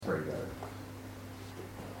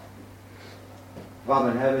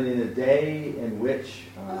Father in heaven, in a day in which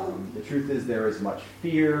the truth is there is much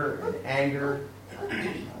fear and anger,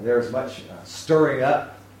 there is much stirring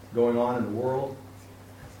up going on in the world.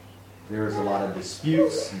 There is a lot of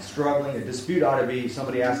disputes and struggling. A dispute ought to be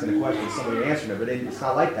somebody asking a question, somebody answering it, but it's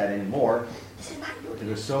not like that anymore.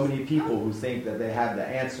 There's so many people who think that they have the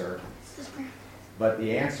answer, but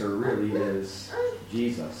the answer really is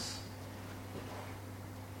Jesus.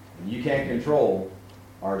 And you can't control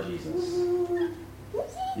our Jesus.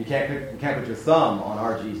 You can't put your thumb on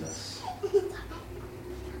our Jesus.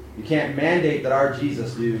 You can't mandate that our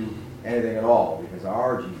Jesus do anything at all, because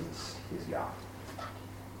our Jesus is God.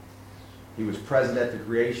 He was present at the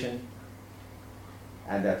creation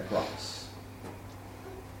and at the cross.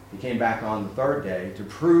 He came back on the third day to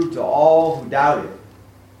prove to all who doubted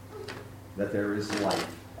that there is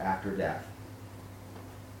life after death.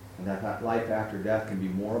 And that life after death can be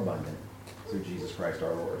more abundant through Jesus Christ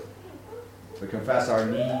our Lord. We confess our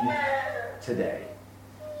need today.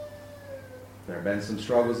 There have been some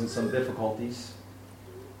struggles and some difficulties.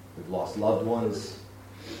 We've lost loved ones.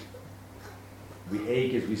 We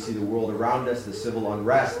ache as we see the world around us, the civil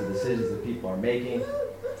unrest, the decisions that people are making,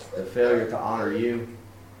 the failure to honor you.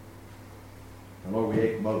 And Lord, we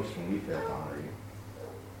ache most when we fail to honor you.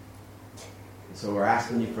 And so we're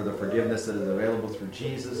asking you for the forgiveness that is available through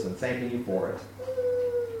Jesus and thanking you for it.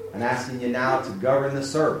 And asking you now to govern the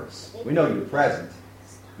service. We know you're present.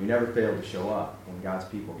 You never fail to show up when God's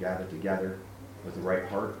people gather together with the right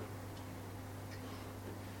heart.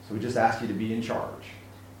 So we just ask you to be in charge.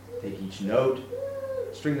 Take each note,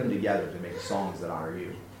 string them together to make songs that honor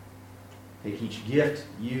you. Take each gift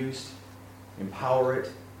used, empower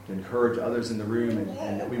it to encourage others in the room,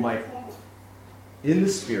 and that we might, in the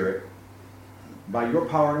Spirit, by your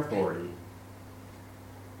power and authority,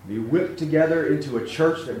 be whipped together into a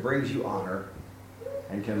church that brings you honor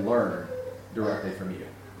and can learn directly from you.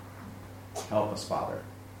 Help us, Father.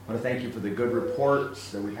 I want to thank you for the good reports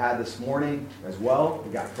that we've had this morning as well.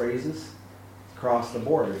 We got praises across the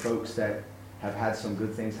board of folks that have had some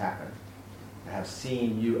good things happen, that have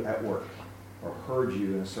seen you at work or heard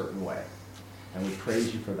you in a certain way. And we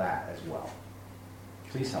praise you for that as well.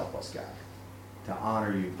 Please help us, God, to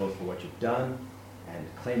honor you both for what you've done and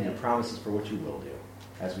claim your promises for what you will do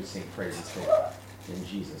as we sing praises to God. In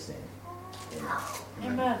Jesus' name,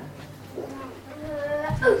 amen.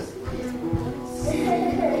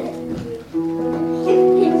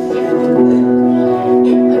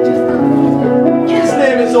 His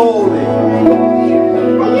name is holy.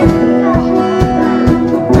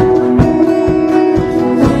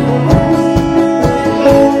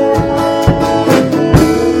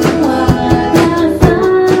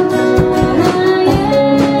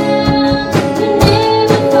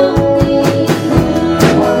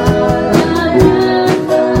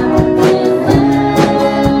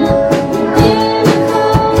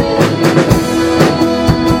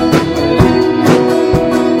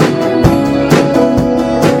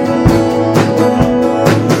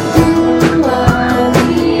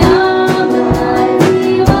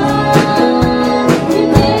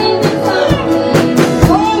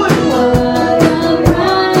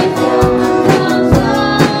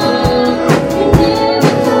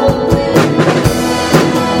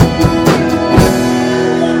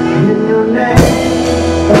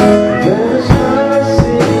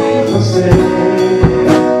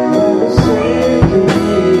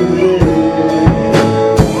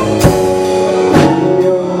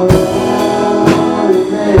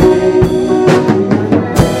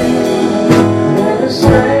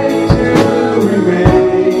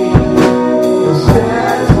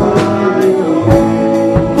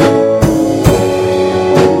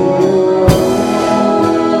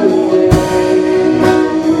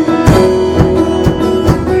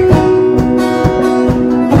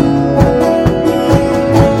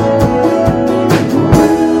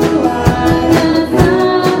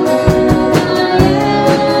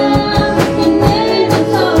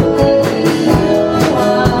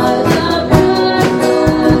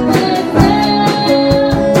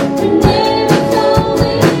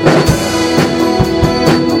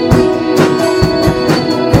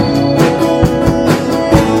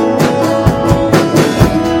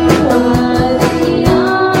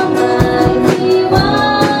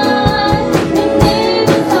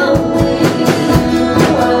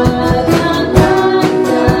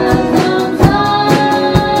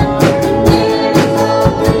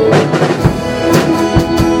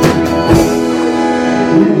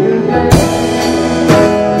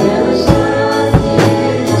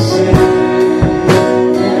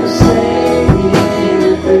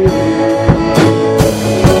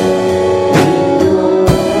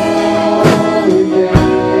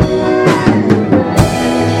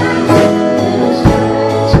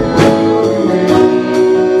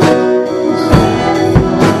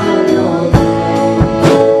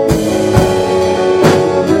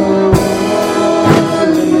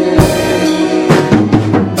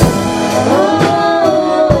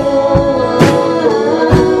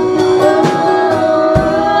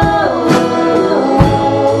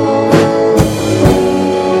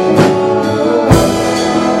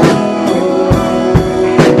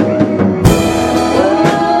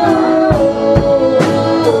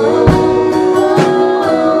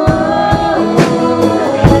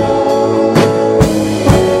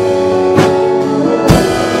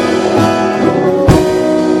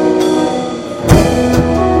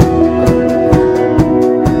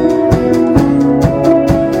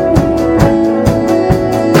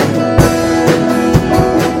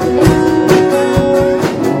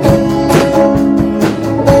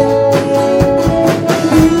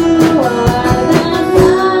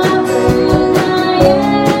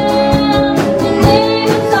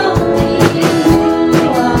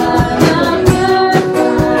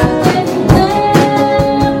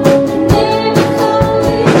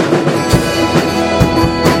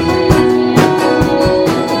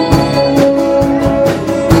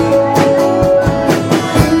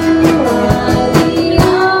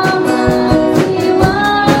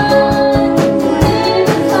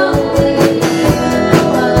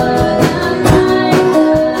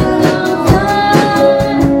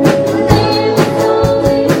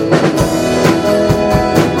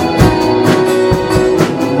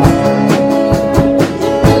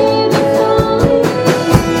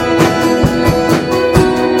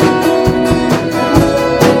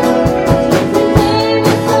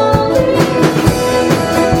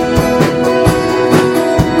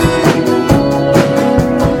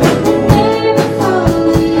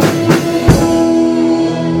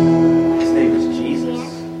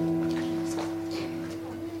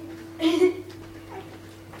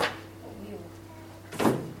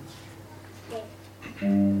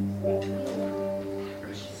 And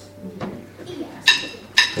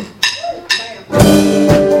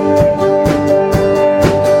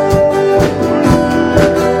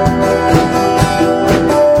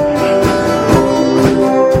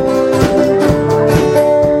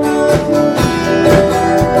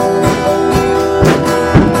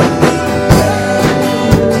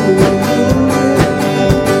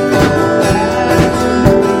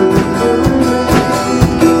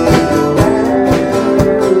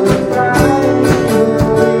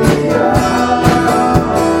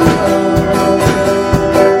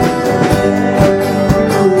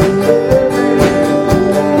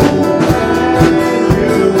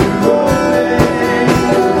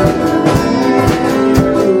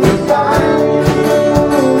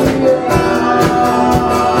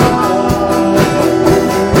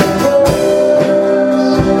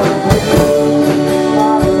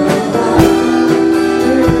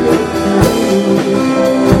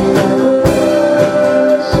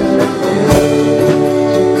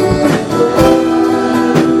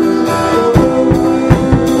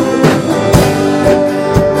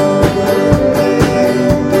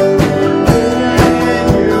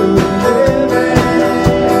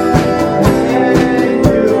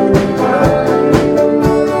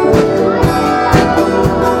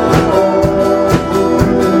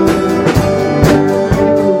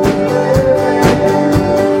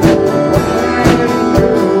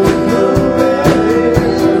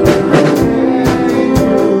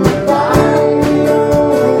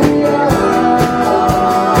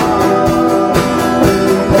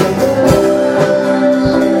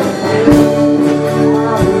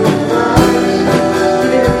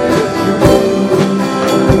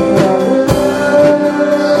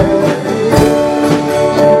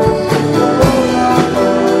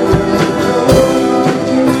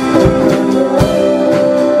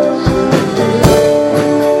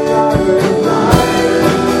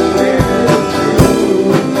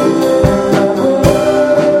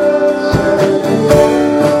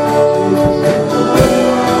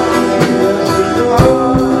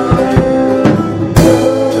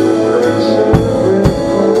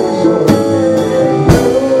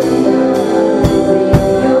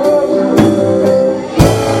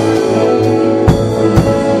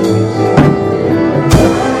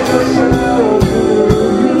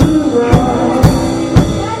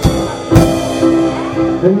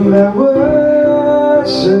I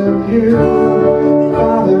worship you,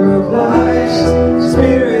 Father of lights,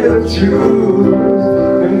 Spirit of truth.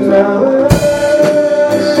 And I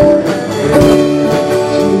worship you,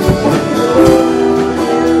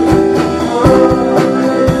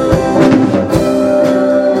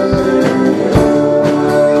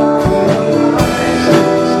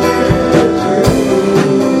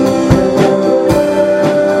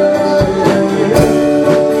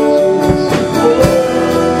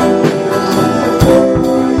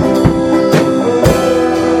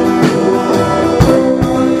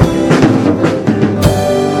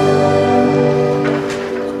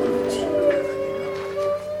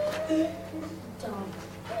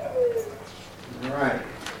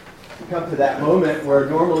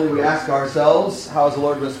 ourselves, how is the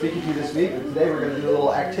Lord going to speak to you this week? But today we're going to do a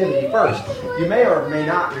little activity first. You may or may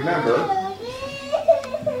not remember,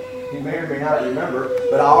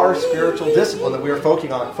 but our spiritual discipline that we are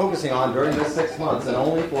focusing on during this 6 months, and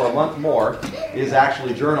only for a month more, is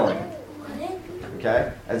actually journaling.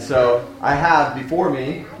 Okay? And so I have before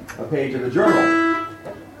me a page of a journal.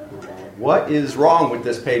 What is wrong with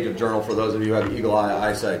this page of journal for those of you who have eagle eye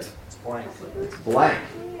eyesight? It's blank. It's blank.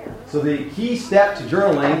 So the key step to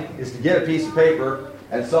journaling is to get a piece of paper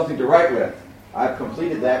and something to write with. I've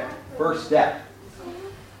completed that first step.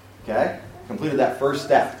 Okay? Completed that first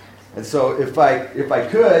step. And so if I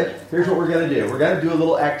could, here's what we're going to do. We're going to do a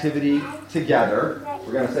little activity together.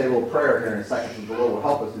 We're going to say a little prayer here in a second, since the Lord will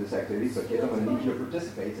help us do this activity. So kids, I'm going to need you to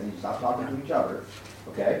participate, and you stop talking to each other.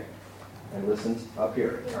 Okay? And listen up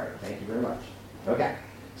here. All right, thank you very much. Okay.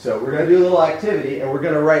 So we're going to do a little activity, and we're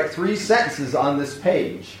going to write 3 sentences on this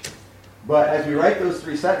page. But as we write those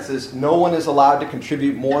 3 sentences, no one is allowed to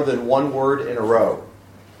contribute more than 1 word in a row.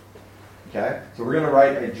 Okay? So we're going to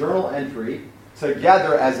write a journal entry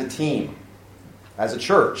together as a team, as a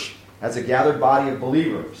church, as a gathered body of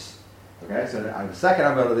believers. Okay? So in a second,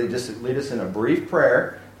 I'm going to lead us in a brief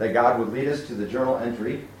prayer that God would lead us to the journal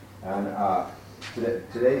entry. And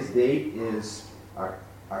today's date is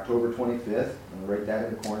October 25th. I'm going to write that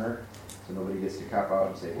in the corner so nobody gets to cop out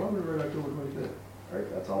and say, well, we wrote October 25th. Right?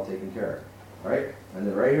 That's all taken care of. Right? And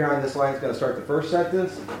then right here on this line is going to start the first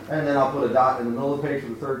sentence, and then I'll put a dot in the middle of the page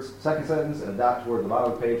for the second sentence, and a dot toward the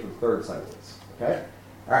bottom of the page for the third sentence. Okay?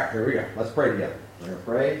 All right, here we go. Let's pray together. We're going to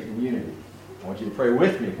pray in unity. I want you to pray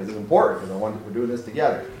with me because it's important because we're doing this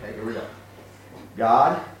together. Okay, here we go.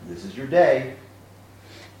 God, this is your day.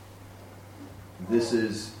 This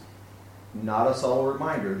is not a subtle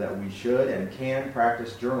reminder that we should and can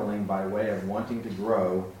practice journaling by way of wanting to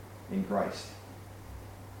grow in Christ.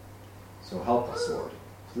 So help us, Lord.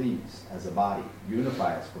 Please, as a body,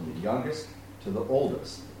 unify us from the youngest to the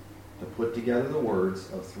oldest to put together the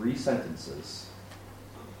words of 3 sentences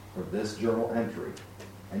for this journal entry.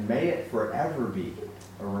 And may it forever be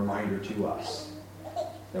a reminder to us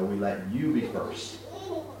that we let you be first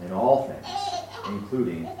in all things,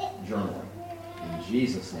 including journaling. In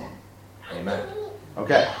Jesus' name, amen.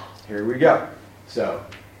 Okay, here we go. So,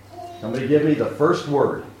 somebody give me the first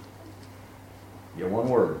word. Get one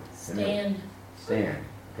word. Stand. Stand,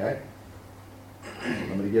 okay?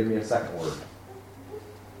 Somebody give me a second word.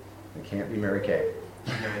 It can't be Mary Kay.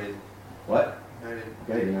 United. What? United.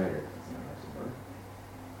 Okay, united.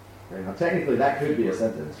 Okay, now technically that could be a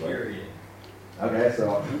sentence, right? Period. Okay, so,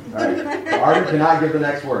 all right. So Arden cannot give the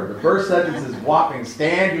next word. The first sentence is whopping,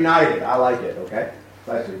 stand united. I like it, okay? It's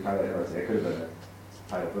actually kind of interesting. It could have been a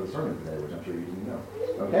title for the sermon today, which I'm sure you didn't know.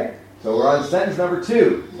 Okay? So we're on sentence number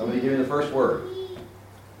 2. Somebody give me the first word.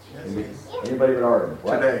 Anybody but Arden?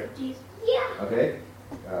 What? Today. Okay?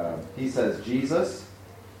 He says Jesus.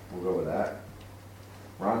 We'll go with that.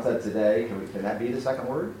 Ron said today. Can that be the second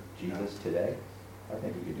word? Jesus today? I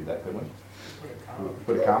think we could do that, couldn't we?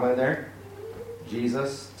 Put a comma in there.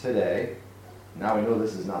 Jesus today. Now we know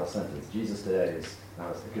this is not a sentence. Jesus today is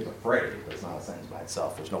not it's a phrase, but it's not a sentence by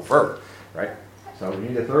itself. There's no verb, right? So we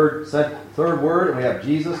need a third word, and we have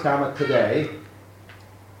Jesus, comma, today.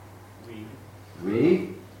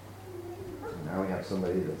 We. Now we have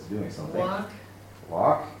somebody that's doing something.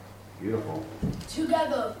 Walk. Beautiful.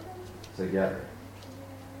 Together.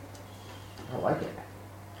 I like it.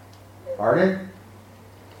 Arden?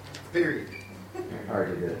 Period. Alright,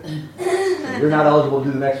 you did it. So you're not eligible to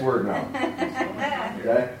do the next word now.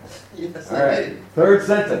 Okay? Yes, Alright. Third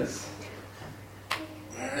sentence.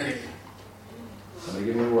 Somebody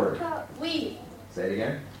give me a word. We. Say it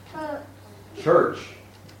again. Church.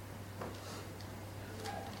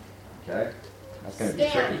 Okay? That's going to be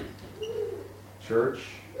tricky. Church.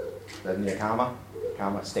 Doesn't need a comma.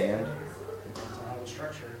 Comma, stand.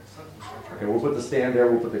 Okay, we'll put the stand there.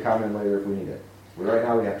 We'll put the comma in later if we need it. But right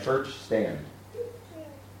now we have church, stand.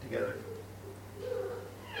 Together.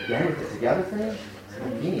 Again with the together thing?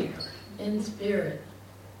 What do you mean? In spirit.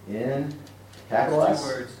 In capital S? 2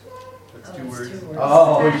 words. That's 2 words.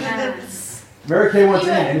 Oh, Mary Kay wants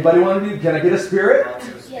in. Anybody want to do? Can I get a spirit?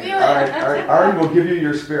 All right. Arden will give you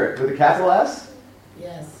your spirit. With a capital S?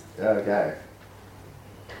 Yes. Okay.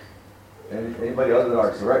 Anybody other than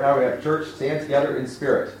Arden? So right now we have church, stand together in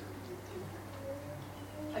spirit.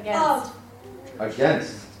 Against. Okay.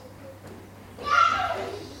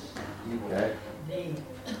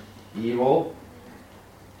 Evil.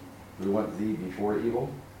 We want the before evil.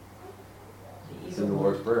 It's in the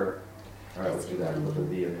Lord's Prayer. All right, let's do that. Put the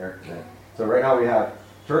the in there. Okay. So right now we have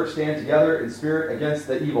church stand together in spirit against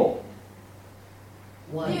the evil.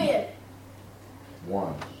 One. Period.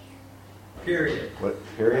 What? Period?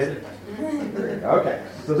 Period. Okay.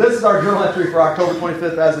 So this is our journal entry for October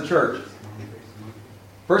 25th as a church.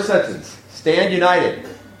 First sentence, stand united.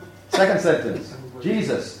 Second sentence,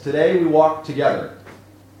 Jesus, today we walk together.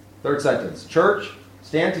 Third sentence, church,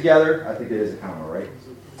 stand together. I think it is a comma, right?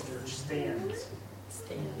 Church stands.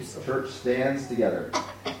 Church stands together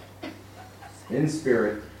in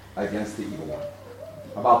spirit against the evil one.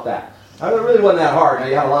 How about that? Now, it really wasn't that hard. Now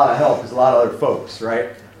you had a lot of help. There's a lot of other folks,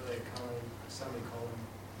 right?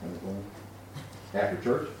 After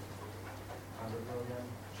church?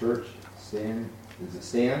 Church, stand. Is it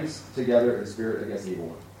stands together in spirit against the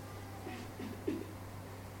evil one?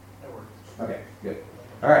 That works. Okay, good.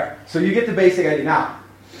 All right, so you get the basic idea. Now,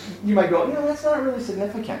 you might go, that's not really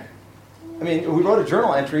significant. I mean, we wrote a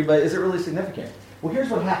journal entry, but is it really significant? Well, here's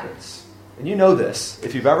what happens. And you know this,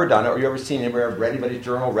 if you've ever done it, or you've ever seen anybody, ever read anybody's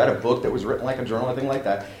journal, read a book that was written like a journal, anything like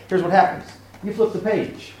that. Here's what happens. You flip the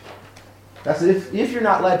page. That's if you're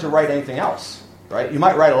not led to write anything else, right? You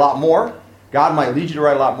might write a lot more. God might lead you to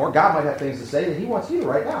write a lot more. God might have things to say that he wants you to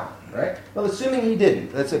write down, right? Well, assuming he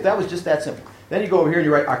didn't. If that was just that simple. Then you go over here and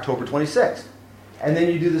you write October 26th. And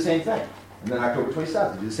then you do the same thing. And then October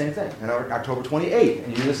 27th, you do the same thing. And October 28th,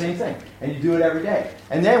 and you do the same thing. And you do it every day.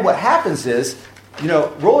 And then what happens is,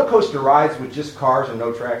 roller coaster rides with just cars and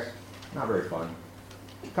no tracks, not very fun.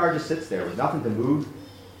 The car just sits there with nothing to move.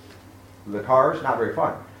 The cars, not very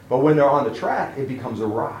fun. But when they're on the track, it becomes a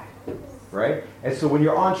ride. right? And so when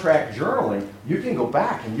you're on track journaling, you can go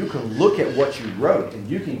back and you can look at what you wrote and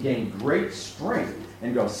you can gain great strength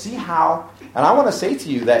and go, see how. And I want to say to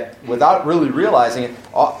you that without really realizing it,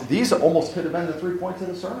 these almost could have been the 3 points of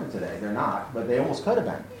the sermon today. They're not, but they almost could have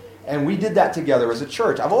been. And we did that together as a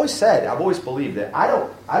church. I've always believed that I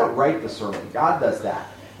don't write the sermon. God does that.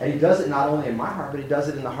 And he does it not only in my heart, but he does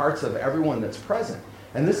it in the hearts of everyone that's present.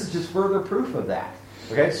 And this is just further proof of that.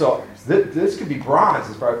 Okay, so this could be bronze.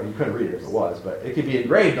 You couldn't read it if it was, but it could be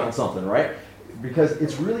engraved on something, right? Because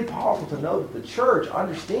it's really powerful to know that the church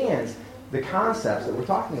understands the concepts that we're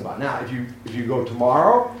talking about. Now, if you go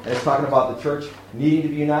tomorrow and it's talking about the church needing to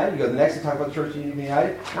be united, you go the next to talk about the church needing to be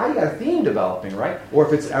united, now you got a theme developing, right? Or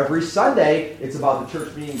if it's every Sunday, it's about the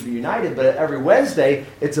church needing to be united, but every Wednesday,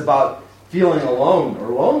 it's about feeling alone or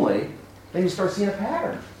lonely, then you start seeing a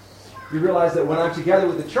pattern. You realize that when I'm together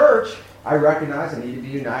with the church, I recognize I need to be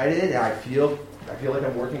united, and I feel like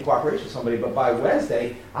I'm working in cooperation with somebody, but by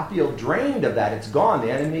Wednesday, I feel drained of that. It's gone.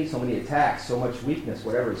 The enemy, so many attacks, so much weakness,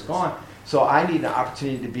 whatever, it's gone. So I need an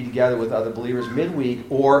opportunity to be together with other believers midweek,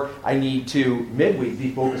 or I need to, midweek,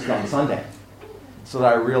 be focused on Sunday, so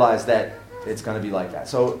that I realize that it's going to be like that.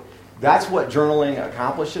 So that's what journaling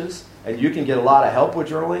accomplishes, and you can get a lot of help with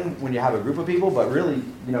journaling when you have a group of people, but really,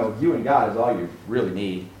 you and God is all you really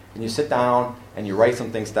need. And you sit down, and you write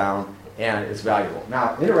some things down, and it's valuable.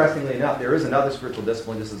 Now, interestingly enough, there is another spiritual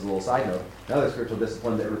discipline, just as a little side note, another spiritual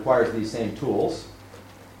discipline that requires these same tools,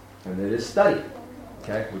 and it is study,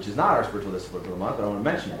 okay, which is not our spiritual discipline for the month, but I want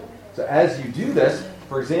to mention it. So as you do this,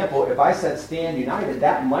 for example, if I said stand united,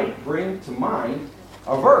 that might bring to mind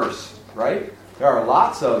a verse, right? There are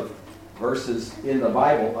lots of verses in the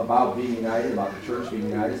Bible about being united, about the church being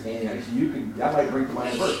united, standing united. So that might bring to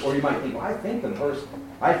mind a verse. Or you might think, well, I think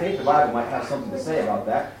the Bible might have something to say about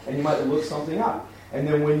that, and you might look something up. And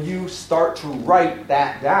then when you start to write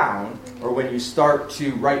that down, or when you start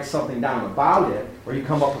to write something down about it, or you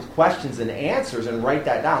come up with questions and answers and write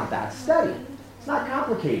that down, that's study. It's not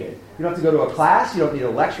complicated. You don't have to go to a class. You don't need a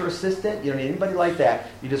lecture assistant. You don't need anybody like that.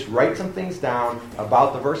 You just write some things down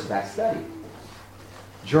about the verses. That's study.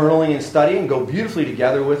 Journaling and studying go beautifully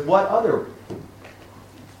together with what other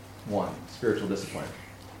one? Spiritual discipline.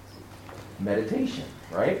 Meditation,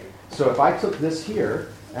 right? So if I took this here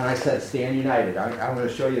and I said stand united, I'm going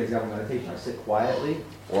to show you an example of meditation. I sit quietly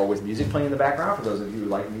or with music playing in the background, for those of you who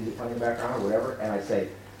like music playing in the background or whatever, and I say,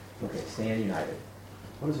 okay, stand united.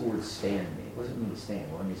 What does the word stand mean? What does it mean to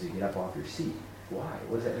stand? Well, it means to get up off your seat. Why?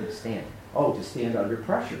 What does that mean to stand? Oh, to stand under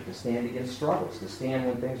pressure, to stand against struggles, to stand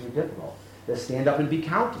when things are difficult, to stand up and be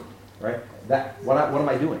counted, right? What am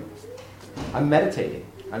I doing? I'm meditating.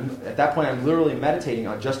 At that point, I'm literally meditating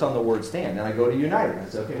just on the word stand. Then I go to united. And I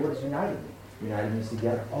say, okay, what does united mean? United means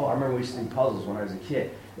together. Oh, I remember we used to do puzzles when I was a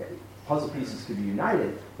kid. Puzzle pieces could be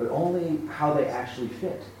united, but only how they actually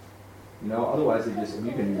fit. Otherwise you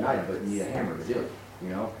can unite them, but you need a hammer to do it,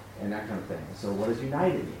 and that kind of thing. So what does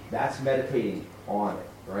united mean? That's meditating on it,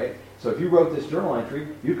 right? So if you wrote this journal entry,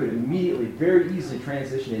 you could immediately, very easily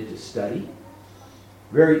transition into study,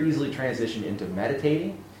 very easily transition into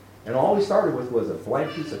meditating, and all we started with was a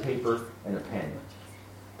blank piece of paper and a pen.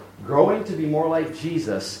 Growing to be more like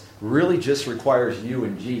Jesus really just requires you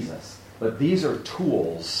and Jesus. But these are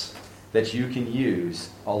tools that you can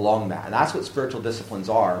use along that. And that's what spiritual disciplines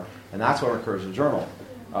are, and that's what I encourage to journal.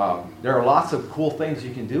 There are lots of cool things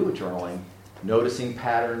you can do with journaling. Noticing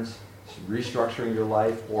patterns, restructuring your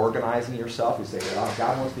life, organizing yourself. You say, oh,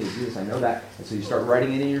 God wants me to do this, I know that. And so you start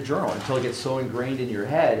writing it in your journal until it gets so ingrained in your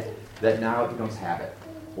head that now it becomes habit.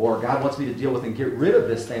 Or God wants me to deal with and get rid of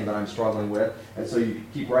this thing that I'm struggling with. And so you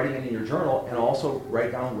keep writing it in your journal and also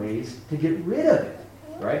write down ways to get rid of it,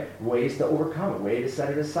 right? Ways to overcome it, ways to set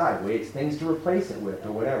it aside, things to replace it with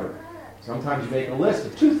or whatever. Sometimes you make a list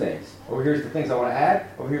of 2 things. Over here's the things I want to add.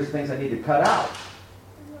 Over here's the things I need to cut out.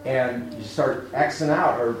 And you start Xing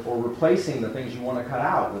out or replacing the things you want to cut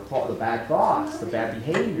out, the bad thoughts, the bad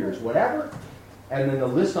behaviors, whatever. And then the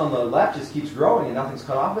list on the left just keeps growing and nothing's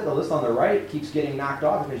cut off it. The list on the right keeps getting knocked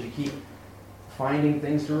off because you keep finding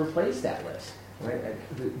things to replace that list. Right?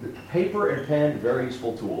 The paper and pen, very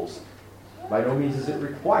useful tools. By no means is it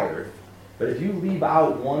required. But if you leave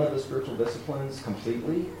out one of the spiritual disciplines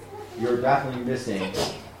completely, you're definitely missing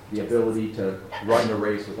the ability to run the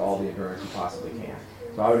race with all the endurance you possibly can.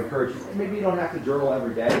 So I would encourage you, maybe you don't have to journal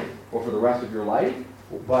every day or for the rest of your life,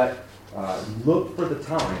 but look for the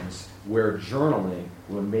times where journaling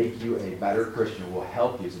will make you a better Christian, will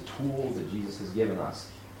help you as a tool that Jesus has given us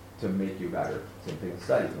to make you better. Same thing with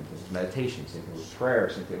study, same thing with meditation, same thing with prayer,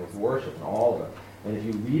 same thing with worship, and all of it. And if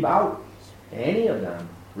you leave out any of them,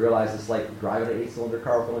 realize it's like driving an 8-cylinder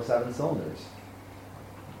car with only 7 cylinders.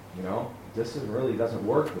 this really doesn't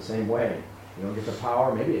work the same way. You don't get the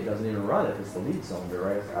power. Maybe it doesn't even run if it's the lead cylinder,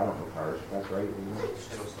 right? I don't know cars. That's right.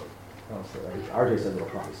 It'll still. Oh, so RJ says it'll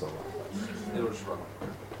probably slow run. It'll just run.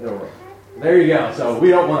 It'll run. There you go. So we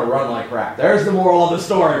don't want to run like crap. There's the moral of the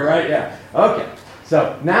story, right? Yeah. Okay.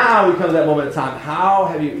 So now we come to that moment of time. How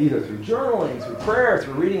have you, either through journaling, through prayer,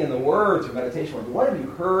 through reading in the Word, through meditation, what have you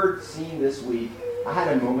heard, seen this week? I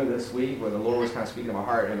had a moment this week where the Lord was kind of speaking to my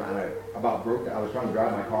heart, and I about broke. I was trying to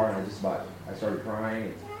drive my car, and I started crying.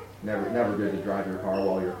 It's never good to drive your car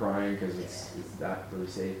while you're crying because it's not really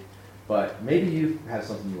safe. But maybe you have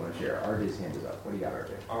something you want to share. RJ's hand is up. What do you got,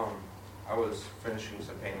 RJ? I was finishing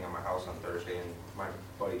some painting on my house on Thursday, and my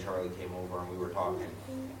buddy Charlie came over, and we were talking,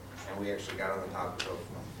 and we actually got on the topic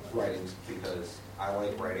of writings because I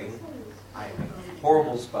like writing. I am a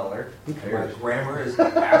horrible speller. My grammar is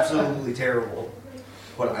absolutely terrible,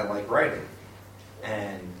 but I like writing.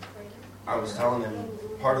 And I was telling him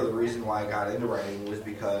part of the reason why I got into writing was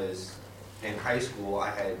because in high school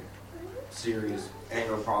I had serious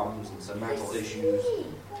anger problems and some mental issues,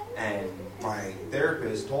 and my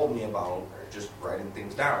therapist told me about just writing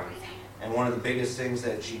things down. And one of the biggest things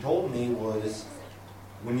that she told me was,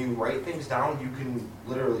 when you write things down, you can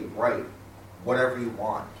literally write whatever you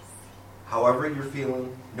want, however you're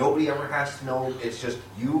feeling. Nobody ever has to know. It's just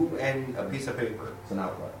you and a piece of paper. It's an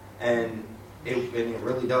outlet. And it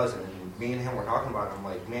really does. And me and him were talking about it. I'm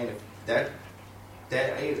like, man, if that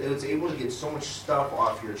it was able to get so much stuff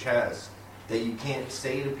off your chest that you can't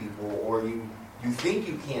say to people, or you think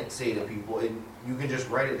you can't say to people, and you can just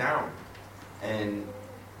write it down. And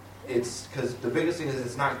it's because the biggest thing is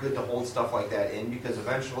it's not good to hold stuff like that in, because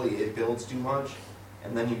eventually it builds too much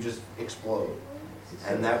and then you just explode.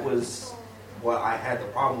 And that was what I had the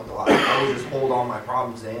problem with a lot. I would just hold all my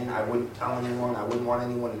problems in. I wouldn't tell anyone. I wouldn't want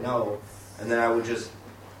anyone to know. And then I would just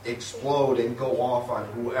explode and go off on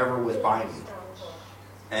whoever was by me.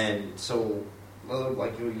 And so,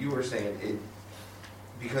 like you were saying,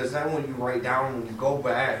 because then when you write down, when you go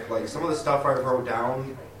back, like some of the stuff I wrote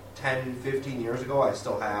down 10, 15 years ago, I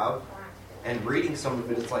still have. And reading some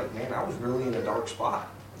of it, it's like, man, I was really in a dark spot.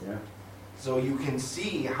 Yeah. So you can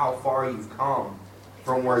see how far you've come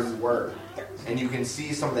from where you were. And you can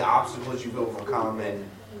see some of the obstacles you've overcome. And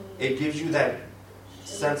it gives you that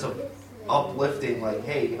sense of uplifting, like,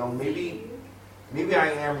 hey, maybe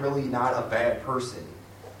I am really not a bad person.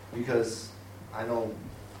 Because I know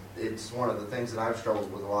it's one of the things that I've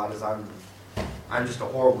struggled with a lot is I'm just a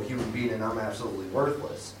horrible human being and I'm absolutely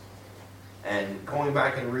worthless. And going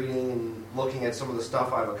back and reading and looking at some of the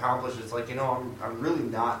stuff I've accomplished, it's like, I'm really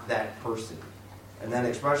not that person. And then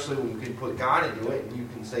especially when you can put God into it and you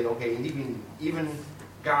can say, okay, and even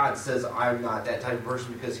God says I'm not that type of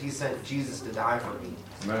person because he sent Jesus to die for me.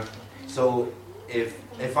 Amen. So if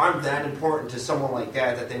I'm that important to someone like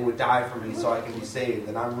that they would die for me so I can be saved,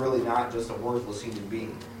 then I'm really not just a worthless human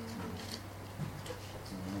being.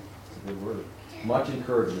 That's a good word. Much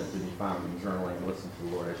encouragement to be found in journaling and listening to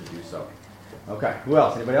the Lord as you do so. Okay, who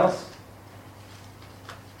else? Anybody else?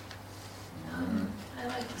 I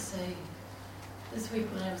like to say, this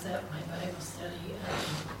week when I was at my Bible study,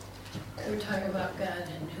 we were talking about God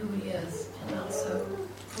and who he is, and also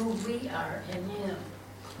who we are in him.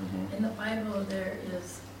 Mm-hmm. In the Bible, there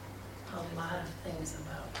is a lot of things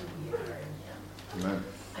about who we are in him. Amen.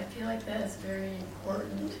 I feel like that is very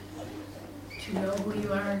important to know who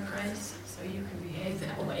you are in Christ so you can behave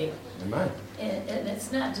that way. Amen. And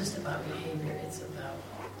it's not just about behavior, it's about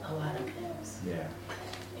a lot of things. Yeah.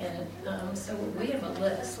 And so we have a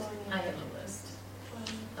list. I have a list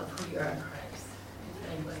of who you are in Christ.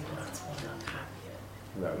 If anybody wants one, I'll copy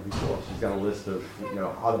it. That would be cool. She's got a list of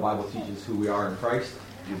how the Bible teaches who we are in Christ.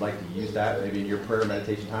 If you'd like to use that, maybe in your prayer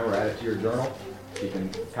meditation time, or add it to your journal, you can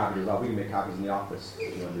copy it up. We can make copies in the office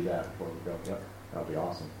if you want to do that before we go. Yep, that'll be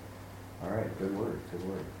awesome. All right, good word, good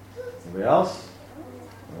word. Anybody else?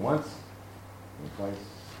 Going once? Going twice?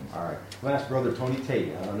 All right. I'm going to ask Brother Tony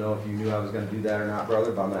Tate. I don't know if you knew I was going to do that or not,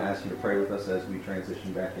 brother, but I'm going to ask you to pray with us as we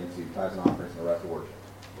transition back into tithes and offerings and the rest of worship.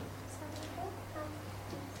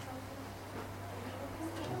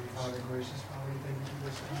 Father, gracious Father, we thank you for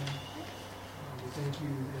this time. We thank you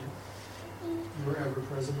that you were ever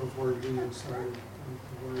present before we even started the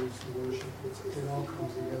words, the worship. It all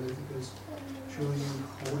comes together because truly you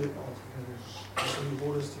hold it all together. And so you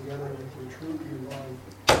hold us together with your truth, your love,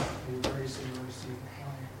 and your grace and mercy.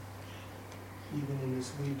 Even in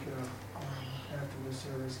this week, after the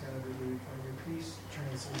service, God, that we find your peace,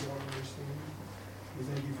 transcends all understanding. We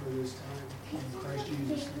thank you for this time. In Christ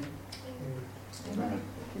Jesus' name. Amen.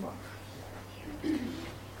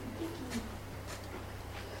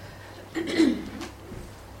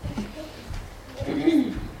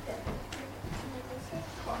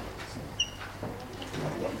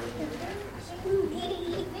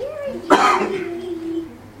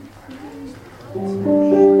 Would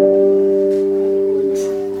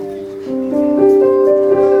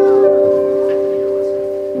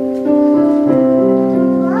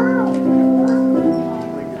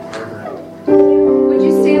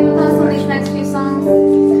you stand with us on these next few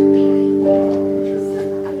songs?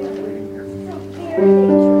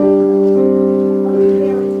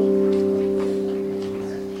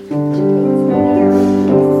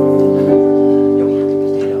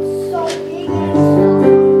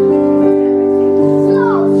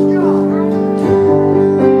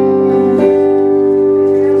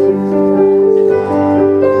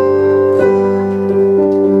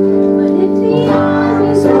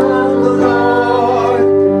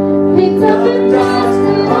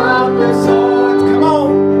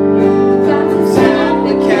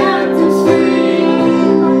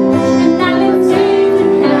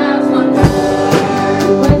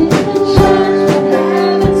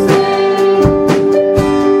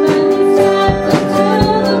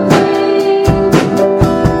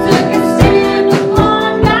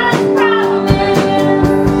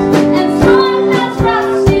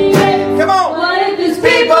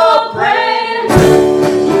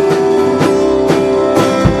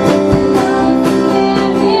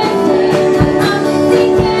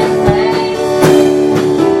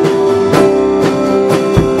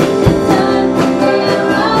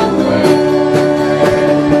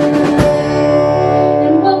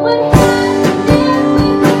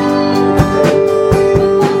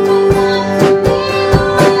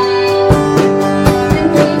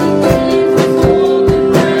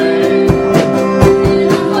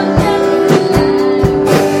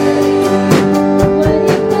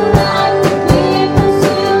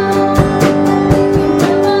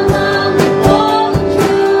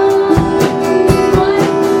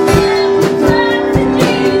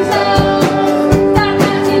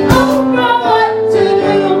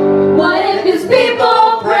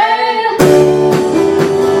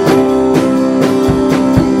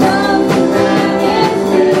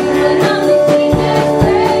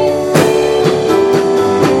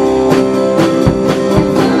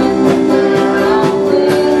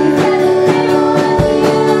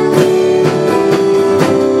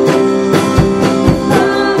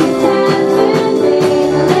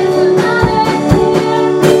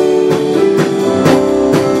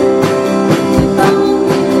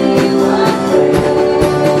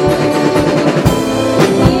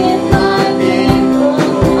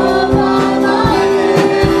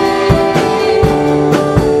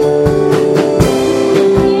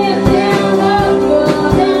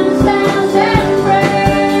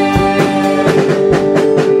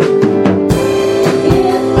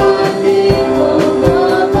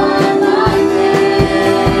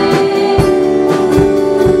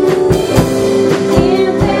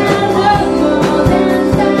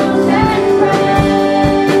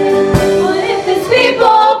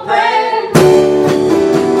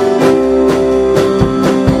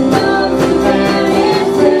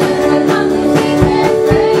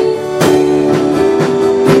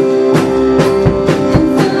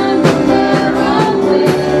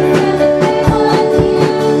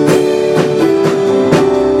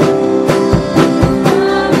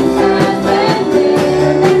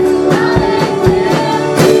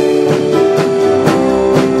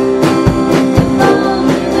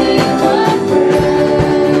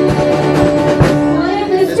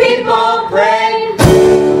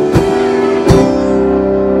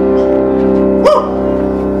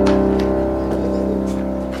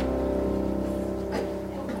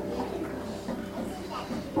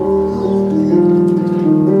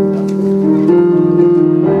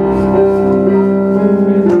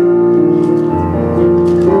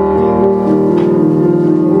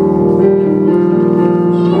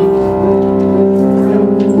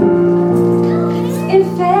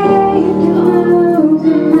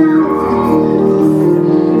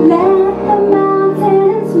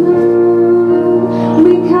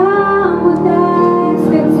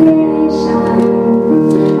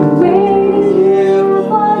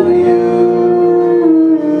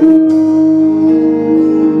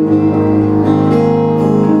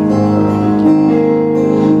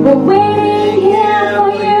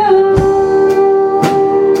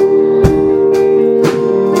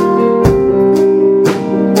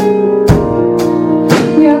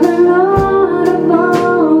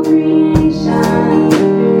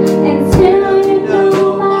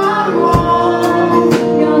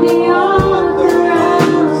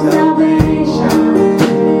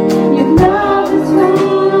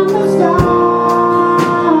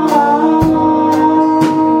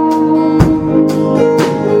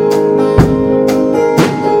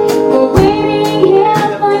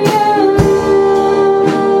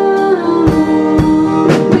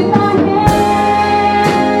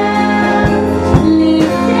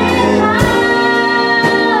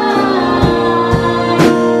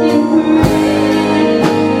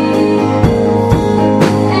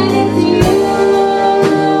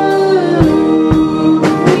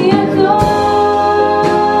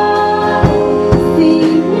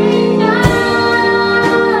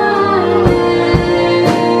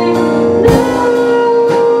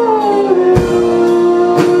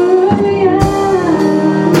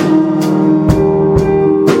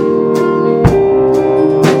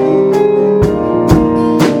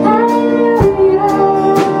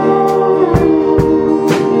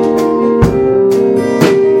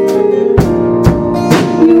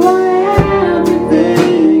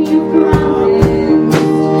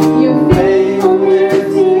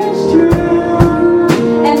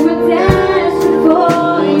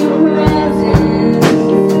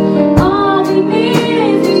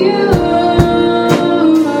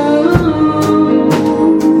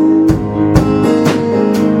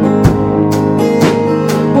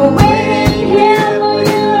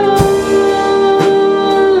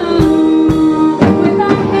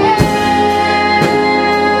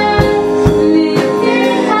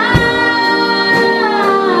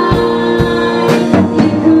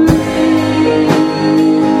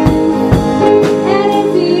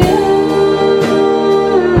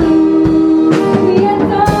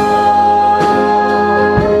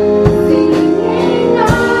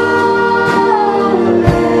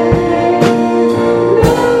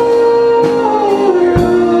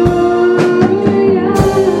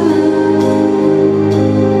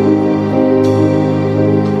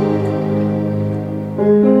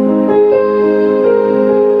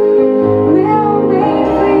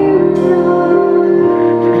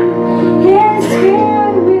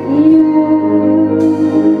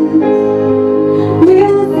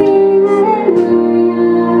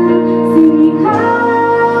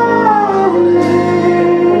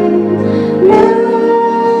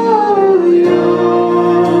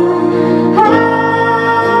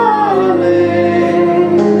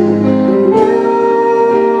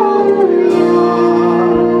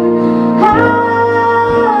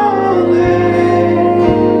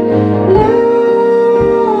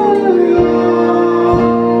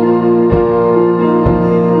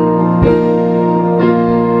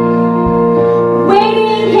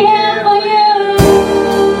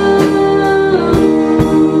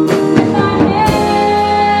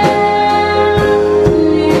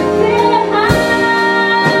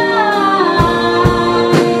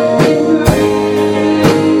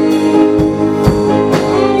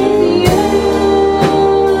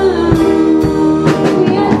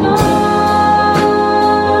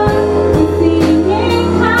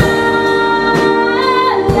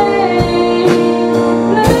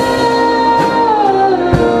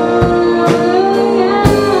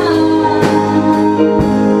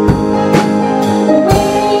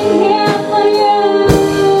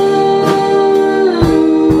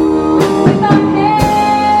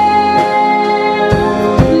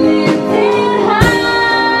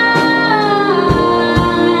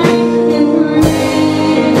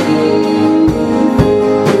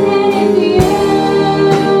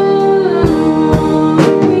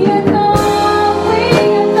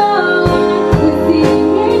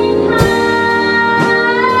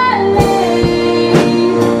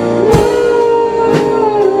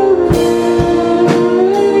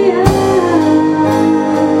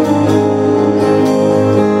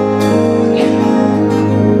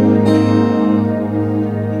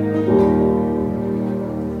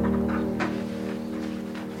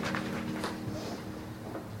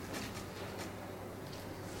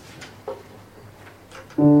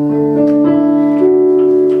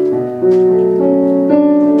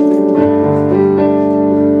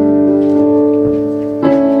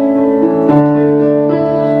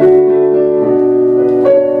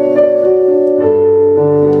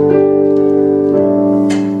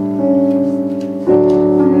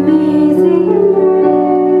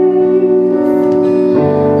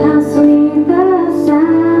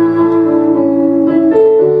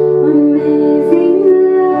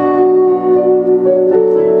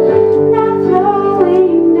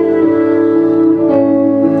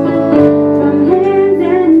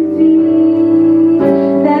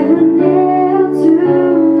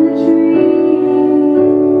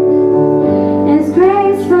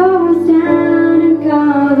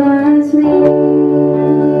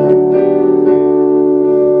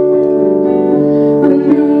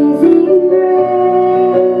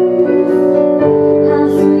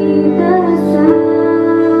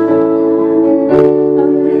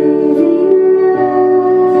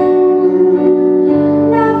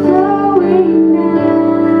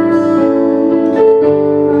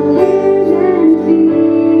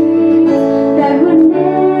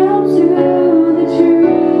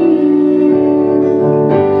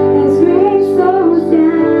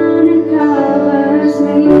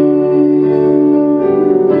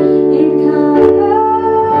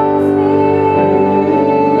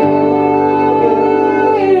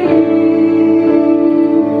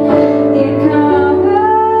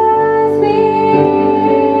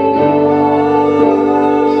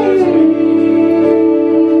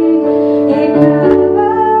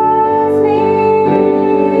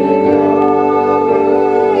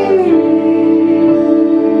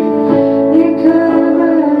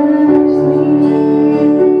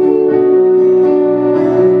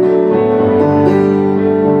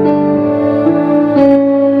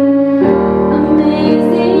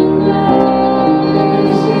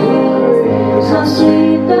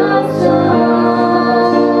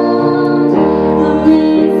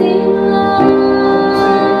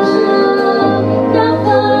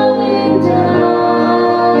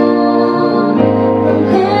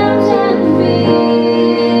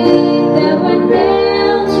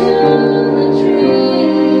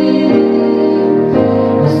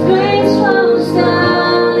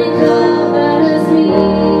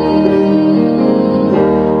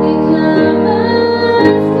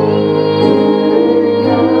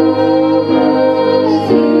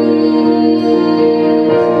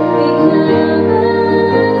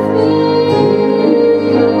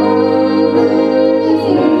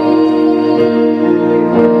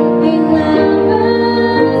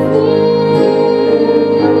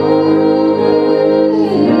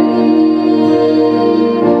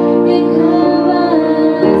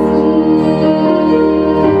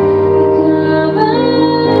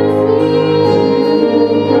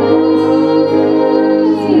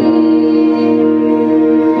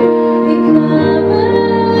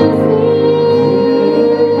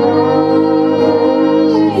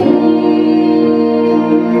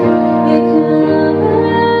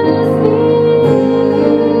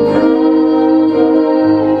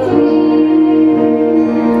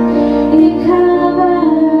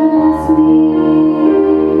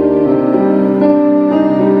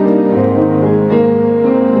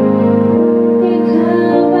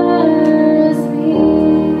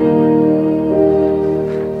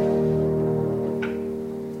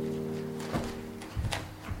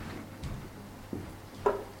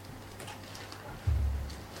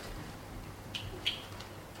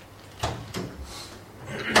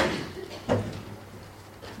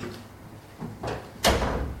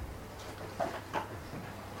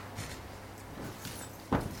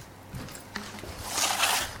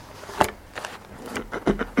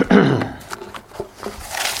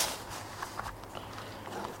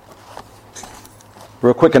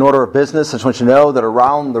 Real quick, in order of business, I just want you to know that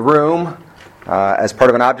around the room, as part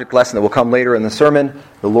of an object lesson that will come later in the sermon,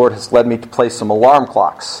 the Lord has led me to place some alarm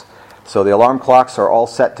clocks. So the alarm clocks are all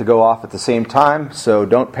set to go off at the same time, so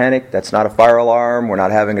don't panic. That's not a fire alarm. We're not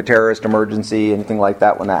having a terrorist emergency, anything like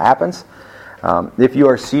that when that happens. If you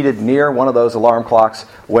are seated near one of those alarm clocks,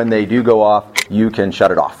 when they do go off, you can shut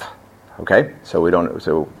it off. Okay? So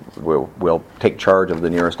we'll take charge of the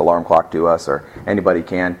nearest alarm clock to us, or anybody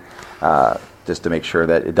can, just to make sure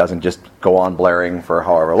that it doesn't just go on blaring for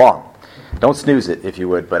however long. Don't snooze it, if you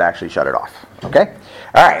would, but actually shut it off. Okay?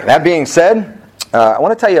 All right, that being said, I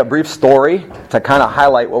want to tell you a brief story to kind of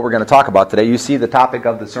highlight what we're going to talk about today. You see the topic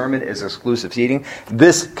of the sermon is exclusive seating.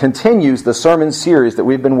 This continues the sermon series that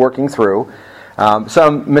we've been working through.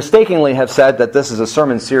 Some mistakenly have said that this is a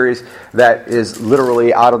sermon series that is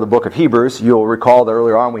literally out of the book of Hebrews. You'll recall that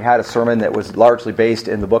earlier on we had a sermon that was largely based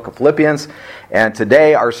in the book of Philippians, and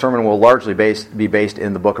today our sermon will largely be based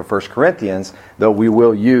in the book of 1 Corinthians, though we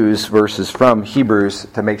will use verses from Hebrews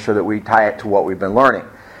to make sure that we tie it to what we've been learning.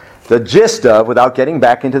 The gist of, without getting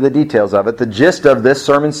back into the details of it, the gist of this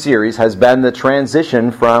sermon series has been the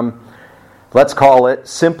transition from, let's call it,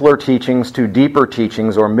 simpler teachings to deeper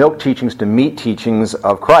teachings, or milk teachings to meat teachings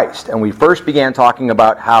of Christ. And we first began talking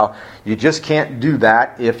about how you just can't do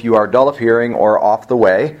that if you are dull of hearing or off the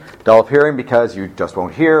way. Dull of hearing because you just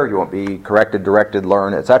won't hear, you won't be corrected, directed,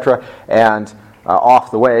 learn, etc. And off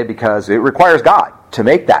the way because it requires God to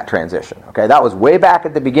make that transition. Okay, that was way back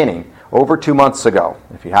at the beginning, over 2 months ago.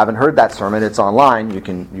 If you haven't heard that sermon, it's online. You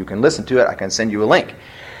can listen to it. I can send you a link.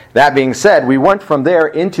 That being said, we went from there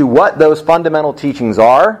into what those fundamental teachings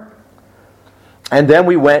are, and then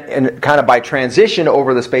we went, and kind of by transition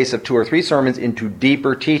over the space of 2 or 3 sermons, into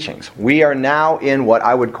deeper teachings. We are now in what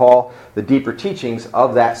I would call the deeper teachings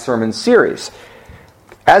of that sermon series.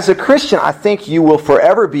 As a Christian, I think you will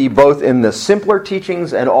forever be both in the simpler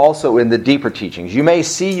teachings and also in the deeper teachings. You may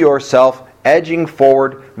see yourself edging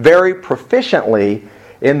forward very proficiently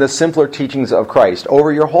in the simpler teachings of Christ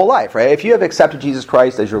over your whole life, right? If you have accepted Jesus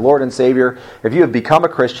Christ as your Lord and Savior, if you have become a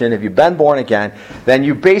Christian, if you've been born again, then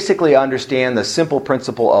you basically understand the simple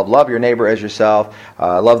principle of love your neighbor as yourself,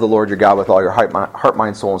 love the Lord your God with all your heart,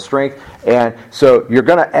 mind, soul, and strength. And so you're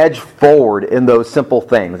going to edge forward in those simple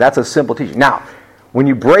things. That's a simple teaching. Now, when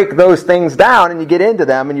you break those things down and you get into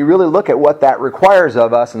them and you really look at what that requires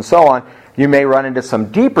of us and so on, you may run into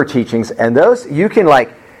some deeper teachings, and those you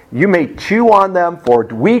may chew on them for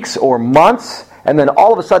weeks or months, and then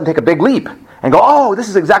all of a sudden take a big leap and go, oh, this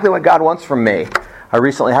is exactly what God wants from me. I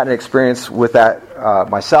recently had an experience with that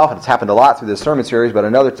myself, and it's happened a lot through this sermon series,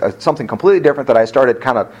 but something completely different that I started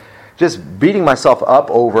kind of just beating myself up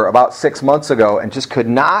over about 6 months ago, and just could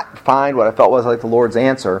not find what I felt was like the Lord's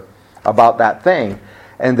answer about that thing.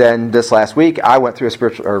 And then this last week, I went through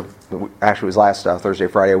actually it was last Thursday,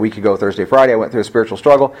 Friday, a week ago, Thursday, Friday, I went through a spiritual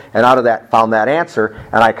struggle, and out of that found that answer,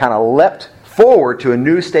 and I kind of leapt forward to a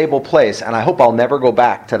new stable place, and I hope I'll never go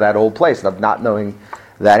back to that old place of not knowing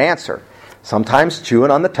that answer. Sometimes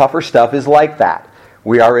chewing on the tougher stuff is like that.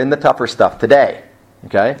 We are in the tougher stuff today,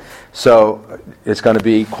 okay? So it's going to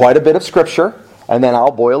be quite a bit of Scripture, and then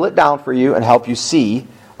I'll boil it down for you and help you see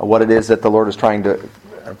what it is that the Lord is trying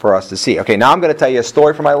for us to see. Okay, now I'm going to tell you a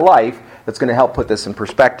story from my life that's going to help put this in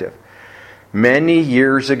perspective. Many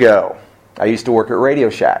years ago, I used to work at Radio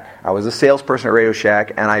Shack. I was a salesperson at Radio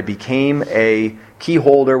Shack, and I became a key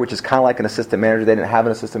holder, which is kind of like an assistant manager. They didn't have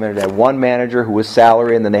an assistant manager. They had one manager who was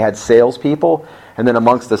salary, and then they had salespeople. And then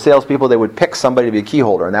amongst the salespeople, they would pick somebody to be a key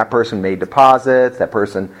holder, and that person made deposits. That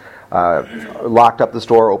person locked up the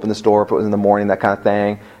store, opened the store if it was in the morning, that kind of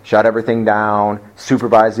thing, shut everything down,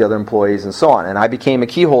 supervised the other employees, and so on. And I became a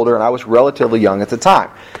key holder, and I was relatively young at the time.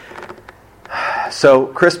 So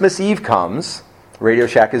Christmas Eve comes, Radio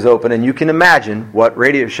Shack is open, and you can imagine what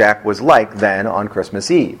Radio Shack was like then on Christmas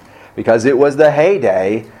Eve, because it was the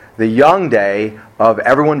heyday, the young day of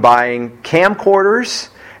everyone buying camcorders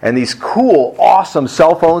and these cool, awesome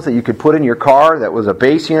cell phones that you could put in your car that was a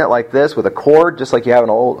base unit like this with a cord, just like you have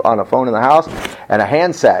on a phone in the house, and a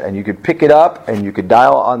handset. And you could pick it up and you could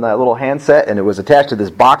dial on that little handset, and it was attached to this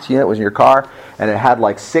box unit that was in your car, and it had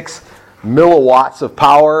like 6 milliwatts of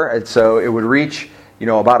power, and so it would reach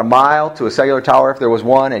about a mile to a cellular tower if there was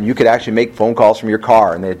one, and you could actually make phone calls from your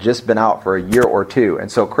car, and they had just been out for a year or two.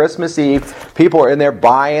 And so Christmas Eve, people are in there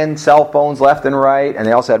buying cell phones left and right, and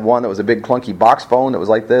they also had one that was a big clunky box phone that was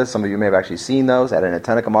like this. Some of you may have actually seen those, had an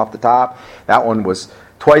antenna come off the top. That one was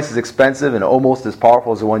twice as expensive and almost as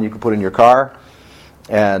powerful as the one you could put in your car.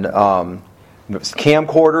 And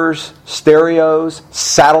camcorders, stereos,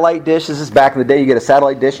 satellite dishes. This is back in the day. You get a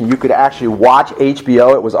satellite dish and you could actually watch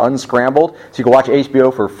HBO. It was unscrambled. So you could watch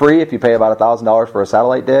HBO for free if you pay about $1,000 for a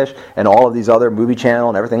satellite dish, and all of these other movie channel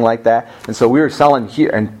and everything like that. And so we were selling here,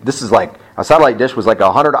 and this is like, a satellite dish was like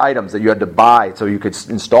 100 items that you had to buy. So you could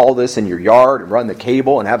install this in your yard and run the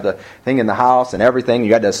cable and have the thing in the house and everything.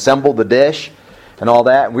 You had to assemble the dish and all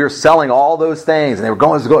that. And we were selling all those things, and they were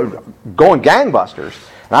going gangbusters.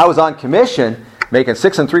 And I was on commission making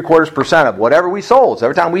 6 3/4% of whatever we sold. So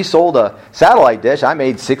every time we sold a satellite dish, I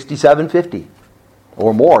made $67.50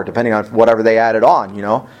 or more, depending on whatever they added on, you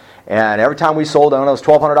know. And every time we sold one of those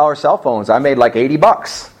 $1,200 cell phones, I made like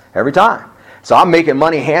 $80 every time. So I'm making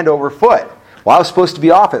money hand over foot. Well, I was supposed to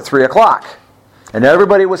be off at 3 o'clock. And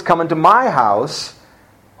everybody was coming to my house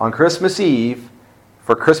on Christmas Eve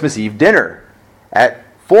for Christmas Eve dinner at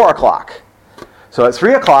 4 o'clock. So at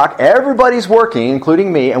 3 o'clock, everybody's working,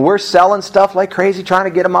 including me, and we're selling stuff like crazy, trying to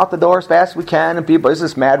get them out the door as fast as we can. And people, there's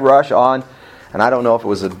this mad rush on, and I don't know if it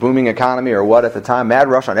was a booming economy or what at the time, mad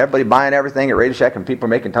rush on everybody buying everything at Radio Shack, and people are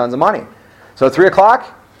making tons of money. So at 3 o'clock,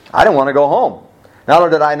 I didn't want to go home. Not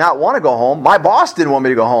only did I not want to go home, my boss didn't want me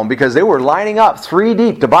to go home because they were lining up 3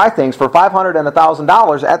 deep to buy things for $500 and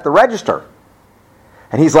 $1,000 at the register.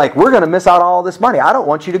 And he's like, we're going to miss out on all this money. I don't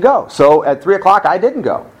want you to go. So at 3 o'clock, I didn't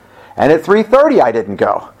go. And at 3:30, I didn't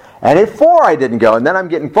go. And at 4, I didn't go. And then I'm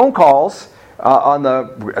getting phone calls on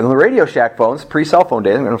the Radio Shack phones, pre-cell phone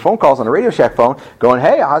days. I'm getting phone calls on the Radio Shack phone going,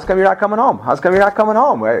 hey, how's come you're not coming home? How's come you're not coming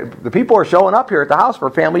home? The people are showing up here at the house for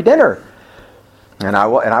family dinner. And I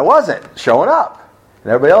wasn't showing up.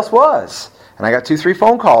 And everybody else was. And I got 2-3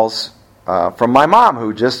 phone calls from my mom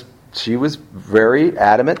who she was very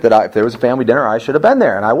adamant that if there was a family dinner, I should have been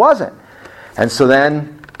there. And I wasn't. And so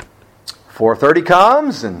then 4:30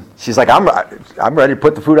 comes, and she's like, I'm ready to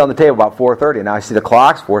put the food on the table about 4:30. And now I see the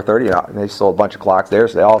clocks, 4:30. And they sold a bunch of clocks there,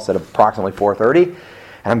 so they all said approximately 4:30.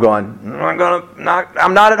 And I'm going,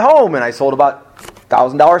 I'm not at home. And I sold about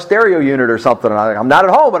 $1,000 stereo unit or something. And I'm not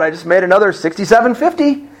at home, but I just made another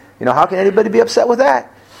 $67.50. You know, how can anybody be upset with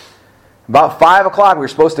that? About 5 o'clock, we were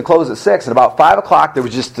supposed to close at 6, and about 5 o'clock, there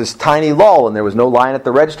was just this tiny lull, and there was no line at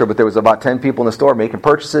the register, but there was about 10 people in the store making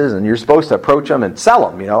purchases, and you're supposed to approach them and sell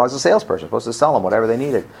them, you know, as a salesperson, supposed to sell them whatever they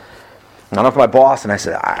needed. And I went to my boss, and I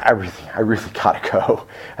said, I really got to go.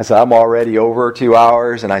 I said, I'm already over 2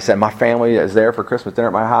 hours, and I said, my family is there for Christmas dinner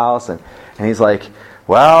at my house, and he's like,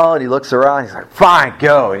 well, and he looks around, he's like, fine,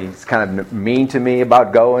 go. And he's kind of mean to me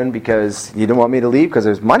about going because he didn't want me to leave because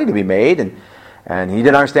there's money to be made, and he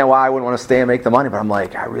didn't understand why I wouldn't want to stay and make the money, but I'm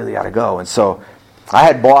like, I really got to go. And so I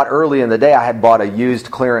had bought early in the day, I had bought a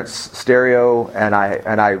used clearance stereo, and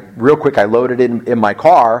I real quick, I loaded it in my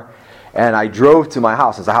car, and I drove to my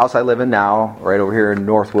house. It's a house I live in now, right over here in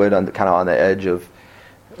Northwood, kind of on the edge of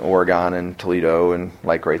Oregon and Toledo, and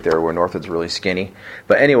like right there where Northwood's really skinny.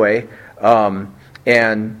 But anyway,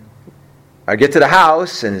 and I get to the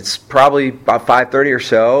house, and it's probably about 5:30 or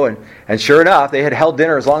so, and sure enough, they had held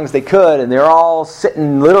dinner as long as they could, and they're all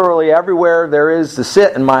sitting literally everywhere there is to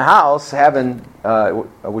sit in my house, having,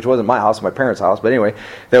 which wasn't my house, my parents' house, but anyway,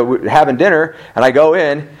 they were having dinner, and I go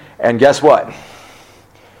in, and guess what?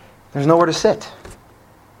 There's nowhere to sit.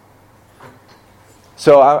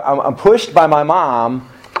 So I'm pushed by my mom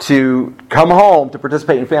to come home to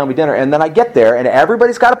participate in family dinner, and then I get there, and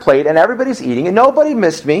everybody's got a plate, and everybody's eating, and nobody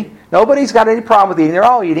missed me. Nobody's got any problem with eating. They're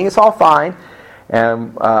all eating. It's all fine.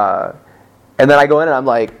 And then I go in, and I'm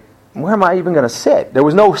like, where am I even going to sit? There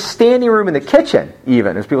was no standing room in the kitchen,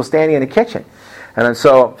 even. There's people standing in the kitchen. And then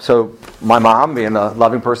so my mom, being a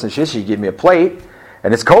loving person she is, she gave me a plate,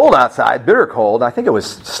 and it's cold outside, bitter cold. I think it was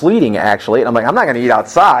sleeting, actually. And I'm like, I'm not going to eat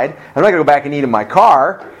outside. I'm not going to go back and eat in my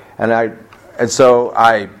car. And so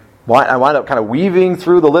I wound up kind of weaving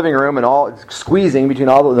through the living room and all squeezing between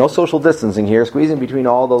no social distancing here, squeezing between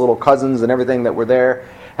all the little cousins and everything that were there.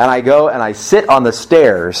 And I go and I sit on the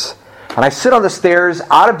stairs. And I sit on the stairs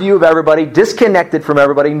out of view of everybody, disconnected from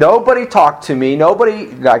everybody. Nobody talked to me. Nobody,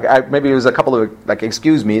 maybe it was a couple of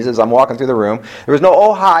excuse me's as I'm walking through the room. There was no,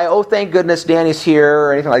 oh, hi, oh, thank goodness Danny's here,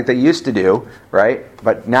 or anything like they used to do, right?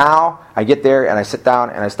 But now I get there and I sit down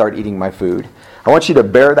and I start eating my food. I want you to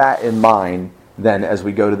bear that in mind then as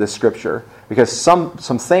we go to this scripture, because some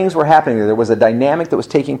things were happening there. There was a dynamic that was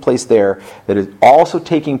taking place there that is also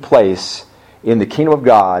taking place in the kingdom of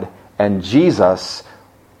God, and Jesus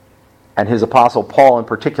and his apostle Paul in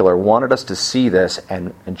particular wanted us to see this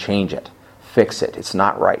and change it, fix it. It's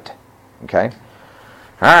not right. Okay?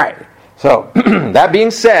 All right. So, that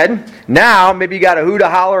being said, now maybe you got a hoot, a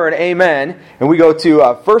holler, and amen, and we go to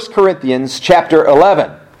 1 Corinthians chapter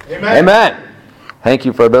 11. Amen. Amen. Thank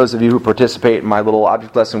you for those of you who participate in my little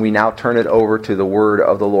object lesson. We now turn it over to the word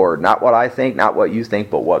of the Lord. Not what I think, not what you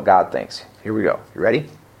think, but what God thinks. Here we go. You ready?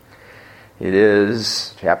 It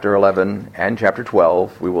is chapter 11 and chapter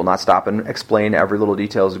 12. We will not stop and explain every little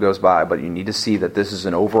detail as it goes by, but you need to see that this is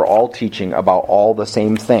an overall teaching about all the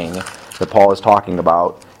same thing that Paul is talking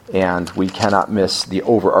about, and we cannot miss the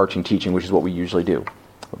overarching teaching, which is what we usually do.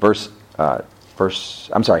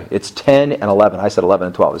 It's 10 and 11. I said 11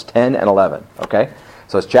 and 12. It's 10 and 11, okay?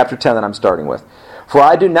 So it's chapter 10 that I'm starting with. For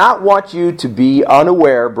I do not want you to be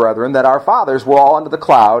unaware, brethren, that our fathers were all under the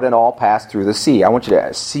cloud and all passed through the sea. I want you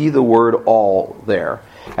to see the word all there.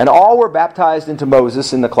 And all were baptized into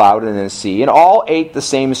Moses in the cloud and in the sea, and all ate the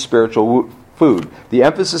same spiritual food. The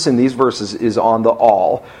emphasis in these verses is on the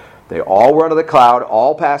all. They all were under the cloud,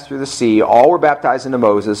 all passed through the sea, all were baptized into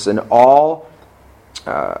Moses, and all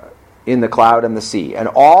in the cloud and the sea. And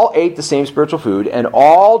all ate the same spiritual food, and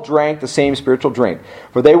all drank the same spiritual drink.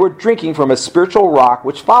 For they were drinking from a spiritual rock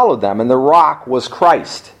which followed them, and the rock was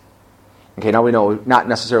Christ. Okay, now we know, not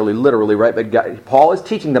necessarily literally, right? But Paul is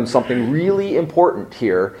teaching them something really important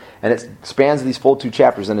here, and it spans these full 2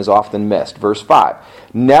 chapters and is often missed. Verse 5.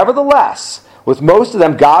 Nevertheless, with most of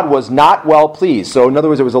them, God was not well pleased. So in other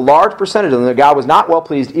words, there was a large percentage of them that God was not well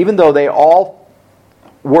pleased, even though they all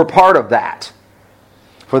were part of that.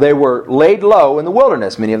 For they were laid low in the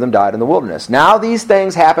wilderness. Many of them died in the wilderness. Now these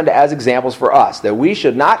things happened as examples for us, that we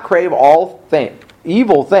should not crave all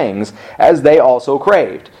evil things as they also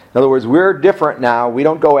craved. In other words, we're different now. We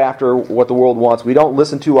don't go after what the world wants. We don't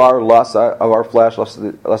listen to our lusts of our flesh, lust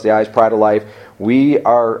of the eyes, pride of life.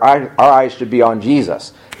 Our eyes should be on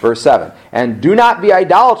Jesus. Verse 7. And do not be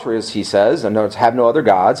idolaters, he says, and have no other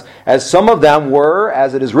gods, as some of them were,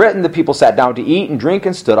 as it is written, the people sat down to eat and drink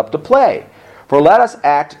and stood up to play. For let us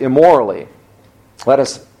act immorally.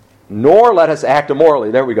 Nor let us act immorally.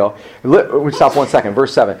 There we go. We stop 1 second.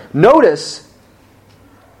 Verse 7. Notice,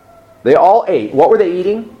 they all ate. What were they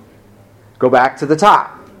eating? Go back to the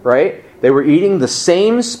top, right? They were eating the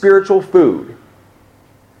same spiritual food.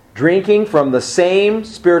 Drinking from the same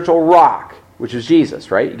spiritual rock, which is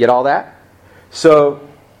Jesus, right? You get all that? So,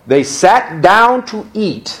 they sat down to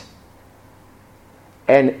eat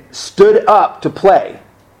and stood up to play.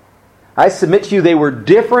 I submit to you they were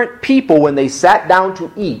different people when they sat down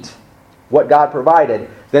to eat what God provided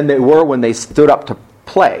than they were when they stood up to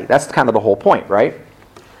play. That's kind of the whole point, right?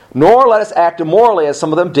 Nor let us act immorally as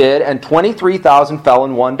some of them did, and 23,000 fell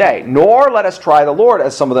in one day. Nor let us try the Lord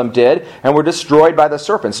as some of them did, and were destroyed by the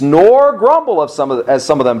serpents. Nor grumble as some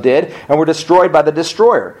of them did, and were destroyed by the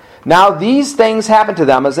destroyer. Now these things happened to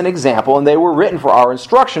them as an example, and they were written for our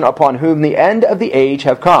instruction, upon whom the end of the age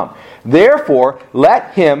have come. Therefore,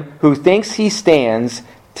 let him who thinks he stands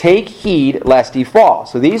take heed lest he fall.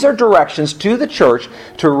 So these are directions to the church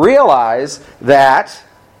to realize that,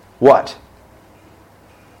 what?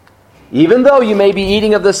 Even though you may be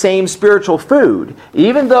eating of the same spiritual food,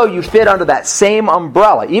 even though you fit under that same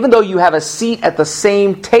umbrella, even though you have a seat at the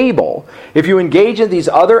same table, if you engage in these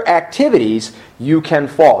other activities, you can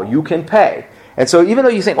fall. You can pay. And so even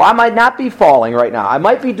though you think, well, I might not be falling right now. I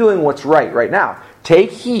might be doing what's right now.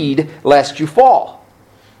 Take heed lest you fall.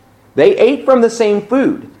 They ate from the same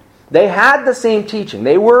food. They had the same teaching.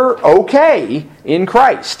 They were okay in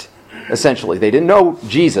Christ. Essentially, they didn't know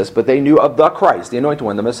Jesus, but they knew of the Christ, the Anointed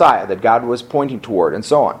One, the Messiah, that God was pointing toward, and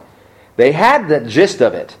so on. They had the gist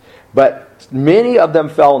of it, but many of them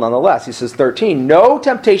fell nonetheless. He says, 13, no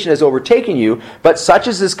temptation has overtaken you, but such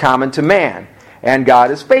as is common to man. And God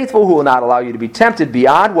is faithful, who will not allow you to be tempted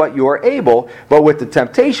beyond what you are able, but with the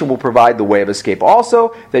temptation will provide the way of escape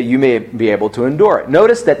also, that you may be able to endure it.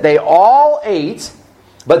 Notice that they all ate,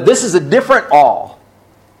 but this is a different all.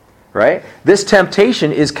 Right? This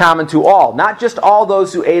temptation is common to all. Not just all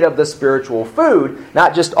those who ate of the spiritual food,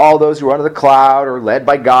 not just all those who were under the cloud or led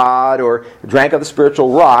by God or drank of the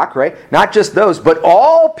spiritual rock, right? Not just those, but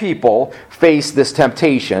all people face this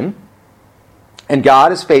temptation, and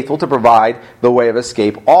God is faithful to provide the way of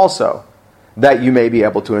escape also, that you may be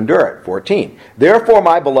able to endure it. 14. Therefore,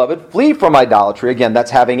 my beloved, flee from idolatry. Again,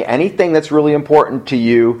 that's having anything that's really important to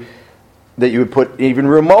you that you would put even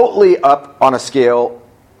remotely up on a scale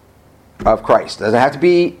of Christ. It doesn't have to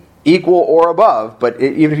be equal or above, but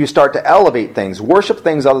even if you start to elevate things, worship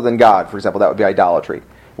things other than God, for example, that would be idolatry.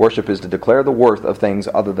 Worship is to declare the worth of things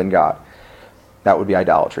other than God. That would be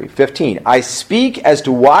idolatry. 15. I speak as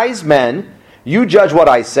to wise men, you judge what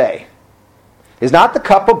I say. Is not the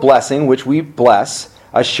cup of blessing which we bless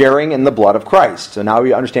a sharing in the blood of Christ? So now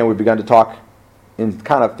we understand we've begun to talk in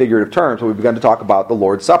kind of figurative terms, so we've begun to talk about the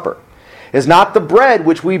Lord's Supper. Is not the bread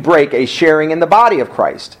which we break a sharing in the body of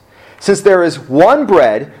Christ? Since there is one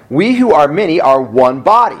bread, we who are many are one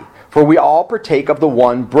body, for we all partake of the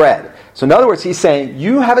one bread. So in other words, he's saying,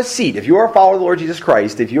 you have a seat. If you are a follower of the Lord Jesus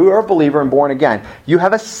Christ, if you are a believer and born again, you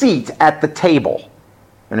have a seat at the table.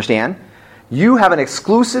 Understand? You have an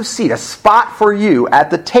exclusive seat, a spot for you at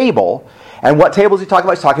the table. And what table is he talking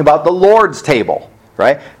about? He's talking about the Lord's table.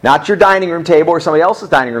 Right? Not your dining room table or somebody else's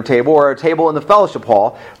dining room table or a table in the fellowship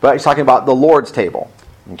hall, but he's talking about the Lord's table.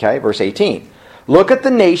 Okay, verse 18. Look at the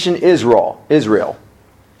nation Israel.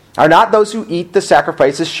 Are not those who eat the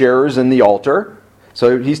sacrifices sharers in the altar?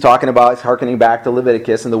 So he's talking about, hearkening back to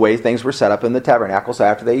Leviticus and the way things were set up in the tabernacle. So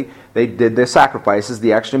after they did their sacrifices,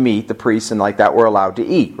 the extra meat, the priests and like that were allowed to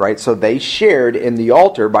eat. Right? So they shared in the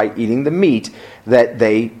altar by eating the meat that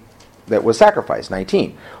was sacrificed.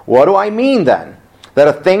 19. What do I mean then? That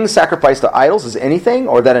a thing sacrificed to idols is anything,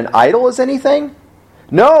 or that an idol is anything?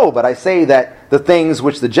 No, but I say that the things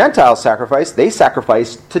which the Gentiles sacrifice, they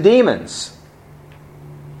sacrifice to demons,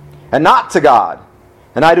 and not to God.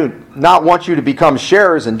 And I do not want you to become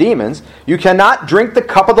sharers in demons. You cannot drink the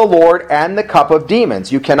cup of the Lord and the cup of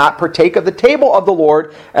demons. You cannot partake of the table of the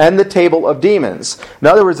Lord and the table of demons. In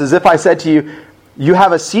other words, as if I said to you, you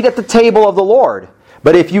have a seat at the table of the Lord,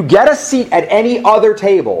 but if you get a seat at any other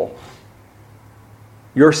table,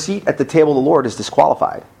 your seat at the table of the Lord is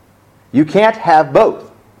disqualified. You can't have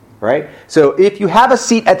both, right? So if you have a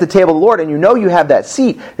seat at the table of the Lord and you know you have that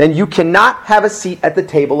seat, then you cannot have a seat at the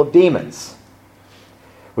table of demons,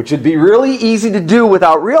 which would be really easy to do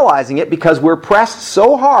without realizing it, because we're pressed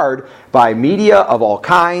so hard by media of all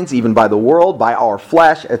kinds, even by the world, by our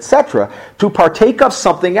flesh, etc., to partake of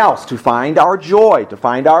something else, to find our joy, to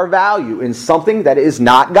find our value in something that is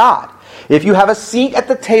not God. If you have a seat at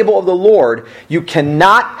the table of the Lord, you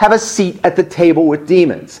cannot have a seat at the table with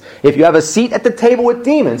demons. If you have a seat at the table with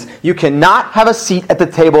demons, you cannot have a seat at the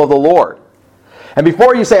table of the Lord. And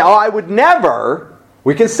before you say, oh, I would never,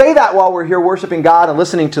 we can say that while we're here worshiping God and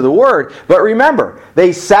listening to the Word. But remember,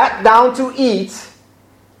 they sat down to eat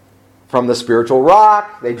from the spiritual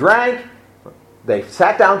rock. They drank. They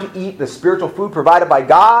sat down to eat the spiritual food provided by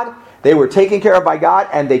God. They were taken care of by God,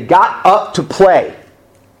 and they got up to play.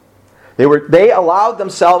 They allowed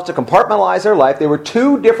themselves to compartmentalize their life. They were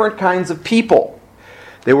two different kinds of people.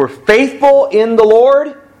 They were faithful in the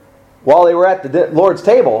Lord while they were at the Lord's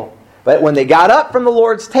table. But when they got up from the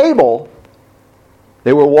Lord's table,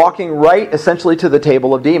 they were walking right essentially to the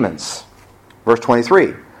table of demons. Verse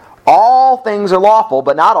 23. All things are lawful,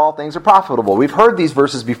 but not all things are profitable. We've heard these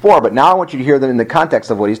verses before, but now I want you to hear them in the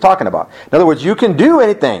context of what he's talking about. In other words, you can do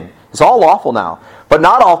anything. It's all lawful now. But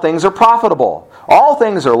not all things are profitable. All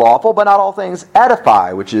things are lawful, but not all things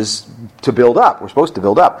edify, which is to build up. We're supposed to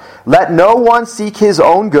build up. Let no one seek his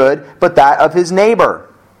own good, but that of his neighbor.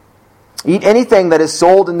 Eat anything that is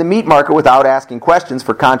sold in the meat market without asking questions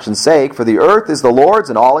for conscience sake, for the earth is the Lord's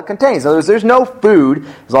and all it contains. In other words, there's no food,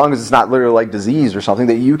 as long as it's not literally like disease or something,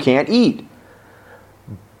 that you can't eat.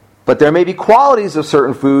 But there may be qualities of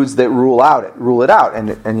certain foods that rule it out.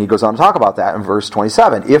 And he goes on to talk about that in verse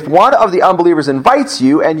 27. If one of the unbelievers invites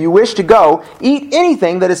you and you wish to go, eat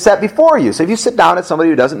anything that is set before you. So if you sit down at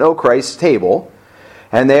somebody who doesn't know Christ's table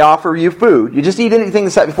and they offer you food, you just eat anything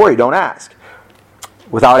that's set before you. Don't ask.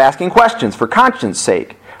 Without asking questions for conscience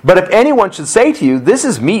sake. But if anyone should say to you, this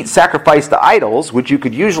is meat sacrificed to idols, which you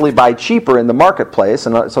could usually buy cheaper in the marketplace,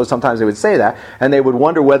 and so sometimes they would say that, and they would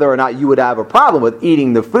wonder whether or not you would have a problem with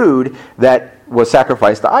eating the food that was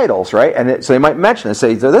sacrificed to idols, right? And so they might mention it,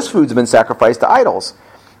 say, this food's been sacrificed to idols.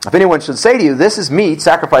 If anyone should say to you, this is meat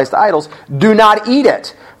sacrificed to idols, do not eat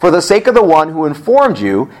it, for the sake of the one who informed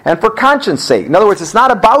you, and for conscience sake. In other words, it's not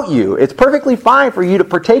about you. It's perfectly fine for you to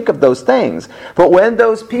partake of those things. But when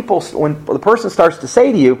the person starts to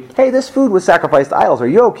say to you, hey, this food was sacrificed to idols, are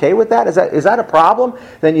you okay with that? Is that a problem?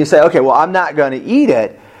 Then you say, okay, well, I'm not going to eat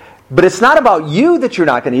it. But it's not about you that you're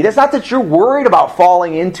not going to eat. It's not that you're worried about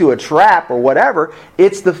falling into a trap or whatever.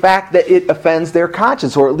 It's the fact that it offends their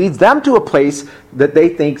conscience, or it leads them to a place that they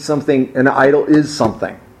think an idol is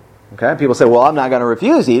something. Okay? People say, well, I'm not going to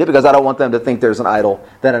refuse to eat it because I don't want them to think that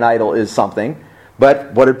an idol is something.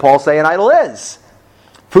 But what did Paul say an idol is?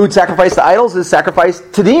 Food sacrificed to idols is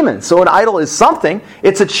sacrificed to demons. So an idol is something.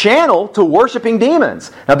 It's a channel to worshiping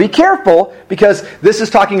demons. Now be careful, because this is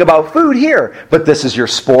talking about food here. But this is your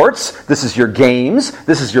sports. This is your games.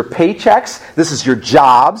 This is your paychecks. This is your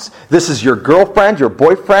jobs. This is your girlfriend, your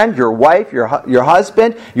boyfriend, your wife, your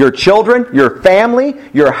husband, your children, your family,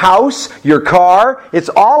 your house, your car. It's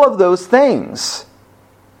all of those things.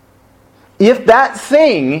 If that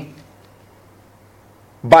thing,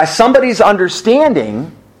 by somebody's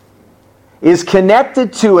understanding, is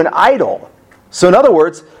connected to an idol. So in other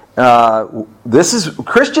words,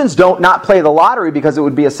 Christians don't not play the lottery because it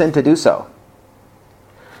would be a sin to do so.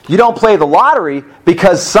 You don't play the lottery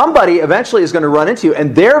because somebody eventually is going to run into you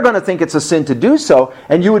and they're going to think it's a sin to do so,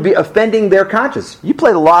 and you would be offending their conscience. You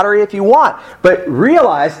play the lottery if you want, but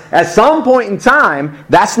realize at some point in time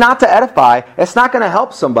that's not to edify. It's not going to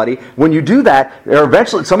help somebody. When you do that,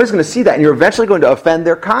 somebody's going to see that, and you're eventually going to offend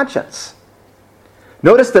their conscience.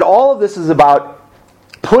 Notice that all of this is about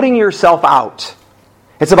putting yourself out.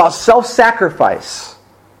 It's about self-sacrifice,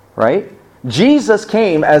 right? Jesus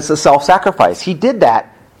came as a self-sacrifice. He did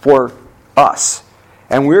that for us.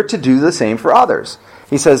 And we're to do the same for others.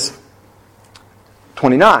 He says,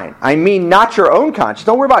 29, I mean not your own conscience.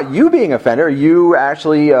 Don't worry about you being offended or you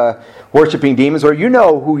actually worshiping demons, or you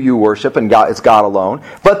know who you worship and it's God alone,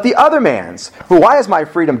 but the other man's. Why is my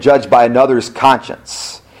freedom judged by another's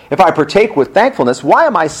conscience? If I partake with thankfulness, why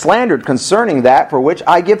am I slandered concerning that for which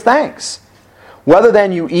I give thanks? Whether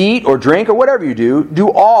then you eat or drink or whatever you do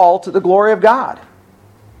all to the glory of God.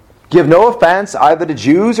 Give no offense either to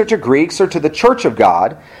Jews or to Greeks or to the church of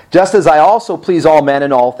God, just as I also please all men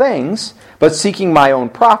in all things, but seeking my own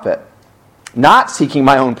profit. Not seeking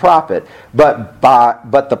my own profit, but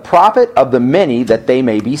the profit of the many that they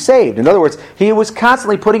may be saved. In other words, he was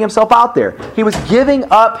constantly putting himself out there. He was giving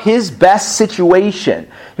up his best situation.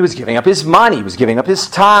 He was giving up his money. He was giving up his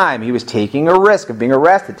time. He was taking a risk of being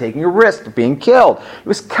arrested, taking a risk of being killed. He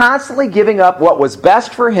was constantly giving up what was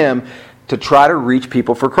best for him to try to reach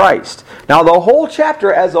people for Christ. Now, the whole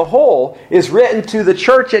chapter as a whole is written to the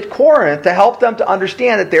church at Corinth to help them to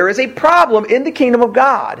understand that there is a problem in the kingdom of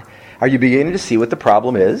God. Are you beginning to see what the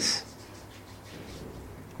problem is?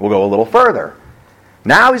 We'll go a little further.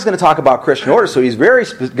 Now he's going to talk about Christian order, so he's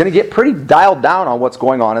going to get pretty dialed down on what's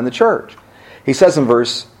going on in the church. He says in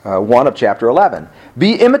verse 1 of chapter 11,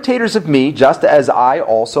 be imitators of me just as I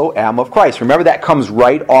also am of Christ. Remember, that comes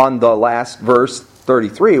right on the last verse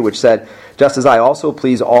 33, which said, just as I also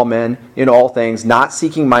please all men in all things, not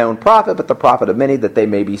seeking my own profit, but the profit of many, that they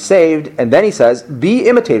may be saved. And then he says, be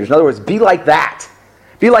imitators. In other words, be like that.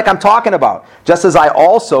 Be like I'm talking about, just as I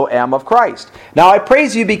also am of Christ. Now I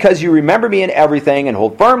praise you because you remember me in everything and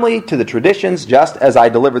hold firmly to the traditions just as I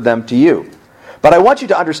delivered them to you. But I want you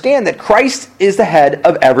to understand that Christ is the head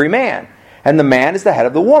of every man, and the man is the head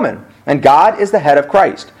of the woman, and God is the head of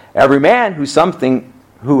Christ. Every man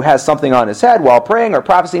who has something on his head while praying or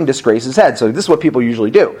prophesying disgraces his head. So this is what people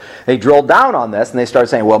usually do. They drill down on this and they start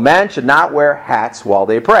saying, well, men should not wear hats while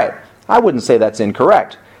they pray. I wouldn't say that's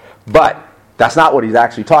incorrect. But that's not what he's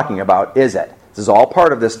actually talking about, is it? This is all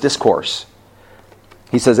part of this discourse.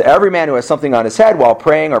 He says, every man who has something on his head while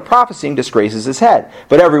praying or prophesying disgraces his head.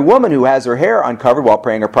 But every woman who has her hair uncovered while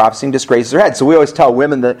praying or prophesying disgraces her head. So we always tell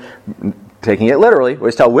women that, taking it literally, we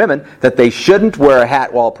always tell women that they shouldn't wear a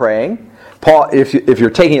hat while praying. Paul, if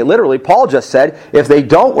you're taking it literally, Paul just said if they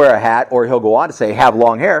don't wear a hat, or he'll go on to say have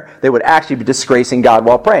long hair, they would actually be disgracing God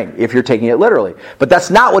while praying, if you're taking it literally. But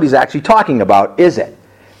that's not what he's actually talking about, is it?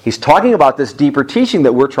 He's talking about this deeper teaching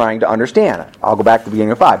that we're trying to understand. I'll go back to the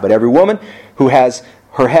beginning of 5. But every woman who has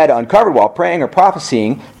her head uncovered while praying or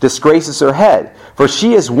prophesying disgraces her head. For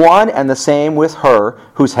she is one and the same with her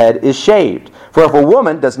whose head is shaved. For if a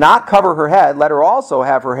woman does not cover her head, let her also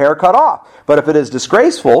have her hair cut off. But if it is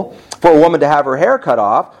disgraceful for a woman to have her hair cut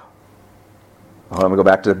off, let me go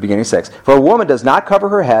back to the beginning of 6. For a woman does not cover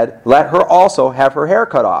her head, let her also have her hair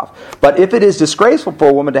cut off. But if it is disgraceful for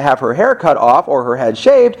a woman to have her hair cut off or her head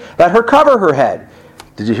shaved, let her cover her head.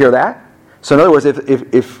 Did you hear that? So in other words,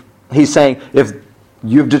 if he's saying, if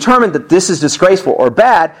you've determined that this is disgraceful or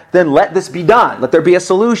bad, then let this be done. Let there be a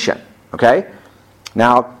solution. Okay?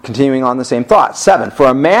 Now, continuing on the same thought. 7. For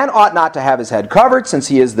a man ought not to have his head covered, since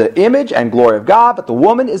he is the image and glory of God, but the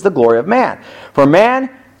woman is the glory of man. For man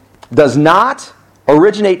does not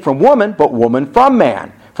originate from woman, but woman from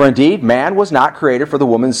man. For indeed, man was not created for the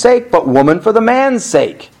woman's sake, but woman for the man's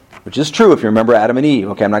sake. Which is true if you remember Adam and Eve.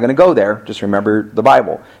 Okay, I'm not going to go there. Just remember the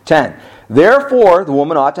Bible. 10. Therefore, the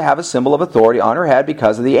woman ought to have a symbol of authority on her head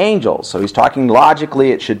because of the angels. So he's talking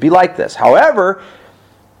logically, it should be like this. However,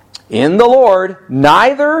 in the Lord,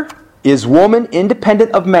 neither is woman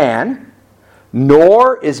independent of man,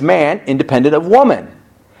 nor is man independent of woman.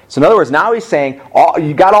 So in other words, now he's saying,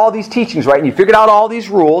 you got all these teachings, right? And you figured out all these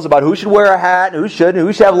rules about who should wear a hat, and who shouldn't, and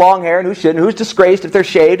who should have long hair, and who shouldn't, and who's disgraced if they're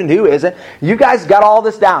shaved, and who isn't. You guys got all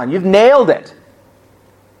this down. You've nailed it.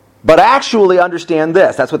 But actually understand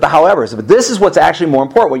this. That's what the however is. But this is what's actually more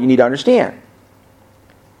important, what you need to understand.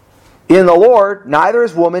 In the Lord, neither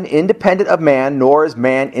is woman independent of man, nor is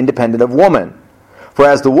man independent of woman. For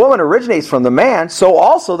as the woman originates from the man, so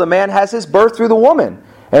also the man has his birth through the woman.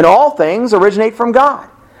 And all things originate from God.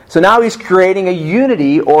 So now he's creating a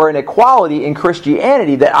unity or an equality in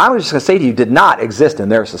Christianity that I'm just going to say to you did not exist in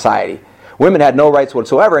their society. Women had no rights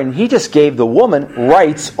whatsoever, and he just gave the woman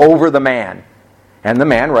rights over the man. And the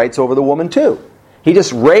man rights over the woman too. He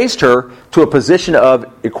just raised her to a position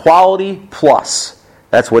of equality plus.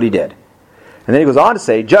 That's what he did. And then he goes on to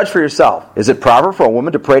say, judge for yourself. Is it proper for a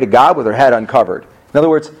woman to pray to God with her head uncovered? In other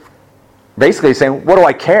words, basically saying, what do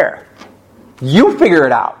I care? You figure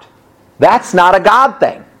it out. That's not a God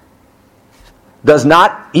thing. Does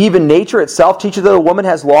not even nature itself teach you that a woman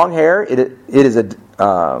has long hair? If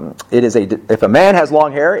a man has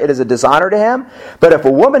long hair, it is a dishonor to him. But if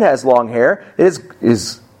a woman has long hair, it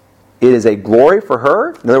is a glory for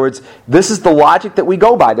her. In other words, this is the logic that we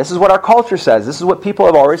go by. This is what our culture says. This is what people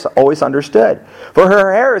have always understood. For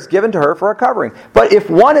her hair is given to her for a covering. But if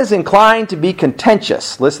one is inclined to be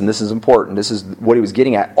contentious, listen, this is important. This is what he was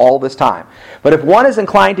getting at all this time. But if one is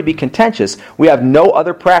inclined to be contentious, we have no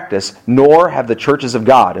other practice, nor have the churches of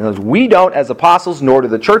God. In other words, we don't, as apostles, nor do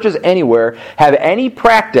the churches anywhere, have any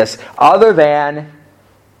practice other than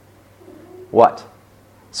what?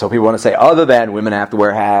 So people want to say, other than women have to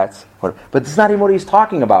wear hats. But that's not even what he's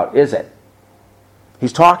talking about, is it?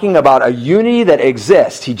 He's talking about a unity that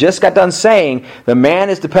exists. He just got done saying the man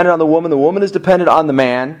is dependent on the woman is dependent on the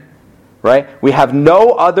man. Right? We have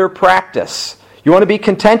no other practice. You want to be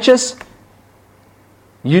contentious?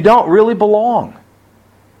 You don't really belong.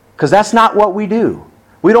 Because that's not what we do.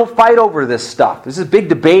 We don't fight over this stuff. This is a big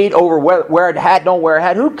debate over wear a hat, don't wear a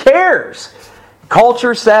hat. Who cares?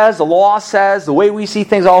 Culture says, the law says, the way we see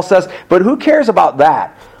things all says, but who cares about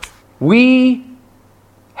that? He's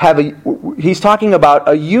talking about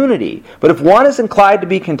a unity. But if one is inclined to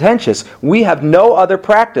be contentious, we have no other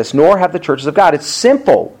practice, nor have the churches of God. It's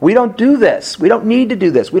simple. We don't do this. We don't need to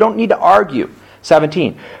do this. We don't need to argue.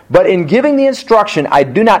 17. But in giving the instruction, I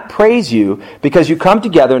do not praise you, because you come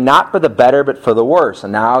together not for the better, but for the worse.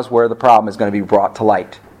 And now is where the problem is going to be brought to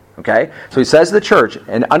light. Okay? So he says to the church,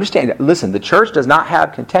 and understand, listen, the church does not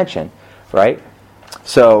have contention, right?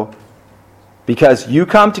 So, because you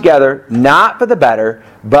come together not for the better,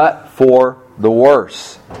 but for the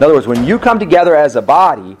worse. In other words, when you come together as a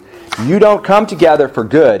body, you don't come together for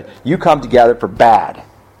good, you come together for bad.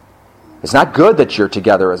 It's not good that you're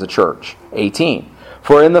together as a church. 18.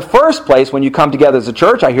 For in the first place, when you come together as a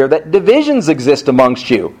church, I hear that divisions exist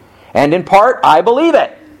amongst you. And in part, I believe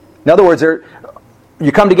it. In other words,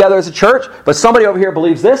 you come together as a church, but somebody over here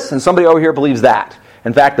believes this, and somebody over here believes that.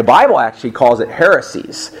 In fact, the Bible actually calls it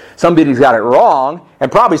heresies. Somebody's got it wrong,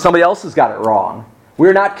 and probably somebody else has got it wrong.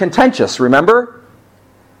 We're not contentious, remember?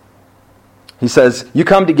 He says, you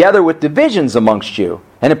come together with divisions amongst you.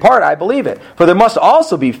 And in part, I believe it. For there must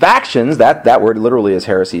also be factions, that word literally is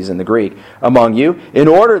heresies in the Greek, among you, in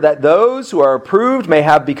order that those who are approved may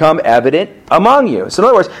have become evident among you. So in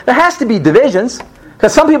other words, there has to be divisions,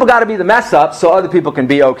 because some people got to be the mess up so other people can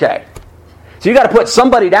be okay. So you got to put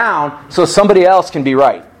somebody down so somebody else can be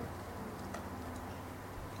right.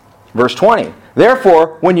 Verse 20.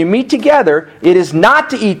 Therefore, when you meet together, it is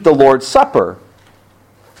not to eat the Lord's Supper.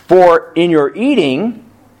 For in your eating,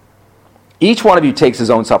 each one of you takes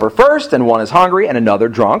his own supper first, and one is hungry and another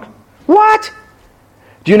drunk. What?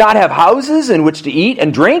 Do you not have houses in which to eat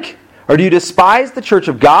and drink? Or do you despise the church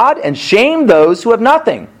of God and shame those who have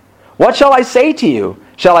nothing? What shall I say to you?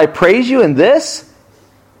 Shall I praise you in this?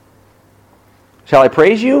 Shall I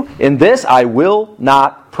praise you? In this I will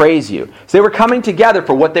not praise you. So they were coming together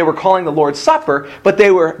for what they were calling the Lord's Supper, but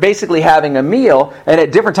they were basically having a meal, and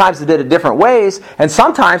at different times they did it different ways, and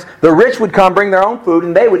sometimes the rich would come bring their own food,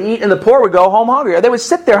 and they would eat, and the poor would go home hungry, or they would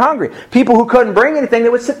sit there hungry. People who couldn't bring anything, they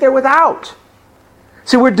would sit there without.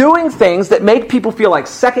 See, we're doing things that make people feel like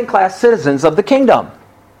second-class citizens of the kingdom.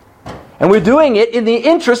 And we're doing it in the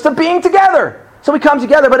interest of being together. So we come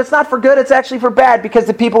together, but it's not for good, it's actually for bad, because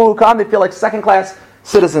the people who come, they feel like second-class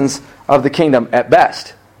citizens of the kingdom at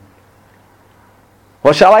best.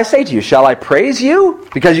 What shall I say to you? Shall I praise you?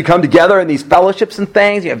 Because you come together in these fellowships and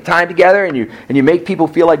things, you have time together, and you make people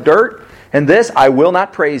feel like dirt? And this, I will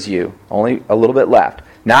not praise you. Only a little bit left.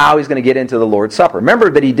 Now he's going to get into the Lord's Supper. Remember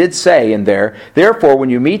that he did say in there, therefore, when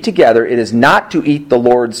you meet together, it is not to eat the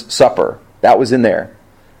Lord's Supper. That was in there.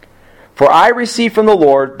 For I received from the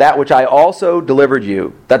Lord that which I also delivered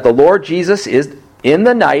you, that the Lord Jesus is in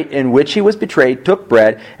the night in which he was betrayed, took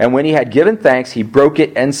bread, and when he had given thanks, he broke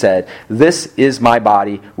it and said, this is my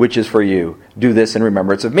body, which is for you. Do this in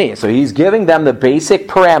remembrance of me. So he's giving them the basic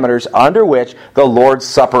parameters under which the Lord's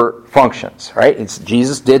Supper functions. Right?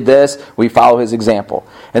 Jesus did this. We follow his example.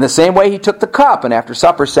 In the same way, he took the cup, and after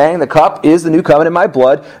supper saying, the cup is the new covenant in my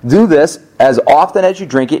blood. Do this as often as you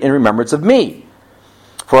drink it in remembrance of me.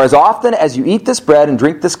 For as often as you eat this bread and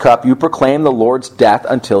drink this cup, you proclaim the Lord's death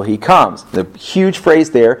until he comes. The huge phrase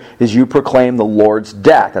there is you proclaim the Lord's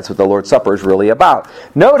death. That's what the Lord's Supper is really about.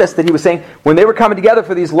 Notice that he was saying when they were coming together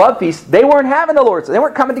for these love feasts, they weren't having the Lord's Supper. They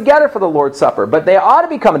weren't coming together for the Lord's Supper. But they ought to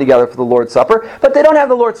be coming together for the Lord's Supper. But they don't have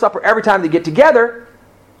the Lord's Supper every time they get together.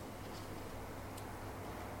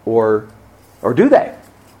 Or do they?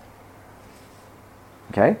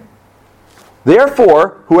 Okay?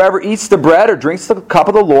 Therefore, whoever eats the bread or drinks the cup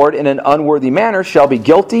of the Lord in an unworthy manner shall be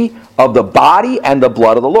guilty of the body and the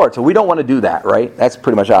blood of the Lord. So we don't want to do that, right? That's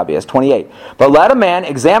pretty much obvious. 28. But let a man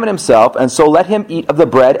examine himself, and so let him eat of the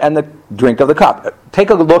bread and the drink of the cup.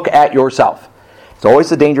 Take a look at yourself. It's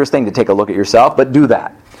always a dangerous thing to take a look at yourself, but do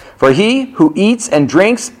that. For he who eats and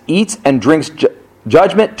drinks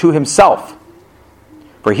judgment to himself.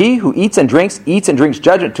 For he who eats and drinks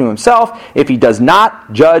judgment to himself if he does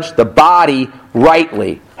not judge the body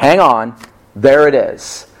rightly. Hang on. There it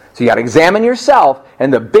is. So you got to examine yourself,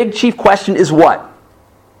 and the big chief question is what?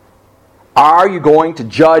 Are you going to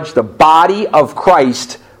judge the body of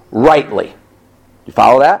Christ rightly? You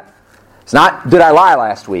follow that? It's not, did I lie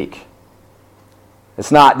last week?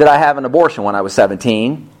 It's not, did I have an abortion when I was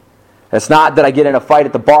 17? It's not, did I get in a fight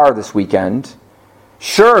at the bar this weekend?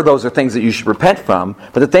 Sure, those are things that you should repent from,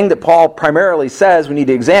 but the thing that Paul primarily says we need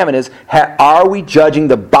to examine is, are we judging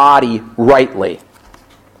the body rightly?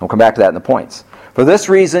 We'll come back to that in the points. For this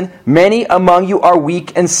reason, many among you are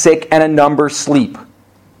weak and sick, and a number sleep.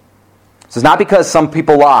 This is not because some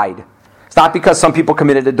people lied. It's not because some people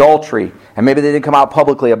committed adultery, and maybe they didn't come out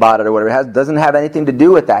publicly about it or whatever. It doesn't have anything to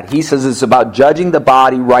do with that. He says it's about judging the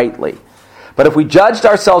body rightly. But if we judged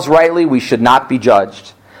ourselves rightly, we should not be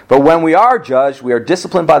judged. But when we are judged, we are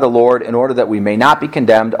disciplined by the Lord in order that we may not be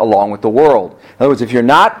condemned along with the world. In other words, if you're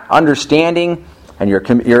not understanding and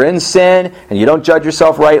you're in sin and you don't judge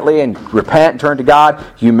yourself rightly and repent and turn to God,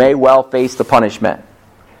 you may well face the punishment.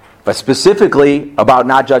 But specifically about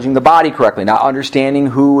not judging the body correctly, not understanding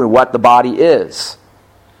who and what the body is.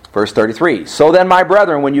 Verse 33, so then, my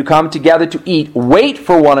brethren, when you come together to eat, wait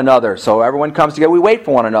for one another. So everyone comes together, we wait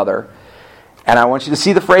for one another. And I want you to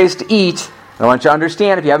see the phrase to eat. I want you to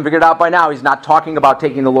understand, if you haven't figured it out by now, he's not talking about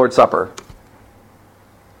taking the Lord's Supper.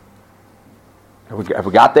 Have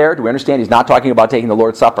we got there? Do we understand he's not talking about taking the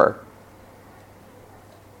Lord's Supper?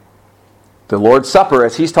 The Lord's Supper,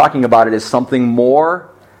 as he's talking about it, is something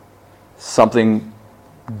more, something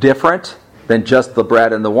different than just the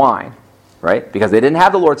bread and the wine. Right? Because they didn't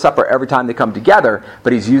have the Lord's Supper every time they come together,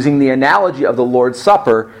 but he's using the analogy of the Lord's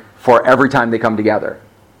Supper for every time they come together.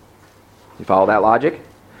 You follow that logic?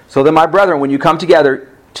 So then, my brethren, when you come together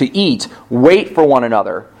to eat, wait for one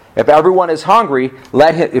another. If anyone is hungry,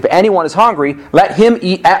 let him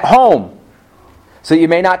eat at home, so you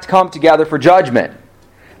may not come together for judgment.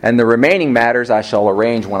 And the remaining matters I shall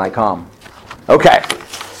arrange when I come. Okay,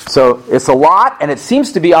 so it's a lot, and it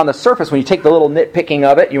seems to be on the surface. When you take the little nitpicking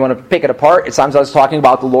of it, you want to pick it apart. Sometimes I was talking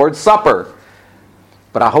about the Lord's Supper.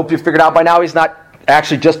 But I hope you figured out by now he's not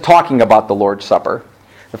actually just talking about the Lord's Supper.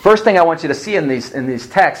 The first thing I want you to see in these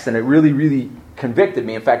texts, and it really, really convicted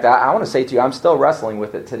me. In fact, I want to say to you, I'm still wrestling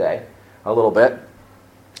with it today a little bit,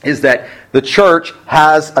 is that the church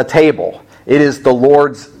has a table. It is the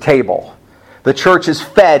Lord's table. The church is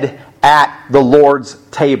fed at the Lord's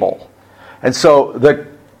table. And so the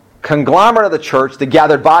conglomerate of the church, the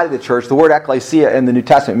gathered body of the church, the word ecclesia in the New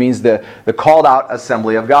Testament means the called out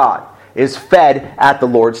assembly of God, is fed at the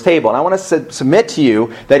Lord's table. And I want to submit to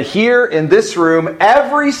you that here in this room,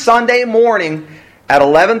 every Sunday morning at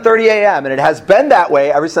 11:30 a.m., and it has been that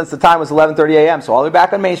way ever since the time was 11:30 a.m., so all the way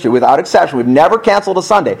back on Main Street, without exception, we've never canceled a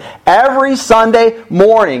Sunday. Every Sunday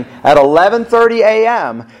morning at 11:30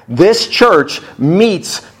 a.m., this church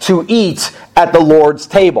meets to eat at the Lord's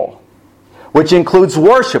table, which includes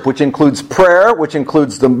worship, which includes prayer, which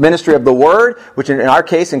includes the ministry of the Word, which in our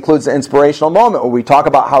case includes the inspirational moment where we talk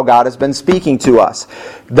about how God has been speaking to us.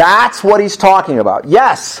 That's what he's talking about.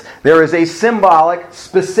 Yes, there is a symbolic,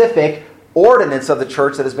 specific ordinance of the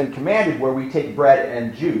church that has been commanded where we take bread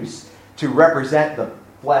and juice to represent the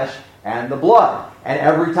flesh and the blood. And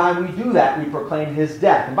every time we do that, we proclaim his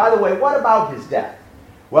death. And by the way, what about his death?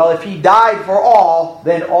 Well, if he died for all,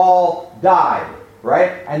 then all died.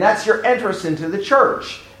 Right? And that's your entrance into the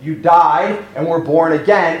church. You died and were born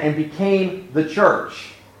again and became the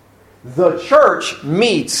church. The church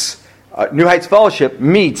meets, New Heights Fellowship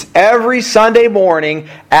meets every Sunday morning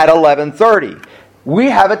at 11:30.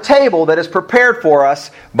 We have a table that is prepared for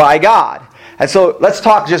us by God. And so let's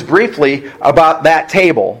talk just briefly about that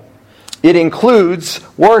table. It includes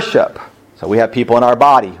worship. So we have people in our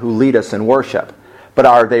body who lead us in worship. But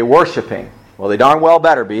are they worshiping? Well, they darn well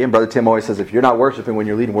better be. And Brother Tim always says, if you're not worshiping when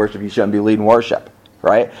you're leading worship, you shouldn't be leading worship.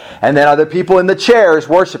 Right? And then other people in the chairs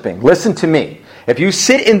worshiping. Listen to me. If you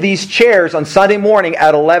sit in these chairs on Sunday morning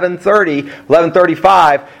at 11:30,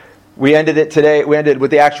 11:35, we ended it today. We ended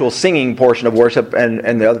with the actual singing portion of worship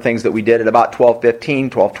and the other things that we did at about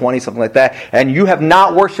 12:15, 12:20, something like that. And you have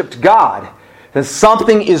not worshiped God, then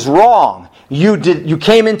something is wrong. You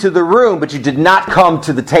came into the room, but you did not come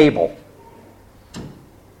to the table.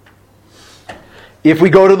 If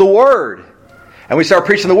we go to the Word, and we start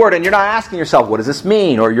preaching the Word, and you're not asking yourself, what does this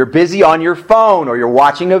mean? Or you're busy on your phone, or you're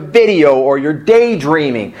watching a video, or you're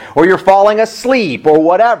daydreaming, or you're falling asleep, or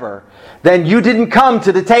whatever, then you didn't come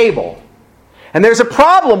to the table. And there's a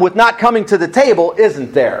problem with not coming to the table,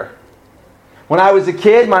 isn't there? When I was a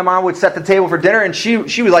kid, my mom would set the table for dinner, and she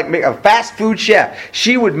would like make a fast food chef.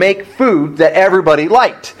 She would make food that everybody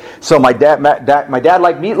liked. So my dad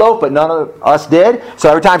liked meatloaf, but none of us did. So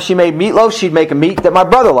every time she made meatloaf, she'd make a meat that my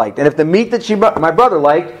brother liked. And if the meat that my brother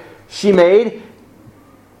liked, she made,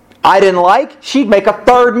 I didn't like, she'd make a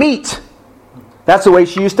third meat. That's the way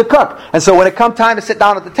she used to cook. And so when it come time to sit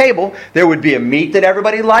down at the table, there would be a meat that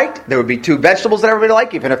everybody liked. There would be 2 vegetables that everybody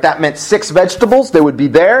liked. Even if that meant 6 vegetables, they would be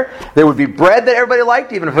there. There would be bread that everybody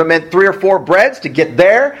liked. Even if it meant 3 or 4 breads to get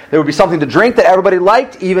there. There would be something to drink that everybody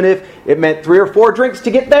liked. Even if it meant 3 or 4 drinks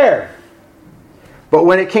to get there. But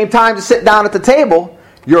when it came time to sit down at the table,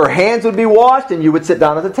 your hands would be washed and you would sit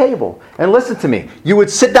down at the table. And listen to me. You would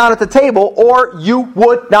sit down at the table or you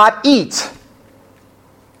would not eat.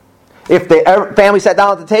 If the family sat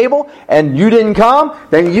down at the table and you didn't come,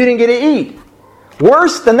 then you didn't get to eat.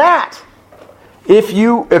 Worse than that,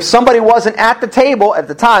 if somebody wasn't at the table at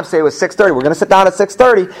the time, say it was 6:30, we're going to sit down at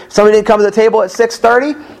 6:30. Somebody didn't come to the table at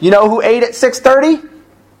 6:30. You know who ate at 6:30?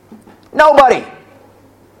 Nobody.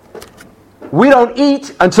 We don't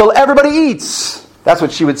eat until everybody eats. That's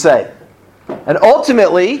what she would say. And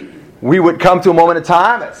ultimately, we would come to a moment in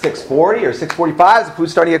time at 6:40 or 6:45 as the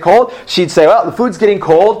food's starting to get cold. She'd say, well, the food's getting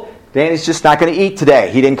cold. Danny's just not going to eat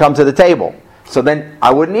today. He didn't come to the table. So then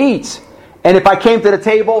I wouldn't eat. And if I came to the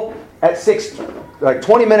table at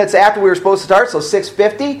 20 minutes after we were supposed to start, so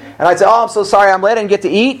 6:50, and I'd say, oh, I'm so sorry I'm late, I didn't get to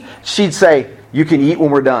eat, she'd say, you can eat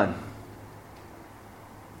when we're done.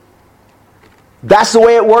 That's the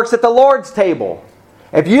way it works at the Lord's table.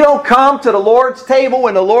 If you don't come to the Lord's table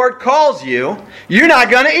when the Lord calls you, you're not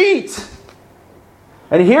going to eat.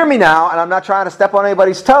 And hear me now, and I'm not trying to step on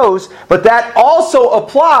anybody's toes, but that also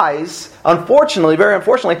applies, unfortunately, very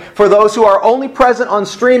unfortunately, for those who are only present on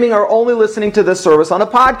streaming or only listening to this service on a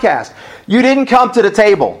podcast. You didn't come to the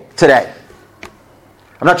table today.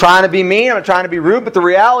 I'm not trying to be mean, I'm not trying to be rude, but the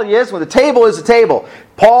reality is, when the table is a table,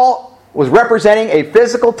 Paul was representing a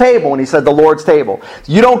physical table when he said the Lord's table.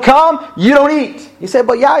 You don't come, you don't eat. You say,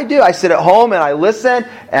 but yeah, I do. I sit at home and I listen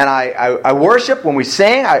and I worship when we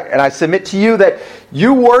sing. And I submit to you that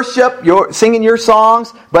you worship, you're singing your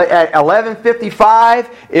songs, but at 11:55,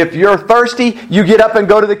 if you're thirsty, you get up and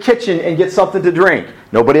go to the kitchen and get something to drink.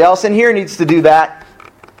 Nobody else in here needs to do that.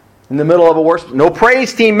 In the middle of a worship, no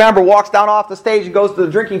praise team member walks down off the stage and goes to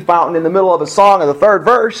the drinking fountain in the middle of a song of the 3rd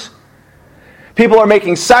verse. People are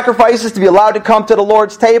making sacrifices to be allowed to come to the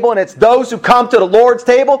Lord's table, and it's those who come to the Lord's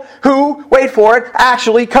table who, wait for it,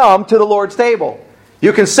 actually come to the Lord's table.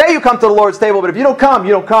 You can say you come to the Lord's table, but if you don't come,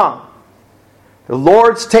 you don't come. The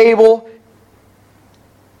Lord's table,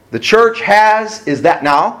 the church is that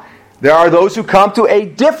now. There are those who come to a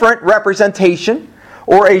different representation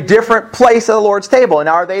or a different place at the Lord's table. And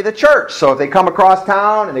are they the church? So if they come across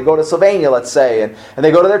town and they go to Sylvania, let's say, and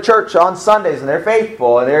they go to their church on Sundays and they're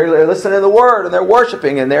faithful and they're listening to the Word and they're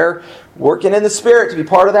worshiping and they're working in the Spirit to be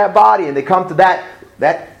part of that body, and they come to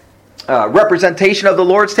that representation of the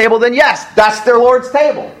Lord's table, then yes, that's their Lord's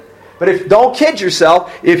table. But don't kid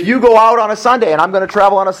yourself, if you go out on a Sunday, and I'm going to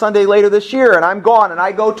travel on a Sunday later this year, and I'm gone and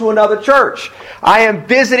I go to another church, I am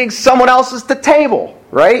visiting someone else's table,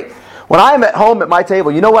 right? When I'm at home at my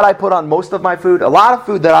table, you know what I put on most of my food? A lot of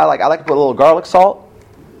food that I like. I like to put a little garlic salt.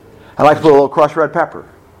 I like to put a little crushed red pepper.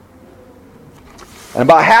 And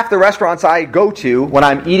about half the restaurants I go to when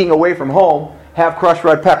I'm eating away from home have crushed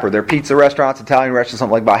red pepper. They're pizza restaurants, Italian restaurants,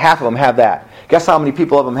 something like that. About half of them have that. Guess how many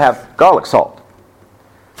people of them have garlic salt?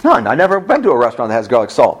 None. I've never been to a restaurant that has garlic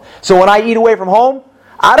salt. So when I eat away from home,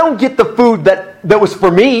 I don't get the food that was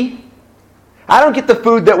for me. I don't get the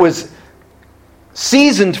food that was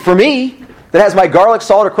seasoned for me, that has my garlic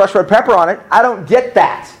salt or crushed red pepper on it. I don't get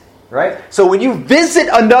that, right? So when you visit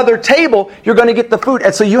another table, you're going to get the food,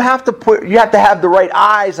 and so you have to have the right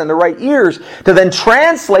eyes and the right ears to then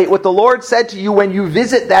translate what the Lord said to you when you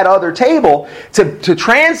visit that other table, to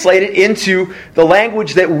translate it into the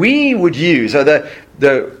language that we would use, or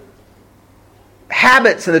the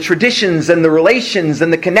habits and the traditions and the relations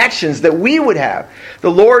and the connections that we would have.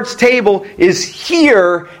 The Lord's table is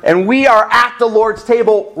here, and we are at the Lord's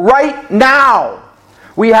table right now.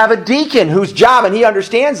 We have a deacon whose job, and he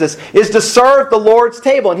understands this, is to serve the Lord's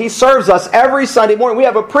table, and he serves us every Sunday morning. We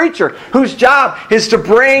have a preacher whose job is to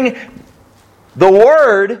bring the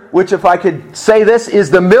Word, which, if I could say this,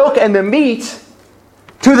 is the milk and the meat,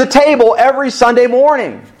 to the table every Sunday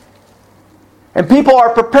morning. And people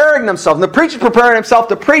are preparing themselves. And the preacher's preparing himself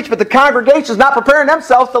to preach, but the congregation is not preparing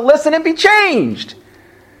themselves to listen and be changed.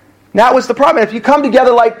 And that was the problem. If you come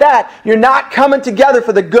together like that, you're not coming together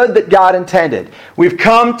for the good that God intended. We've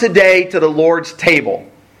come today to the Lord's table.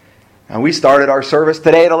 And we started our service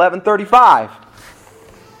today at 11:35.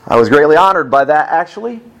 I was greatly honored by that,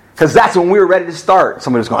 actually, because that's when we were ready to start.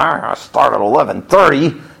 Somebody was going, I'll start at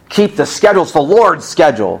 11:30. Keep the schedule. It's the Lord's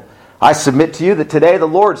schedule. I submit to you that today the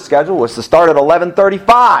Lord's schedule was to start at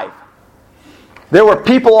 11:35. There were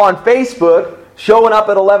people on Facebook showing up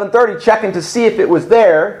at 11:30 checking to see if it was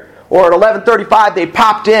there. Or at 11:35 they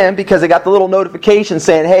popped in because they got the little notification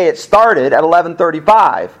saying, hey, it started at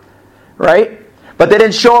 11:35. Right? But they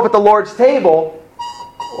didn't show up at the Lord's table.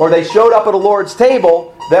 Or they showed up at a Lord's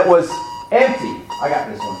table that was empty. I got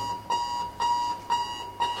this one.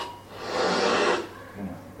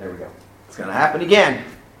 There we go. It's going to happen again.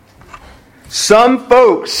 Some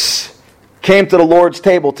folks came to the Lord's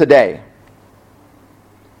table today.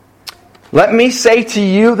 Let me say to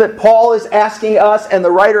you that Paul is asking us, and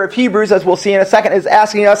the writer of Hebrews, as we'll see in a second, is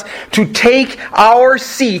asking us to take our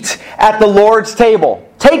seat at the Lord's table.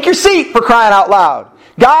 Take your seat, for crying out loud.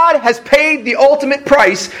 God has paid the ultimate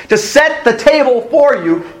price to set the table for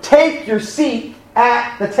you. Take your seat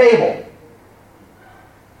at the table.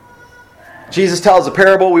 Jesus tells a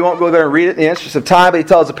parable. We won't go there and read it in the interest of time, but he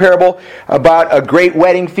tells a parable about a great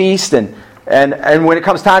wedding feast. And when it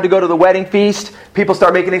comes time to go to the wedding feast, people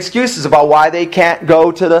start making excuses about why they can't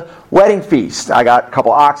go to the wedding feast. I got a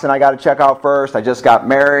couple oxen I got to check out first. I just got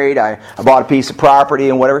married. I bought a piece of property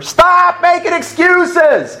and whatever. Stop making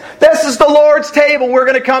excuses! This is the Lord's table. We're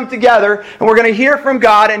going to come together and we're going to hear from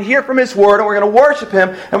God and hear from His Word, and we're going to worship Him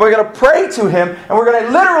and we're going to pray to Him and we're going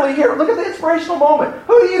to literally hear. Look at the inspirational moment.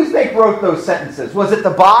 Who do you think wrote those sentences? Was it the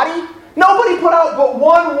body? Nobody put out but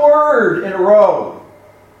one word in a row.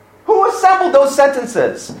 Who assembled those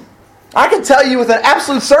sentences? I can tell you with an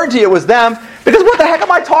absolute certainty it was them, because what the heck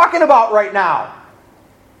am I talking about right now?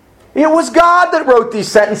 It was God that wrote these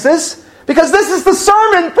sentences, because this is the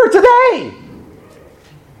sermon for today.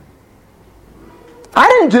 I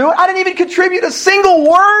didn't do it. I didn't even contribute a single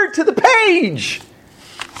word to the page.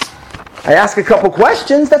 I asked a couple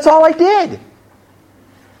questions. That's all I did.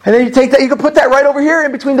 And then you take that, you can put that right over here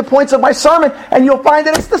in between the points of my sermon, and you'll find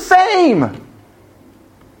that it's the same.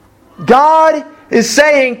 God is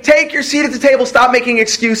saying, take your seat at the table, stop making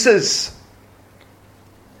excuses.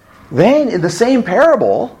 Then, in the same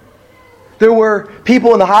parable, there were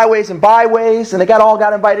people in the highways and byways, and they all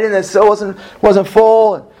got invited in, and it still wasn't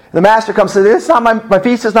full. And the master comes and says, "This is not my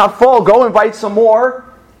feast is not full. Go invite some more."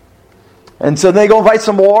 And so they go invite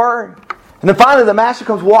some more. And then finally the master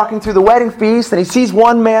comes walking through the wedding feast, and he sees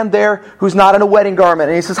one man there who's not in a wedding garment.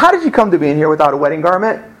 And he says, "How did you come to be in here without a wedding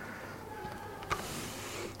garment?"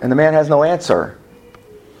 And the man has no answer.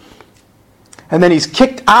 And then he's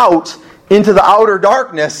kicked out into the outer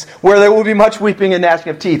darkness where there will be much weeping and gnashing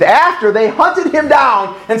of teeth. After they hunted him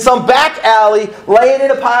down in some back alley, laying in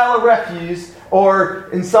a pile of refuse, or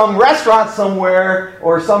in some restaurant somewhere,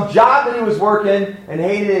 or some job that he was working and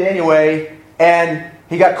hated it anyway, and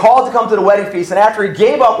he got called to come to the wedding feast, and after he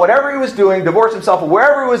gave up whatever he was doing, divorced himself from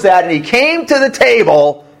wherever he was at, and he came to the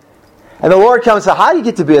table, and the Lord comes and said, "How do you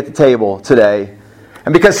get to be at the table today?"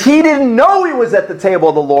 And because he didn't know he was at the table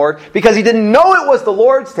of the Lord, because he didn't know it was the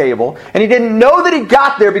Lord's table, and he didn't know that he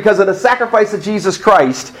got there because of the sacrifice of Jesus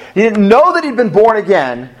Christ, he didn't know that he'd been born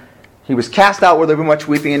again, he was cast out where there would be much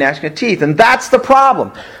weeping and gnashing of teeth. And that's the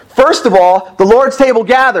problem. First of all, the Lord's table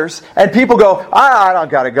gathers, and people go, I don't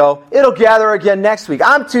got to go. It'll gather again next week.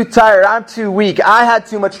 I'm too tired. I'm too weak. I had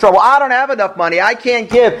too much trouble. I don't have enough money. I can't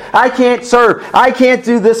give. I can't serve. I can't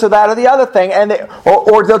do this or that or the other thing. And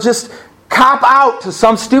or they'll just cop out to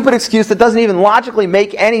some stupid excuse that doesn't even logically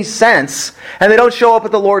make any sense, and they don't show up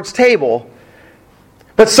at the Lord's table.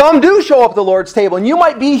 But some do show up at the Lord's table, and you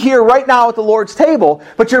might be here right now at the Lord's table,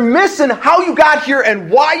 but you're missing how you got here and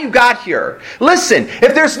why you got here. Listen,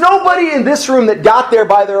 if there's nobody in this room that got there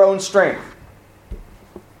by their own strength,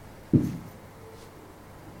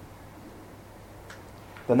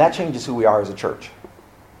 then that changes who we are as a church.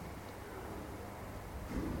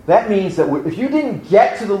 That means that if you didn't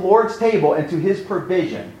get to the Lord's table and to His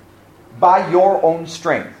provision by your own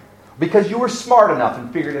strength, because you were smart enough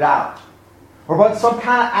and figured it out, or about some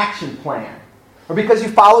kind of action plan, or because you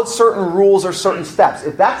followed certain rules or certain steps,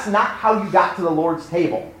 if that's not how you got to the Lord's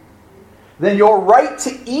table, then your right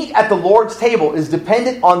to eat at the Lord's table is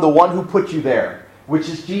dependent on the one who put you there, which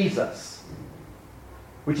is Jesus,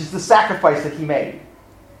 which is the sacrifice that he made.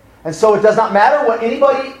 And so it does not matter what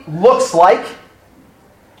anybody looks like.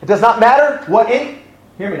 It does not matter what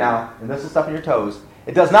hear me now, and this will step on your toes.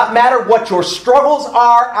 It does not matter what your struggles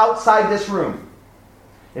are outside this room.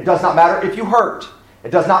 It does not matter if you hurt. It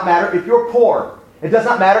does not matter if you're poor. It does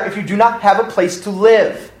not matter if you do not have a place to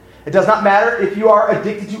live. It does not matter if you are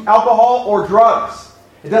addicted to alcohol or drugs.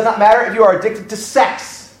 It does not matter if you are addicted to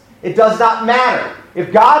sex. It does not matter.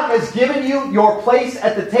 If God has given you your place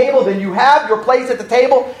at the table, then you have your place at the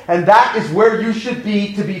table, and that is where you should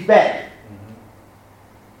be to be fed.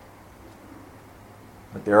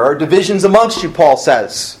 But there are divisions amongst you, Paul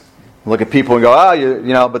says. Look at people and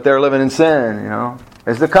go, but they're living in sin,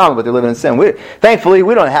 It's the common, but they're living in sin. Thankfully,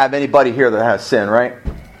 we don't have anybody here that has sin, right?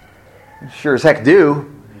 Sure as heck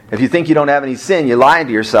do. If you think you don't have any sin, you're lying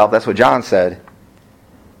to yourself. That's what John said.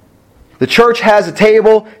 The church has a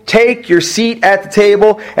table. Take your seat at the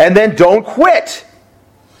table, and then don't quit.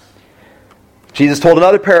 Jesus told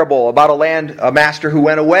another parable about a master who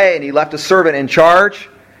went away, and he left a servant in charge.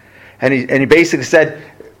 And he basically said,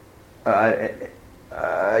 not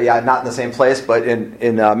in the same place, but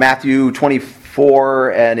in Matthew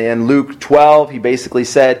 24 and in Luke 12, he basically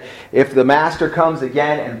said, if the master comes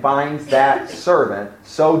again and finds that servant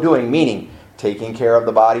so doing, meaning taking care of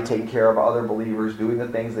the body, taking care of other believers, doing the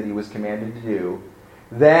things that he was commanded to do,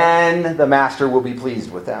 then the master will be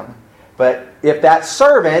pleased with them. But if that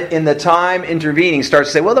servant in the time intervening starts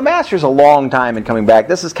to say, well, the master's a long time in coming back.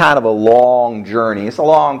 This is kind of a long journey. It's a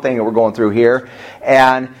long thing that we're going through here.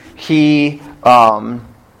 And he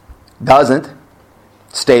doesn't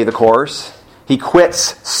stay the course. He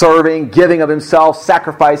quits serving, giving of himself,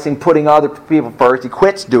 sacrificing, putting other people first. He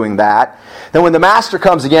quits doing that. Then when the master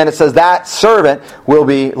comes again, it says that servant will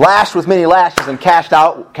be lashed with many lashes and cast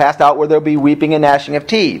out where there'll be weeping and gnashing of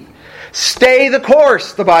teeth. Stay the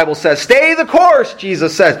course, the Bible says. Stay the course,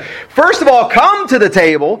 Jesus says. First of all, come to the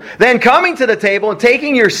table. Then coming to the table and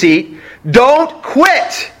taking your seat, don't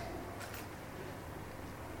quit.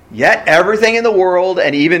 Yet everything in the world,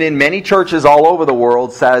 and even in many churches all over the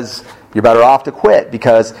world, says you're better off to quit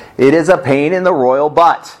because it is a pain in the royal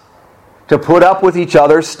butt to put up with each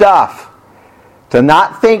other's stuff, to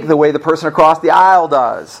not think the way the person across the aisle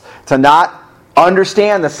does, to not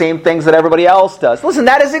understand the same things that everybody else does. Listen,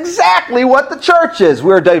 that is exactly what the church is.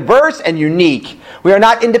 We're diverse and unique. We are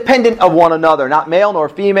not independent of one another, not male nor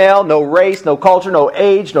female, no race, no culture, no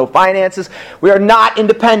age, no finances. We are not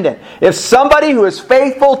independent. If somebody who is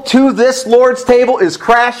faithful to this Lord's table is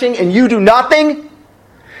crashing and you do nothing,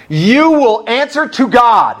 you will answer to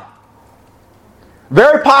God.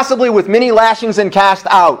 Very possibly with many lashings and cast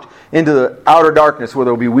out into the outer darkness where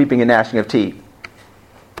there will be weeping and gnashing of teeth.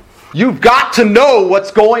 You've got to know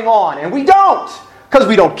what's going on. And we don't, because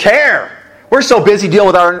we don't care. We're so busy dealing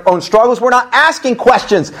with our own struggles, we're not asking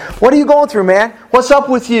questions. What are you going through, man? What's up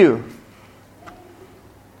with you?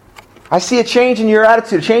 I see a change in your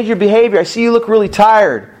attitude, a change in your behavior. I see you look really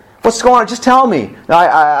tired. What's going on? Just tell me. No,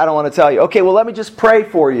 I don't want to tell you. Okay, well, let me just pray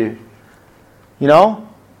for you. But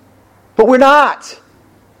we're not.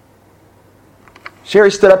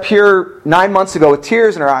 Sherry stood up here 9 months ago with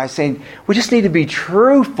tears in her eyes saying, we just need to be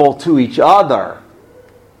truthful to each other.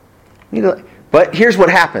 But here's what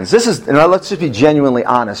happens. And let's just be genuinely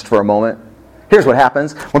honest for a moment. Here's what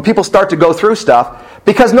happens when people start to go through stuff,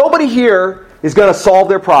 because nobody here is going to solve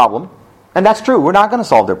their problem. And that's true. We're not going to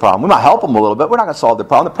solve their problem. We might help them a little bit. We're not going to solve their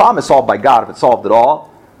problem. The problem is solved by God if it's solved at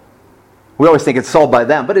all. We always think it's solved by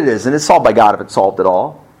them, but it isn't. It's solved by God if it's solved at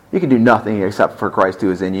all. You can do nothing except for Christ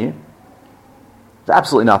who is in you. There's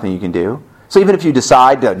absolutely nothing you can do. So even if you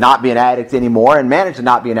decide to not be an addict anymore and manage to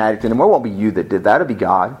not be an addict anymore, it won't be you that did that. It'll be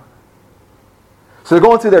God. So they're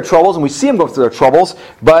going through their troubles, and we see them go through their troubles,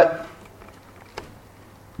 but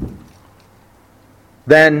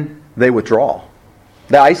then they withdraw.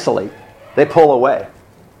 They isolate. They pull away.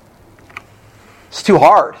 It's too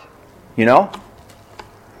hard, But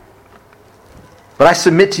I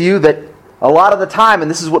submit to you that a lot of the time, and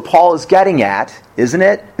this is what Paul is getting at, isn't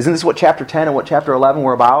it? Isn't this what chapter 10 and what chapter 11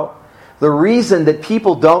 were about? The reason that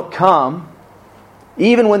people don't come,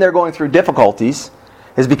 even when they're going through difficulties,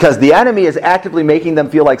 is because the enemy is actively making them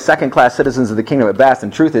feel like second-class citizens of the kingdom at best,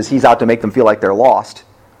 and truth is, he's out to make them feel like they're lost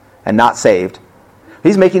and not saved.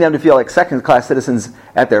 He's making them to feel like second-class citizens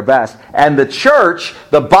at their best. And the church,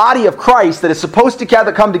 the body of Christ that is supposed to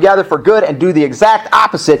come together for good and do the exact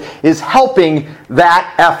opposite, is helping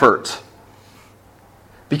that effort.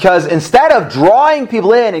 Because instead of drawing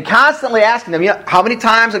people in and constantly asking them, how many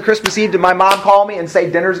times on Christmas Eve did my mom call me and say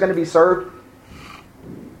dinner's going to be served?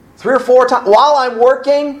 3 or 4 times while I'm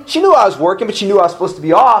working. She knew I was working, but she knew I was supposed to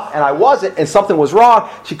be off, and I wasn't, and something was wrong.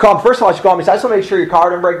 She called me. First of all, she called me and said, I just want to make sure your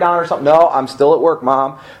car didn't break down or something. No, I'm still at work,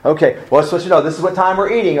 Mom. Okay, well, so you know, this is what time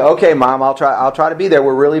we're eating. Okay, Mom, I'll try to be there.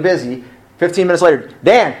 We're really busy. 15 minutes later,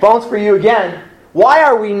 Dan, phone's for you again. Why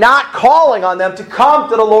are we not calling on them to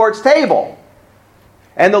come to the Lord's table?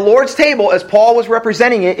 And the Lord's table, as Paul was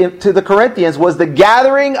representing it to the Corinthians, was the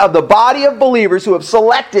gathering of the body of believers who have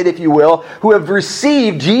selected, if you will, who have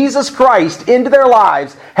received Jesus Christ into their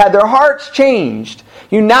lives, had their hearts changed.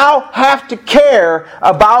 You now have to care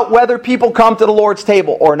about whether people come to the Lord's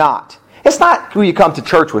table or not. It's not who you come to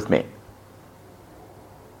church with me.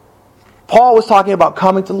 Paul was talking about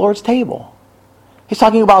coming to the Lord's table. He's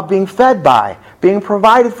talking about being fed by, being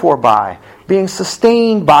provided for by, being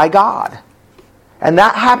sustained by God. And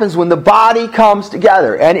that happens when the body comes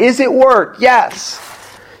together. And is it work? Yes.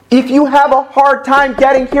 If you have a hard time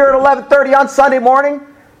getting here at 11:30 on Sunday morning,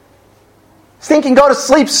 think and go to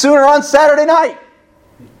sleep sooner on Saturday night.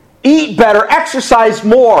 Eat better, exercise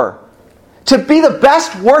more. To be the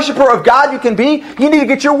best worshiper of God you can be, you need to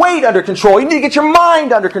get your weight under control. You need to get your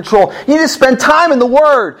mind under control. You need to spend time in the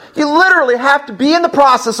Word. You literally have to be in the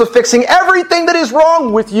process of fixing everything that is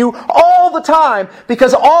wrong with you all the time,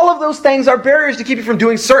 because all of those things are barriers to keep you from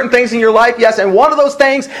doing certain things in your life, yes, and one of those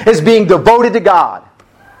things is being devoted to God.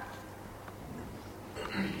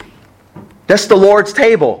 That's the Lord's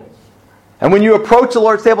table. And when you approach the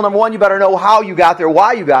Lord's table, number one, you better know how you got there,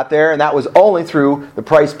 why you got there, and that was only through the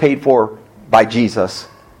price paid for by Jesus,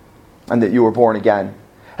 and that you were born again.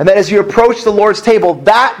 And then as you approach the Lord's table,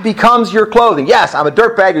 that becomes your clothing. Yes, I'm a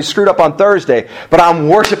dirtbag who screwed up on Thursday, but I'm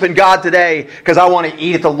worshiping God today because I want to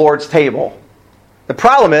eat at the Lord's table. The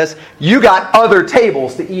problem is, you got other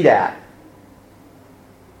tables to eat at.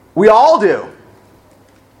 We all do.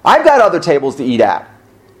 I've got other tables to eat at.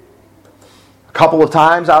 A couple of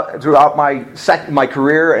times throughout my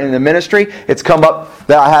career in the ministry, it's come up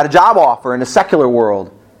that I had a job offer in the secular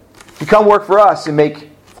world. You come work for us and make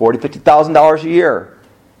 $40,000, $50,000 a year.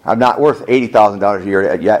 I'm not worth $80,000 a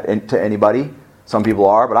year yet to anybody. Some people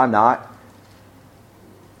are, but I'm not.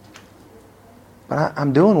 But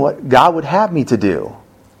I'm doing what God would have me to do.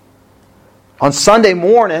 On Sunday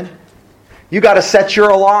morning, you got to set your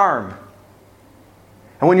alarm.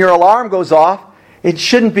 And when your alarm goes off, it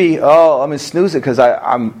shouldn't be, I'm going to snooze it because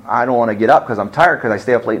I don't want to get up because I'm tired because I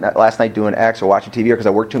stayed up late last night doing X or watching TV or because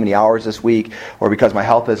I worked too many hours this week or because my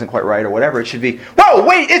health isn't quite right or whatever. It should be, whoa,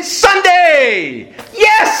 wait, it's Sunday!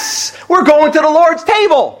 Yes! We're going to the Lord's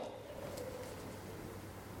table!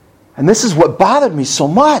 And this is what bothered me so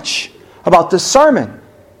much about this sermon.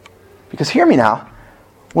 Because hear me now,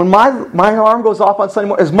 when my alarm goes off on Sunday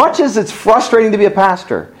morning, as much as it's frustrating to be a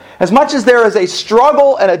pastor, as much as there is a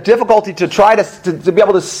struggle and a difficulty to try to be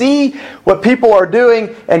able to see what people are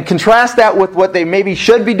doing and contrast that with what they maybe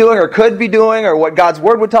should be doing or could be doing or what God's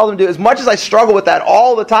Word would tell them to do, as much as I struggle with that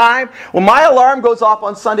all the time, when my alarm goes off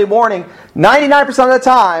on Sunday morning, 99% of the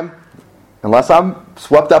time, unless I'm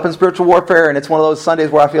swept up in spiritual warfare and it's one of those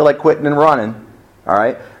Sundays where I feel like quitting and running, all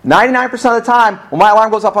right, 99% of the time, when my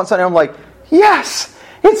alarm goes off on Sunday, I'm like, yes,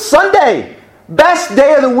 it's Sunday, best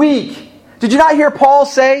day of the week. Did you not hear Paul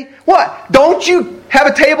say, what? Don't you have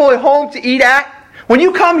a table at home to eat at? When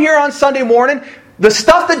you come here on Sunday morning, the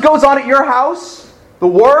stuff that goes on at your house, the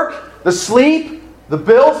work, the sleep, the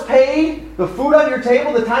bills paid, the food on your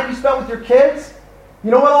table, the time you spent with your kids, you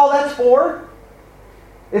know what all that's for?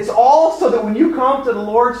 It's all so that when you come to the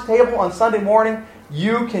Lord's table on Sunday morning,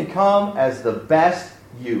 you can come as the best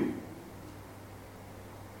you.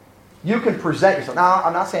 You can present yourself. Now,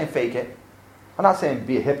 I'm not saying fake it. I'm not saying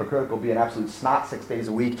be a hypocritical, be an absolute snot 6 days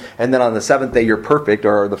a week, and then on the seventh day you're perfect,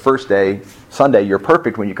 or the first day, Sunday, you're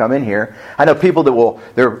perfect when you come in here. I know people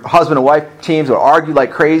that their husband and wife teams will argue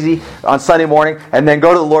like crazy on Sunday morning, and then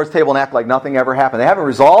go to the Lord's table and act like nothing ever happened. They haven't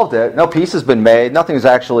resolved it. No peace has been made. Nothing is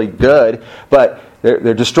actually good, but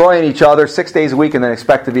they're destroying each other 6 days a week and then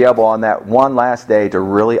expect to be able on that one last day to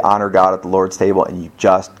really honor God at the Lord's table, and you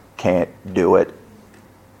just can't do it.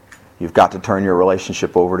 You've got to turn your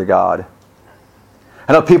relationship over to God.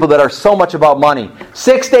 I know people that are so much about money.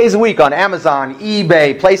 6 days a week on Amazon,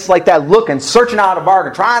 eBay, places like that, looking, searching out a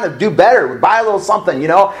bargain, trying to do better, buy a little something, you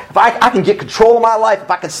know. If I can get control of my life,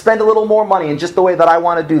 if I can spend a little more money in just the way that I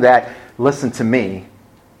want to do that, listen to me.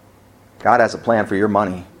 God has a plan for your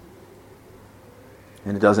money.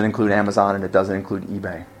 And it doesn't include Amazon, and it doesn't include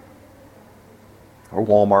eBay or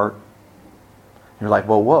Walmart. You're like,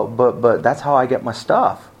 well, whoa, but that's how I get my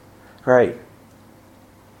stuff. Right.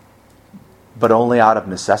 But only out of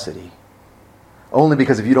necessity. Only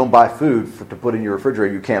because if you don't buy food to put in your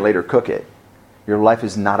refrigerator, you can't later cook it. Your life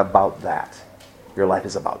is not about that. Your life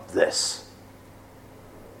is about this.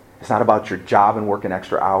 It's not about your job and working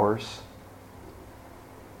extra hours.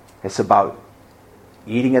 It's about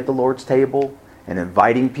eating at the Lord's table and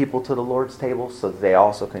inviting people to the Lord's table so that they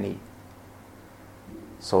also can eat.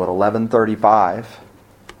 So at 11:35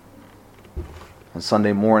 on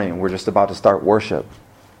Sunday morning, we're just about to start worship,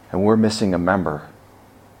 and we're missing a member.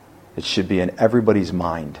 It should be in everybody's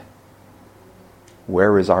mind.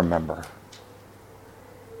 Where is our member?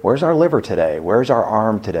 Where's our liver today? Where's our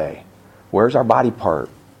arm today? Where's our body part?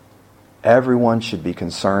 Everyone should be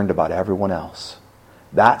concerned about everyone else.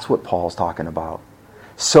 That's what Paul's talking about.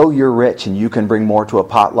 So you're rich and you can bring more to a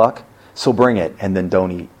potluck, so bring it and then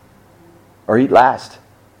don't eat. Or eat last.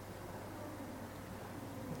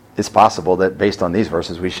 It's possible that based on these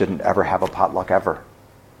verses we shouldn't ever have a potluck ever.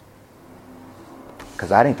 Because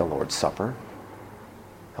that ain't the Lord's Supper.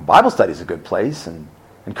 A Bible study is a good place, and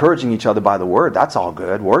encouraging each other by the Word, that's all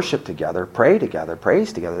good. Worship together, pray together,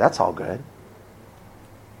 praise together, that's all good.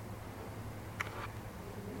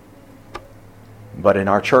 But in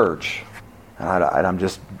our church, and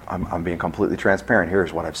I'm being completely transparent,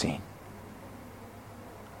 here's what I've seen.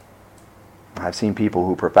 I've seen people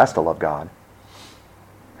who profess to love God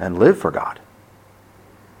and live for God.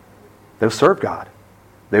 They'll serve God.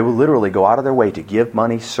 They will literally go out of their way to give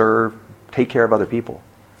money, serve, take care of other people.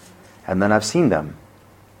 And then I've seen them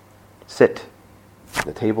sit at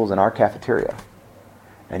the tables in our cafeteria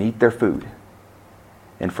and eat their food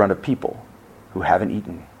in front of people who haven't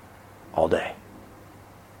eaten all day.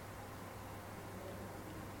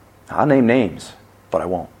 I'll name names, but I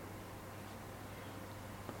won't.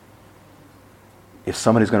 If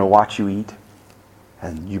somebody's going to watch you eat,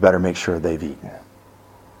 and you better make sure they've eaten.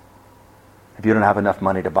 If you don't have enough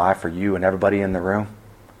money to buy for you and everybody in the room,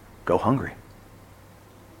 go hungry.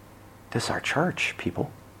 This is our church,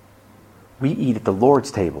 people. We eat at the Lord's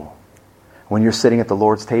table. When you're sitting at the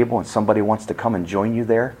Lord's table and somebody wants to come and join you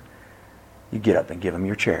there, you get up and give them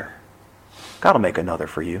your chair. God will make another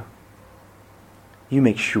for you. You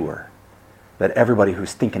make sure that everybody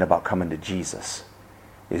who's thinking about coming to Jesus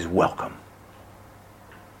is welcome.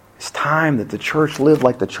 It's time that the church lived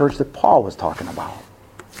like the church that Paul was talking about.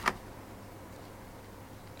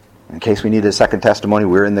 In case we need a second testimony,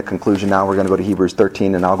 we're in the conclusion now. We're going to go to Hebrews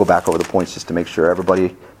 13, and I'll go back over the points just to make sure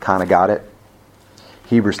everybody kind of got it.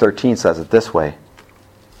 Hebrews 13 says it this way,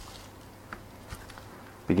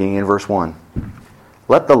 beginning in verse 1.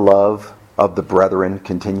 Let the love of the brethren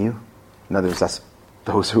continue. In other words, that's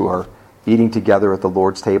those who are eating together at the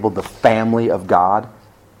Lord's table, the family of God.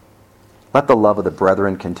 Let the love of the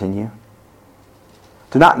brethren continue.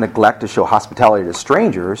 Do not neglect to show hospitality to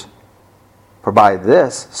strangers, for by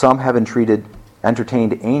this some have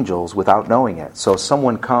entertained angels without knowing it. So if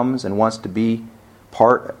someone comes and wants to be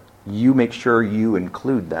part, you make sure you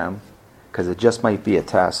include them, because it just might be a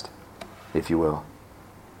test, if you will.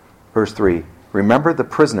 Verse 3, remember the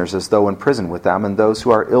prisoners as though in prison with them, and those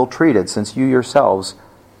who are ill-treated, since you yourselves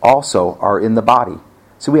also are in the body.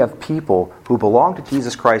 So we have people who belong to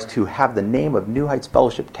Jesus Christ who have the name of New Heights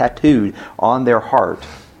Fellowship tattooed on their heart.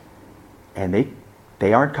 And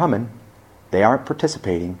they aren't coming. They aren't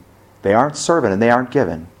participating. They aren't serving, and they aren't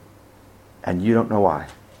giving. And you don't know why.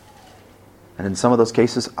 And in some of those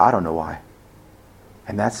cases, I don't know why.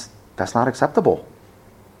 And that's not acceptable.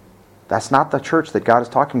 That's not the church that God is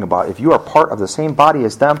talking about. If you are part of the same body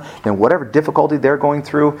as them, then whatever difficulty they're going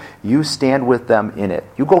through, you stand with them in it.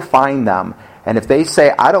 You go find them. And if they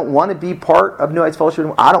say, I don't want to be part of New Heights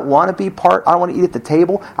Fellowship, I don't want to eat at the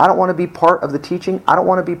table, I don't want to be part of the teaching, I don't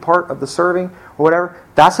want to be part of the serving, or whatever,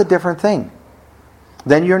 that's a different thing.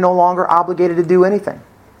 Then you're no longer obligated to do anything.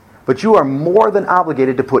 But you are more than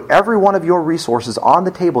obligated to put every one of your resources on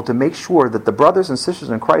the table to make sure that the brothers and sisters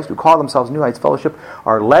in Christ who call themselves New Heights Fellowship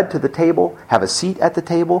are led to the table, have a seat at the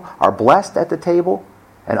table, are blessed at the table,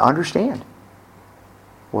 and understand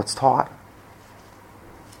what's taught,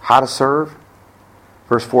 how to serve.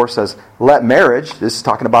 Verse 4 says, let marriage, this is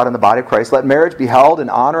talking about in the body of Christ, let marriage be held in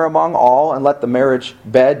honor among all, and let the marriage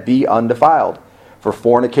bed be undefiled. For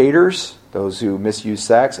fornicators, those who misuse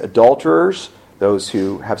sex, adulterers, those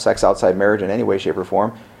who have sex outside marriage in any way, shape, or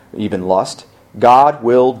form, even lust, God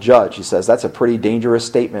will judge. He says that's a pretty dangerous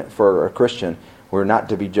statement for a Christian. We're not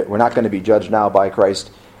going to be judged now by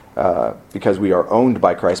Christ because we are owned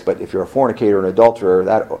by Christ. But if you're a fornicator or an adulterer,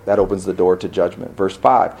 that opens the door to judgment. Verse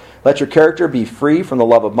 5, let your character be free from the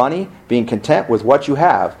love of money, being content with what you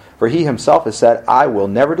have. For he himself has said, I will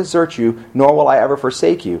never desert you, nor will I ever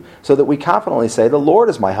forsake you. So that we confidently say, the Lord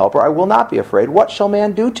is my helper, I will not be afraid. What shall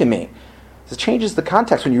man do to me? This changes the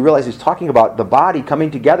context when you realize he's talking about the body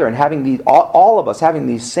coming together and having all of us having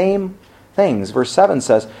these same things. Verse 7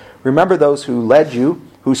 says, remember those who led you,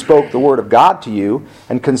 who spoke the word of God to you,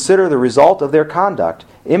 and consider the result of their conduct.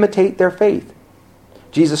 Imitate their faith.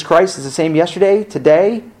 Jesus Christ is the same yesterday,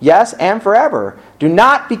 today, yes, and forever. Do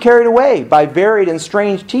not be carried away by varied and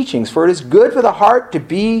strange teachings, for it is good for the heart to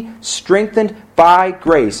be strengthened by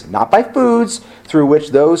grace, not by foods through which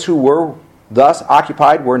those who were thus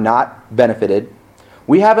occupied were not benefited.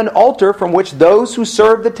 We have an altar from which those who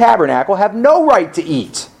serve the tabernacle have no right to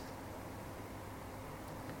eat.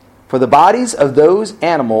 For the bodies of those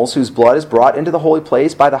animals whose blood is brought into the holy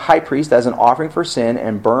place by the high priest as an offering for sin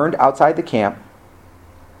and burned outside the camp,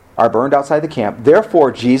 are burned outside the camp.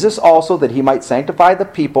 Therefore Jesus also, that he might sanctify the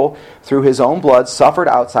people through his own blood, suffered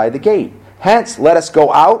outside the gate. Hence, let us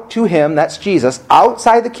go out to him, that's Jesus,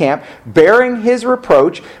 outside the camp, bearing his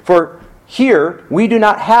reproach. For here we do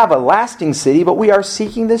not have a lasting city, but we are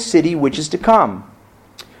seeking the city which is to come.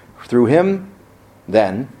 Through him,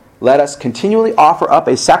 then, let us continually offer up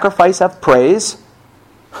a sacrifice of praise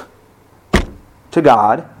to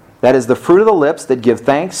God, that is the fruit of the lips that give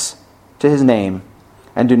thanks to his name.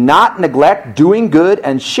 And do not neglect doing good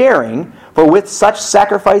and sharing, for with such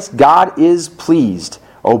sacrifice God is pleased.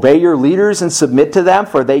 Obey your leaders and submit to them,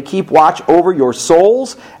 for they keep watch over your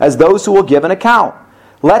souls as those who will give an account.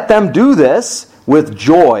 Let them do this with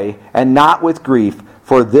joy and not with grief,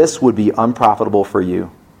 for this would be unprofitable for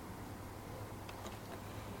you.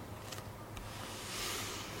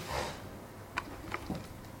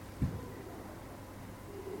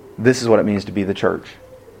 This is what it means to be the church.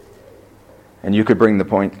 And you could bring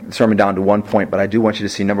the sermon down to one point, but I do want you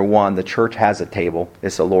to see, number one, the church has a table.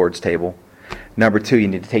 It's the Lord's table. Number two, you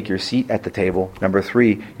need to take your seat at the table. Number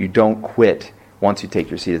three, you don't quit once you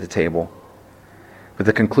take your seat at the table. But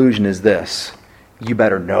the conclusion is this: you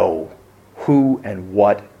better know who and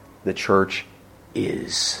what the church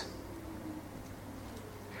is.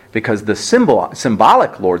 Because the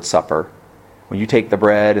symbolic Lord's Supper, when you take the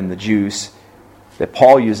bread and the juice that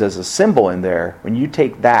Paul used as a symbol in there, when you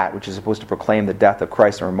take that, which is supposed to proclaim the death of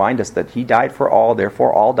Christ and remind us that he died for all,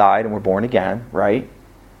 therefore all died and were born again, right?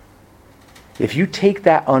 If you take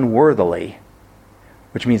that unworthily,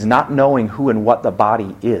 which means not knowing who and what the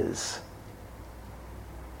body is,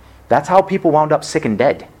 that's how people wound up sick and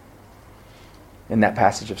dead in that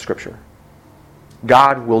passage of Scripture.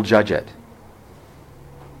 God will judge it.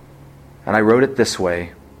 And I wrote it this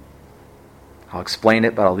way. I'll explain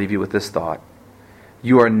it, but I'll leave you with this thought.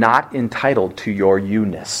 You are not entitled to your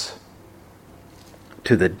you-ness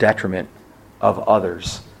to the detriment of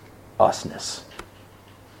others' usness.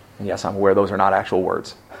 And yes, I'm aware those are not actual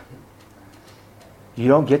words. You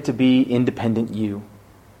don't get to be independent you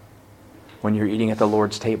when you're eating at the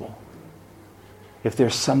Lord's table. If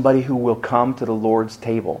there's somebody who will come to the Lord's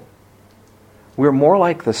table, we're more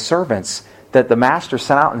like the servants that the master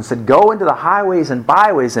sent out and said, go into the highways and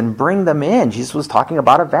byways and bring them in. Jesus was talking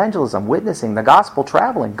about evangelism, witnessing, the gospel,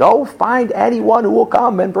 traveling. Go find anyone who will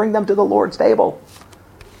come and bring them to the Lord's table.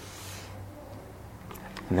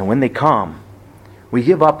 And then when they come, we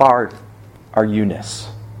give up our you-ness,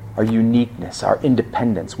 our uniqueness, our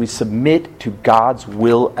independence. We submit to God's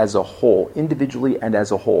will as a whole, individually and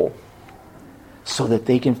as a whole, so that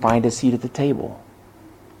they can find a seat at the table.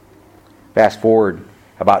 Fast forward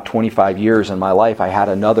about 25 years in my life, I had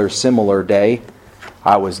another similar day.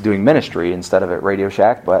 I was doing ministry instead of at Radio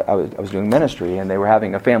Shack, but I was doing ministry, and they were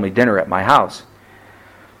having a family dinner at my house.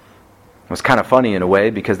 It was kind of funny in a way,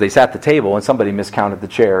 because they sat at the table and somebody miscounted the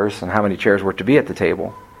chairs and how many chairs were to be at the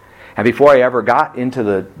table. And before I ever got into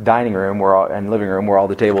the dining room and living room where all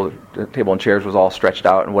the table and chairs was all stretched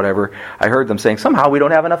out and whatever, I heard them saying, somehow we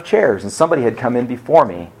don't have enough chairs, and somebody had come in before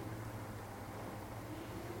me.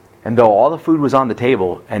 And though all the food was on the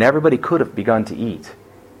table and everybody could have begun to eat,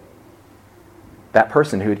 that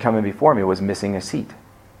person who had come in before me was missing a seat.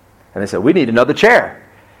 And they said, we need another chair.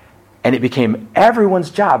 And it became everyone's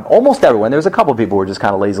job, almost everyone. There was a couple of people who were just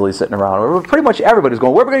kind of lazily sitting around. Or pretty much everybody's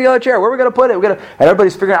going, where are we going to get another chair? Where are we going to put it? And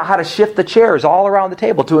everybody's figuring out how to shift the chairs all around the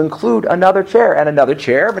table to include another chair. And another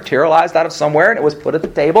chair materialized out of somewhere, and it was put at the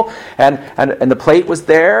table. And the plate was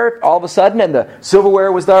there all of a sudden, and the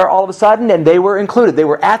silverware was there all of a sudden, and they were included. They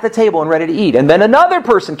were at the table and ready to eat. And then another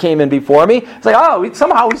person came in before me. It's like,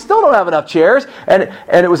 somehow we still don't have enough chairs. And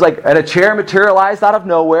it was like, and a chair materialized out of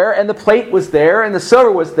nowhere, and the plate was there, and the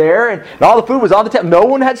silver was there, and all the food was on the table. No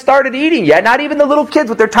one had started eating yet. Not even the little kids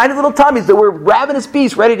with their tiny little tummies that were ravenous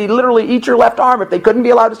beasts ready to literally eat your left arm if they couldn't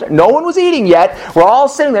be allowed to start. No one was eating yet. We're all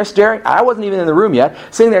sitting there staring. I wasn't even in the room yet.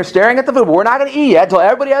 Sitting there staring at the food. But we're not going to eat yet until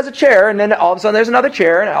everybody has a chair. And then all of a sudden there's another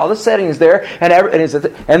chair and all the setting is there.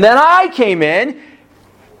 And then I came in.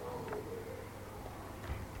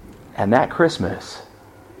 And that Christmas,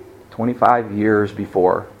 25 years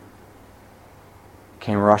before,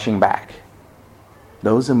 came rushing back.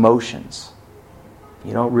 Those emotions.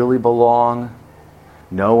 You don't really belong.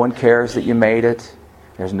 No one cares that you made it.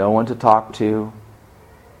 There's no one to talk to.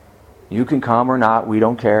 You can come or not. We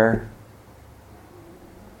don't care.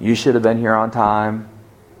 You should have been here on time.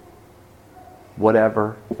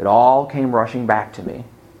 Whatever. It all came rushing back to me.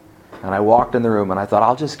 And I walked in the room and I thought,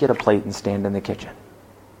 I'll just get a plate and stand in the kitchen.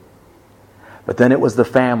 But then it was the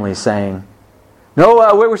family saying, no,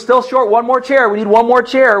 we're still short. One more chair. We need one more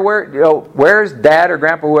chair. Where's Dad or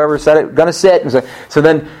Grandpa, whoever said it, going to sit? And so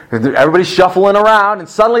then everybody's shuffling around, and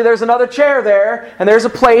suddenly there's another chair there, and there's a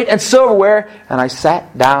plate and silverware. And I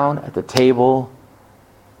sat down at the table,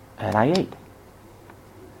 and I ate.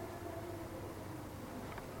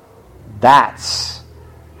 That's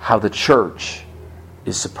how the church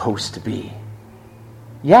is supposed to be.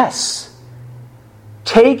 Yes.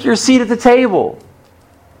 Take your seat at the table.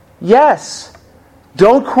 Yes.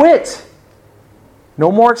 Don't quit.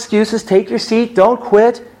 No more excuses. Take your seat. Don't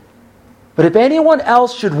quit. But if anyone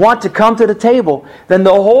else should want to come to the table, then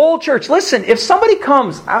the whole church... Listen, if somebody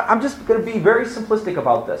comes... I'm just going to be very simplistic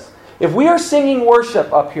about this. If we are singing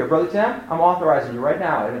worship up here, Brother Tim, I'm authorizing you right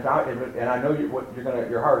now, and I know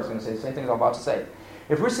your heart is going to say the same things I'm about to say.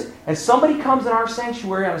 And somebody comes in our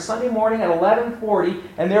sanctuary on a Sunday morning at 11:40,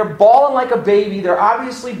 and they're bawling like a baby, they're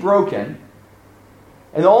obviously broken...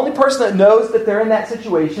 And the only person that knows that they're in that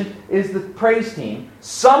situation is the praise team.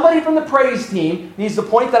 Somebody from the praise team needs to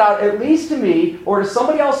point that out, at least to me or to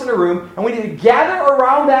somebody else in the room. And we need to gather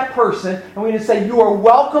around that person and we need to say, you are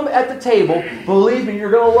welcome at the table. Believe me,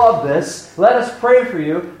 you're going to love this. Let us pray for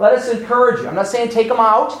you. Let us encourage you. I'm not saying take them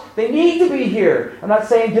out. They need to be here. I'm not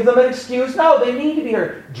saying give them an excuse. No, they need to be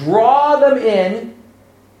here. Draw them in.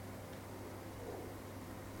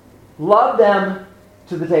 Love them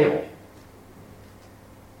to the table.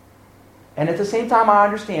 And at the same time, I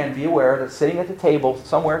understand, be aware that sitting at the table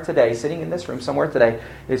somewhere today, sitting in this room somewhere today,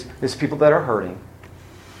 is people that are hurting.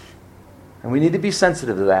 And we need to be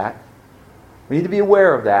sensitive to that. We need to be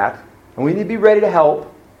aware of that. And we need to be ready to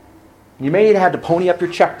help. You may have to pony up your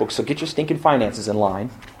checkbook, so get your stinking finances in line.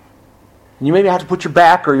 And you may have to put your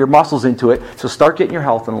back or your muscles into it, so start getting your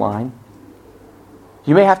health in line.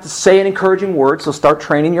 You may have to say an encouraging word, so start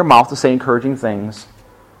training your mouth to say encouraging things.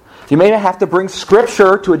 You may have to bring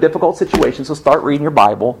Scripture to a difficult situation, so start reading your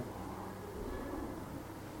Bible.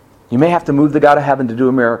 You may have to move the God of heaven to do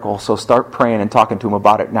a miracle, so start praying and talking to Him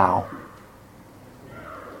about it now.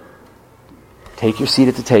 Take your seat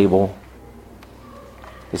at the table.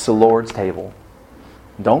 It's the Lord's table.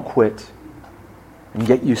 Don't quit and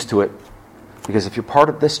get used to it. Because if you're part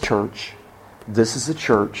of this church, this is a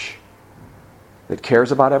church that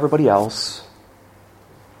cares about everybody else.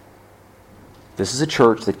 This is a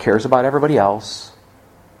church that cares about everybody else,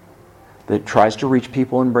 that tries to reach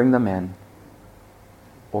people and bring them in,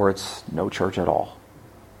 or it's no church at all.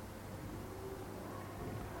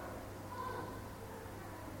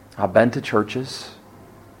 I've been to churches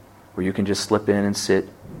where you can just slip in and sit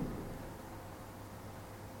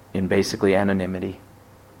in basically anonymity,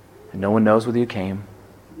 and no one knows whether you came,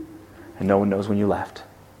 and no one knows when you left.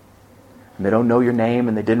 And they don't know your name,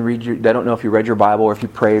 and they don't know if you read your Bible or if you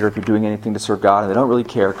prayed or if you're doing anything to serve God, and they don't really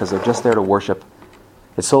care because they're just there to worship.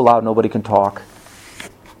 It's so loud nobody can talk.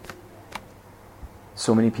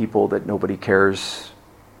 So many people that nobody cares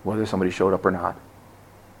whether somebody showed up or not.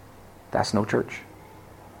 That's no church.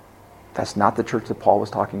 That's not the church that Paul was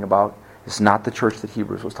talking about. It's not the church that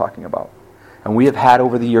Hebrews was talking about. And we have had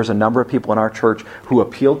over the years a number of people in our church who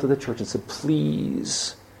appealed to the church and said,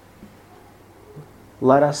 please,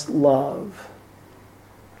 let us love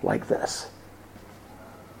like this.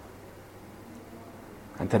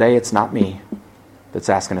 And today it's not me that's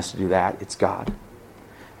asking us to do that. It's God.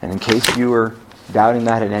 And in case you are doubting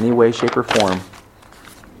that in any way, shape, or form,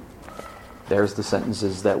 There's the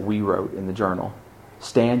sentences that we wrote in the journal.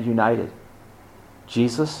 Stand united.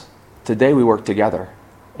 Jesus, today we work together.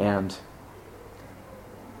 And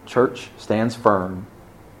church stands firm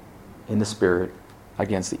in the Spirit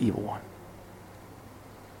against the evil one.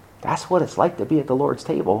 That's what it's like to be at the Lord's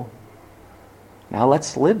table. Now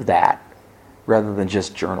let's live that rather than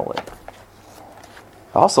just journal it.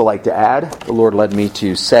 I also like to add, the Lord led me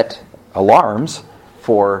to set alarms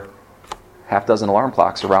for half dozen alarm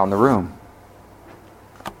clocks around the room.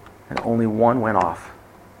 And only one went off.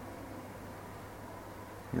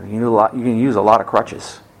 You can use a lot of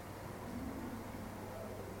crutches.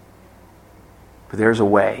 But there's a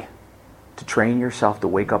way to train yourself to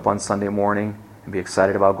wake up on Sunday morning and be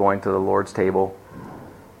excited about going to the Lord's table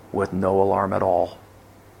with no alarm at all.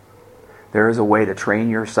 There is a way to train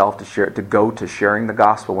yourself to go to sharing the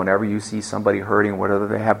gospel whenever you see somebody hurting, whether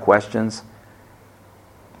they have questions.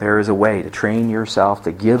 There is a way to train yourself,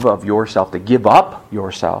 to give of yourself, to give up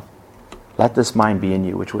yourself. Let this mind be in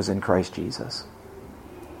you, which was in Christ Jesus.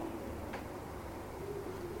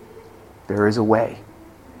 There is a way.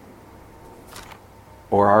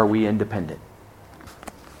 Or are we independent?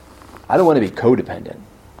 I don't want to be codependent.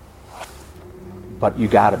 But you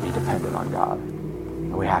got to be dependent on God.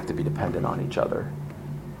 And we have to be dependent on each other.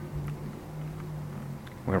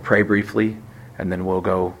 We're going to pray briefly, and then we'll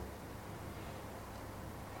go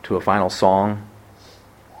to a final song.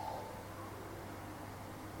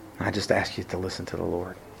 I just ask you to listen to the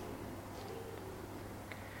Lord.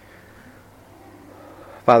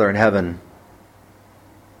 Father in heaven,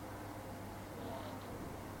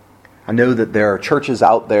 I know that there are churches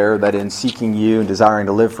out there that in seeking you and desiring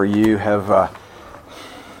to live for you have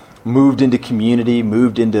moved into community,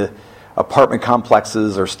 moved into apartment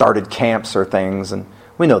complexes or started camps or things, and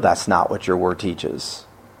we know that's not what your word teaches.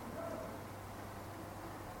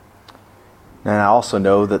 And I also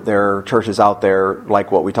know that there are churches out there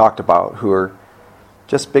like what we talked about who are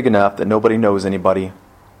just big enough that nobody knows anybody.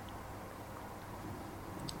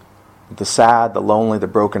 The sad, the lonely, the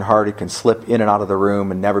brokenhearted can slip in and out of the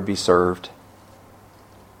room and never be served.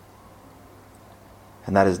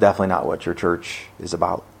 And that is definitely not what your church is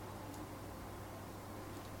about.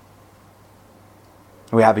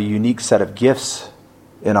 We have a unique set of gifts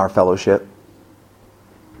in our fellowship.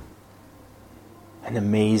 An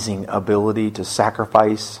amazing ability to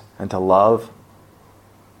sacrifice and to love.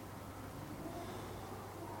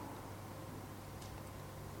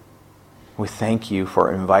 We thank you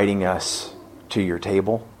for inviting us to your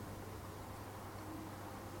table.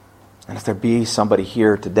 And if there be somebody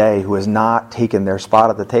here today who has not taken their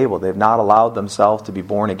spot at the table, they've not allowed themselves to be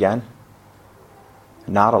born again,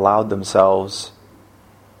 not allowed themselves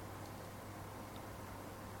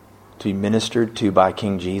to be ministered to by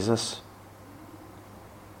King Jesus,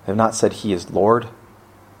 they've not said He is Lord,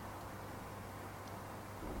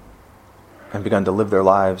 and begun to live their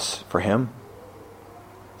lives for Him,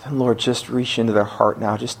 then Lord, just reach into their heart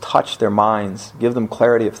now. Just touch their minds. Give them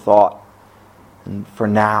clarity of thought. And for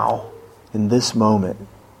now, in this moment,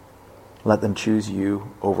 let them choose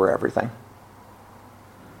you over everything.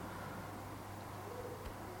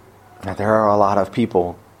 Now, there are a lot of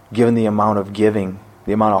people, given the amount of giving,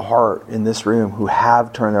 the amount of heart in this room, who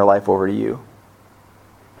have turned their life over to you.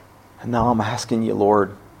 And now I'm asking you,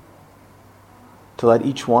 Lord, to let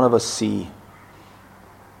each one of us see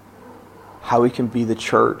how we can be the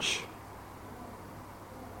church,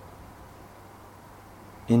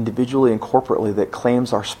 individually and corporately, that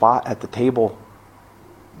claims our spot at the table,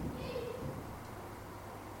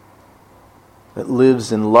 that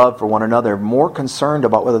lives in love for one another, more concerned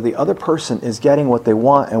about whether the other person is getting what they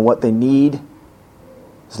want and what they need,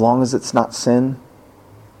 as long as it's not sin,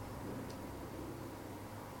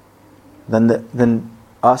 than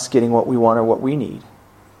us getting what we want or what we need.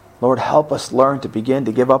 Lord, help us learn to begin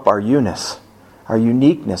to give up our you-ness, our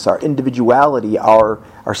uniqueness, our individuality, our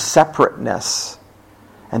separateness,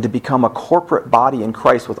 and to become a corporate body in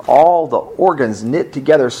Christ with all the organs knit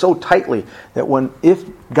together so tightly that if,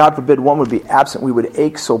 God forbid, one would be absent, we would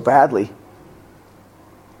ache so badly.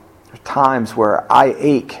 There are times where I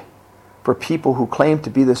ache for people who claim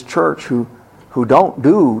to be this church who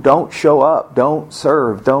don't show up, don't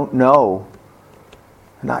serve, don't know,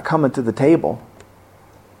 not coming to the table.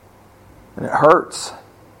 And it hurts.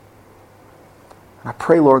 And I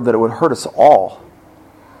pray, Lord, that it would hurt us all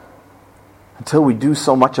until we do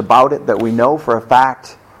so much about it that we know for a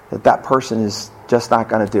fact that that person is just not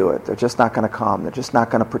going to do it. They're just not going to come. They're just not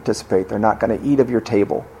going to participate. They're not going to eat of your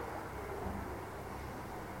table.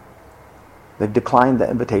 They've declined the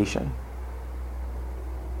invitation.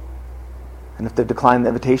 And if they've declined the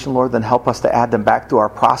invitation, Lord, then help us to add them back to our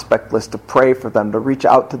prospect list, to pray for them, to reach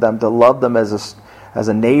out to them, to love them as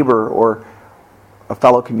a neighbor or a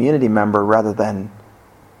fellow community member rather than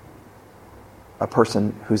a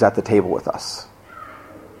person who's at the table with us.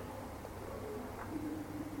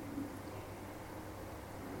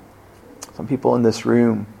 Some people in this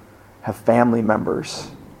room have family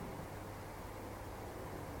members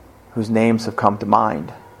whose names have come to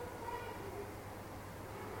mind.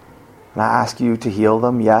 And I ask you to heal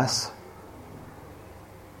them, yes,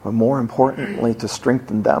 but more importantly, to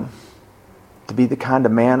strengthen them, to be the kind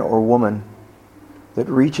of man or woman that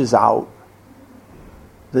reaches out,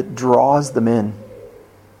 that draws them in,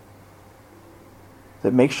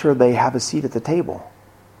 that makes sure they have a seat at the table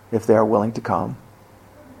if they are willing to come.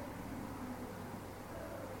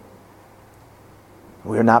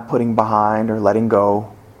 We are not putting behind or letting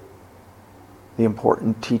go the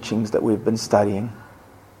important teachings that we've been studying.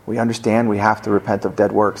 We understand we have to repent of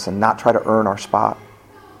dead works and not try to earn our spot.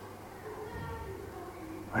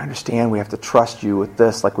 We understand we have to trust you with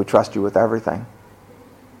this like we trust you with everything.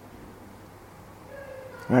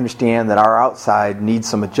 We understand that our outside needs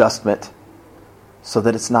some adjustment so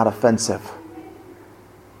that it's not offensive,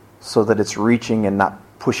 so that it's reaching and not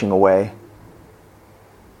pushing away.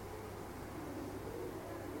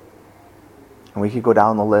 And we could go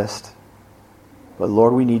down the list. But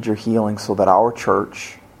Lord, we need your healing so that our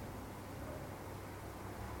church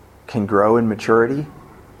can grow in maturity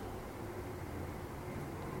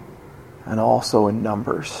and also in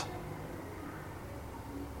numbers.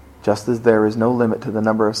 Just as there is no limit to the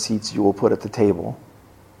number of seats you will put at the table,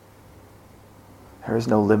 there is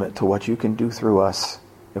no limit to what you can do through us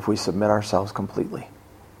if we submit ourselves completely.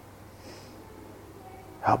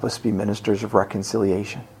 Help us be ministers of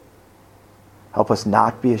reconciliation. Help us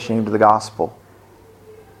not be ashamed of the gospel.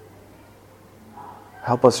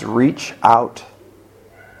 Help us reach out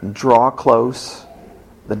and draw close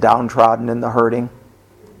the downtrodden and the hurting,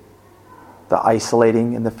 the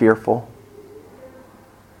isolating and the fearful.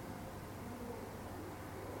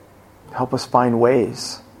 Help us find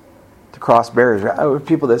ways to cross barriers.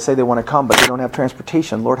 People that say they want to come but they don't have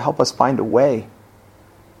transportation. Lord, help us find a way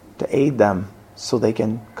to aid them so they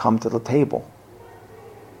can come to the table.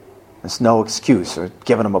 It's no excuse, or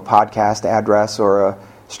giving them a podcast address or a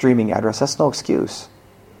streaming address. That's no excuse.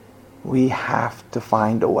 We have to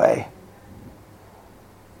find a way.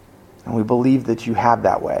 And we believe that you have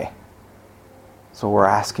that way. So we're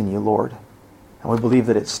asking you, Lord. And we believe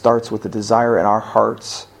that it starts with the desire in our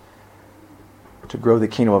hearts to grow the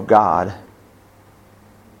kingdom of God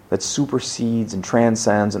that supersedes and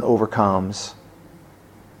transcends and overcomes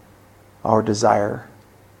our desire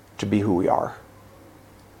to be who we are.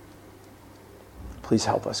 Please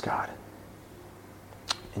help us, God.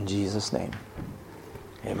 In Jesus' name,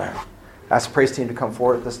 amen. Ask the praise team to come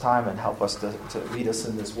forward at this time and help us to lead us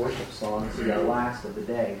in this worship song. This is our last of the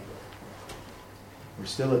day. We're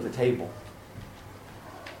still at the table.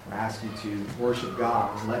 I ask you to worship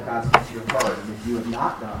God and let God speak to your heart. And if you have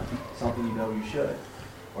not done something you know you should,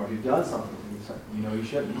 or if you've done something you know you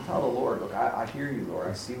shouldn't, you tell the Lord, look, I hear you, Lord.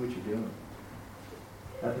 I see what you're doing.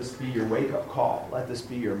 Let this be your wake-up call. Let this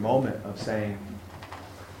be your moment of saying,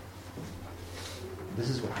 this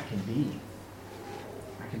is what I can be.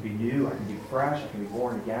 I can be new, I can be fresh, I can be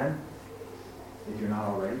born again, if you're not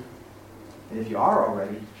already. And if you are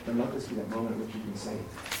already, then let this be that moment in which you can say,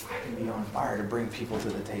 I can be on fire to bring people to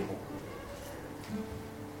the table.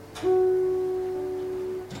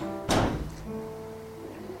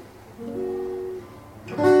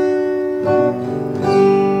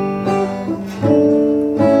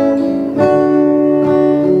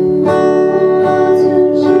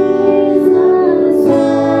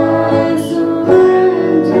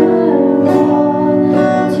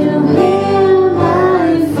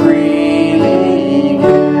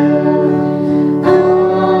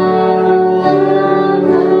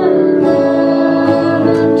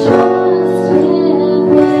 Joy.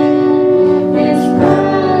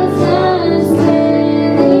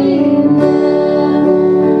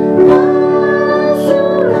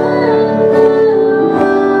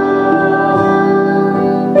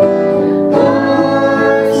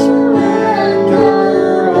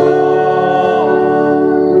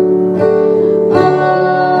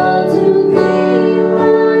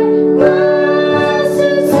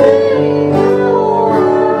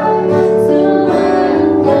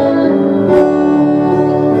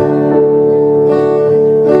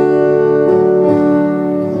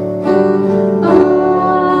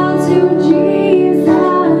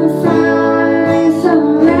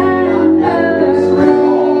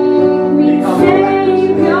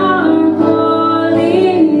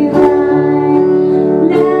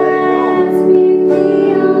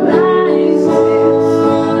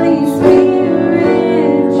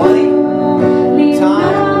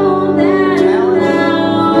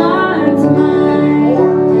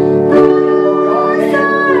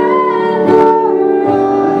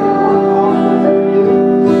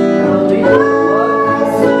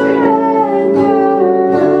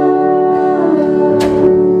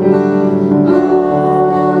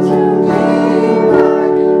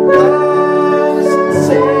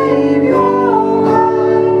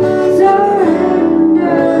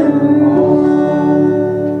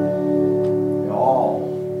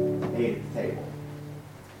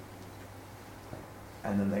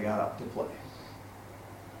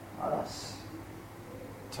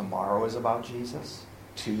 about Jesus.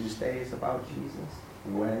 Tuesday is about Jesus.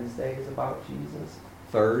 Wednesday is about Jesus.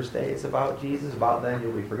 Thursday is about Jesus. About then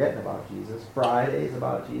you'll be forgetting about Jesus. Friday is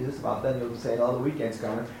about Jesus. About then you'll be saying, oh, the weekend's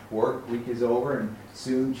coming. Work week is over and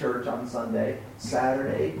soon church on Sunday.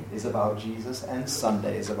 Saturday is about Jesus and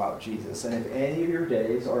Sunday is about Jesus. And if any of your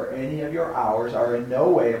days or any of your hours are in no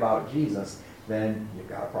way about Jesus, then you've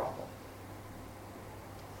got a problem.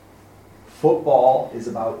 Football is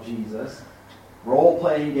about Jesus.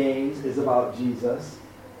 Role-playing games is about Jesus.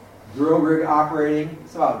 Drill rig operating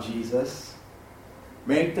is about Jesus.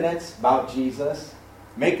 Maintenance, about Jesus.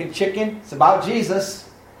 Making chicken, it's about Jesus.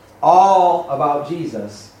 All about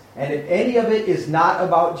Jesus. And if any of it is not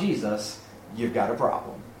about Jesus, you've got a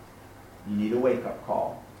problem. You need a wake-up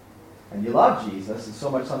call. And you love Jesus, and so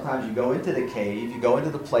much sometimes you go into the cave, you go into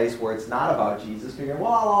the place where it's not about Jesus, figuring,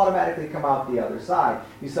 well, I'll automatically come out the other side.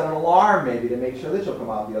 You set an alarm maybe to make sure that you'll come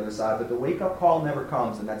out the other side, but the wake-up call never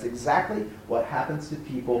comes, and that's exactly what happens to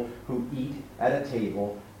people who eat at a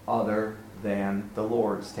table other than the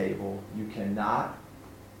Lord's table. You cannot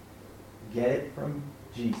get it from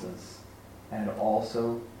Jesus and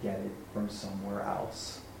also get it from somewhere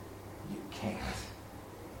else. You can't.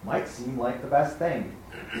 Might seem like the best thing.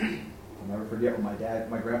 I'll never forget when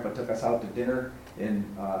my grandpa took us out to dinner in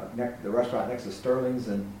the restaurant next to Sterling's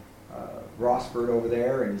in Rossford over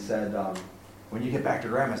there, and he said, when you get back to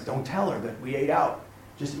Grandma's, don't tell her that we ate out.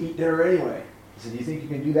 Just eat dinner anyway. He said, do you think you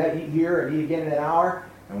can do that, eat here and eat again in an hour?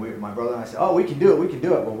 And my brother and I said, oh, we can do it.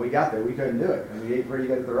 When we got there, we couldn't do it. And we ate pretty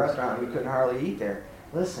good at the restaurant, and we couldn't hardly eat there.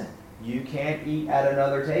 Listen, you can't eat at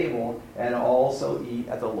another table and also eat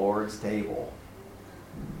at the Lord's table.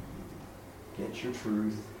 Get your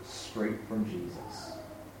truth straight from Jesus.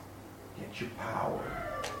 Get your power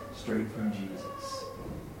straight from Jesus.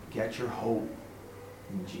 Get your hope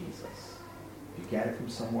in Jesus. If you get it from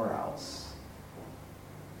somewhere else,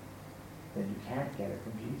 then you can't get it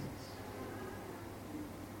from Jesus.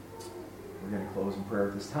 We're going to close in prayer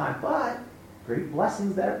at this time, but great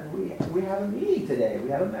blessings that we have a meeting today. We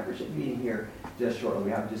have a membership meeting here just shortly.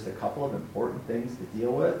 We have just a couple of important things to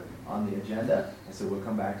deal with on the agenda, and so we'll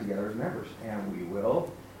come back together as members, and we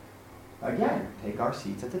will again take our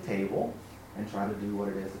seats at the table and try to do what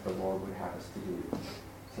it is that the Lord would have us to do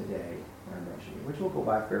today in our membership meeting, which will go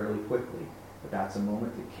by fairly quickly, but that's a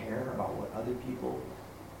moment to care about what other people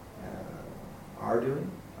are doing,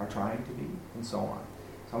 are trying to be, and so on.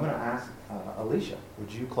 So I'm going to ask Alicia,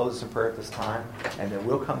 would you close us in prayer at this time? And then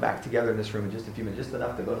we'll come back together in this room in just a few minutes, just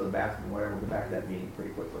enough to go to the bathroom and whatever. We'll go back to that meeting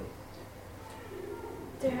pretty quickly.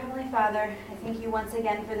 Dear Heavenly Father, I thank you once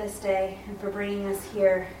again for this day and for bringing us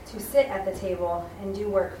here to sit at the table and do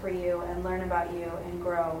work for you and learn about you and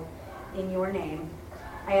grow in your name.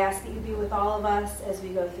 I ask that you be with all of us as we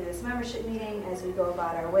go through this membership meeting, as we go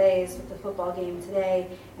about our ways with the football game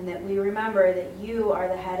today, and that we remember that you are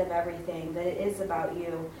the head of everything, that it is about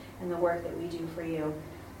you and the work that we do for you.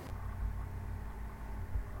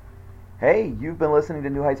 Hey, you've been listening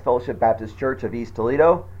to New Heights Fellowship Baptist Church of East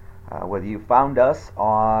Toledo. Whether you found us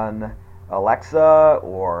on Alexa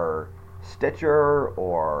or Stitcher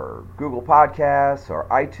or Google Podcasts or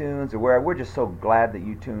iTunes or wherever, we're just so glad that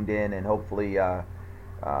you tuned in and hopefully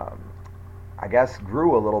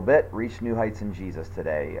grew a little bit, reached New Heights in Jesus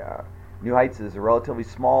today. New Heights is a relatively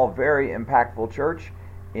small, very impactful church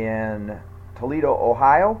in Toledo,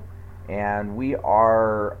 Ohio, and we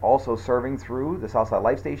are also serving through the Southside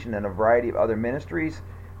Life Station and a variety of other ministries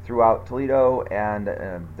throughout Toledo and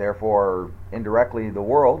therefore indirectly the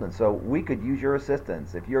world, and so we could use your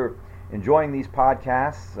assistance. If you're enjoying these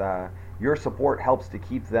podcasts, your support helps to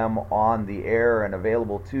keep them on the air and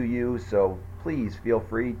available to you, so please feel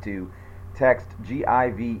free to text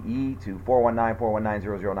GIVE to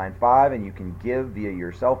 419-419-0095, and you can give via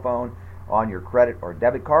your cell phone on your credit or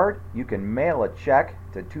debit card. You can mail a check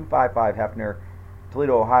to 255 Hefner,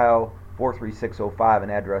 Toledo, Ohio, 43605,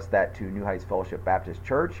 and address that to New Heights Fellowship Baptist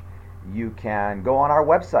Church. You can go on our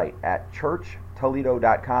website at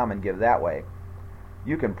churchtoledo.com and give that way.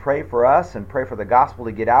 You can pray for us and pray for the gospel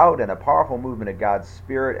to get out and a powerful movement of God's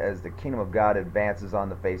Spirit as the kingdom of God advances on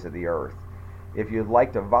the face of the earth. If you'd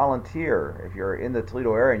like to volunteer, if you're in the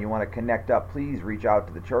Toledo area and you want to connect up, please reach out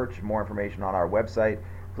to the church. More information on our website.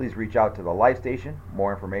 Please reach out to the Life Station.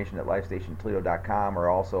 More information at lifestationtoledo.com or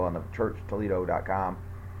also on the churchtoledo.com.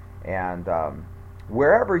 And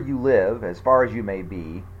wherever you live, as far as you may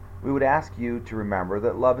be, we would ask you to remember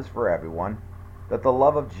that love is for everyone, that the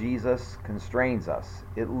love of Jesus constrains us.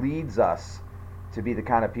 It leads us to be the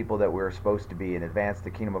kind of people that we're supposed to be and advance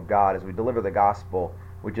the kingdom of God as we deliver the gospel,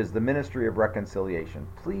 which is the ministry of reconciliation.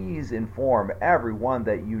 Please inform everyone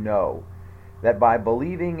that you know that by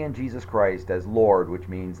believing in Jesus Christ as Lord, which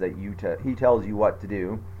means that He tells you what to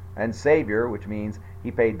do, and Savior, which means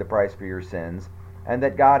He paid the price for your sins, and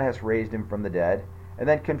that God has raised Him from the dead, and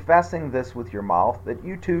then confessing this with your mouth, that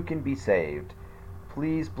you too can be saved.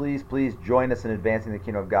 Please, please, please join us in advancing the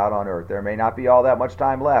kingdom of God on earth. There may not be all that much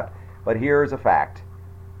time left, but here is a fact.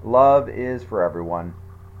 Love is for everyone.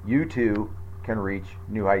 You too can reach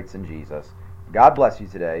new heights in Jesus. God bless you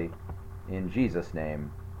today. In Jesus'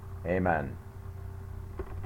 name, amen.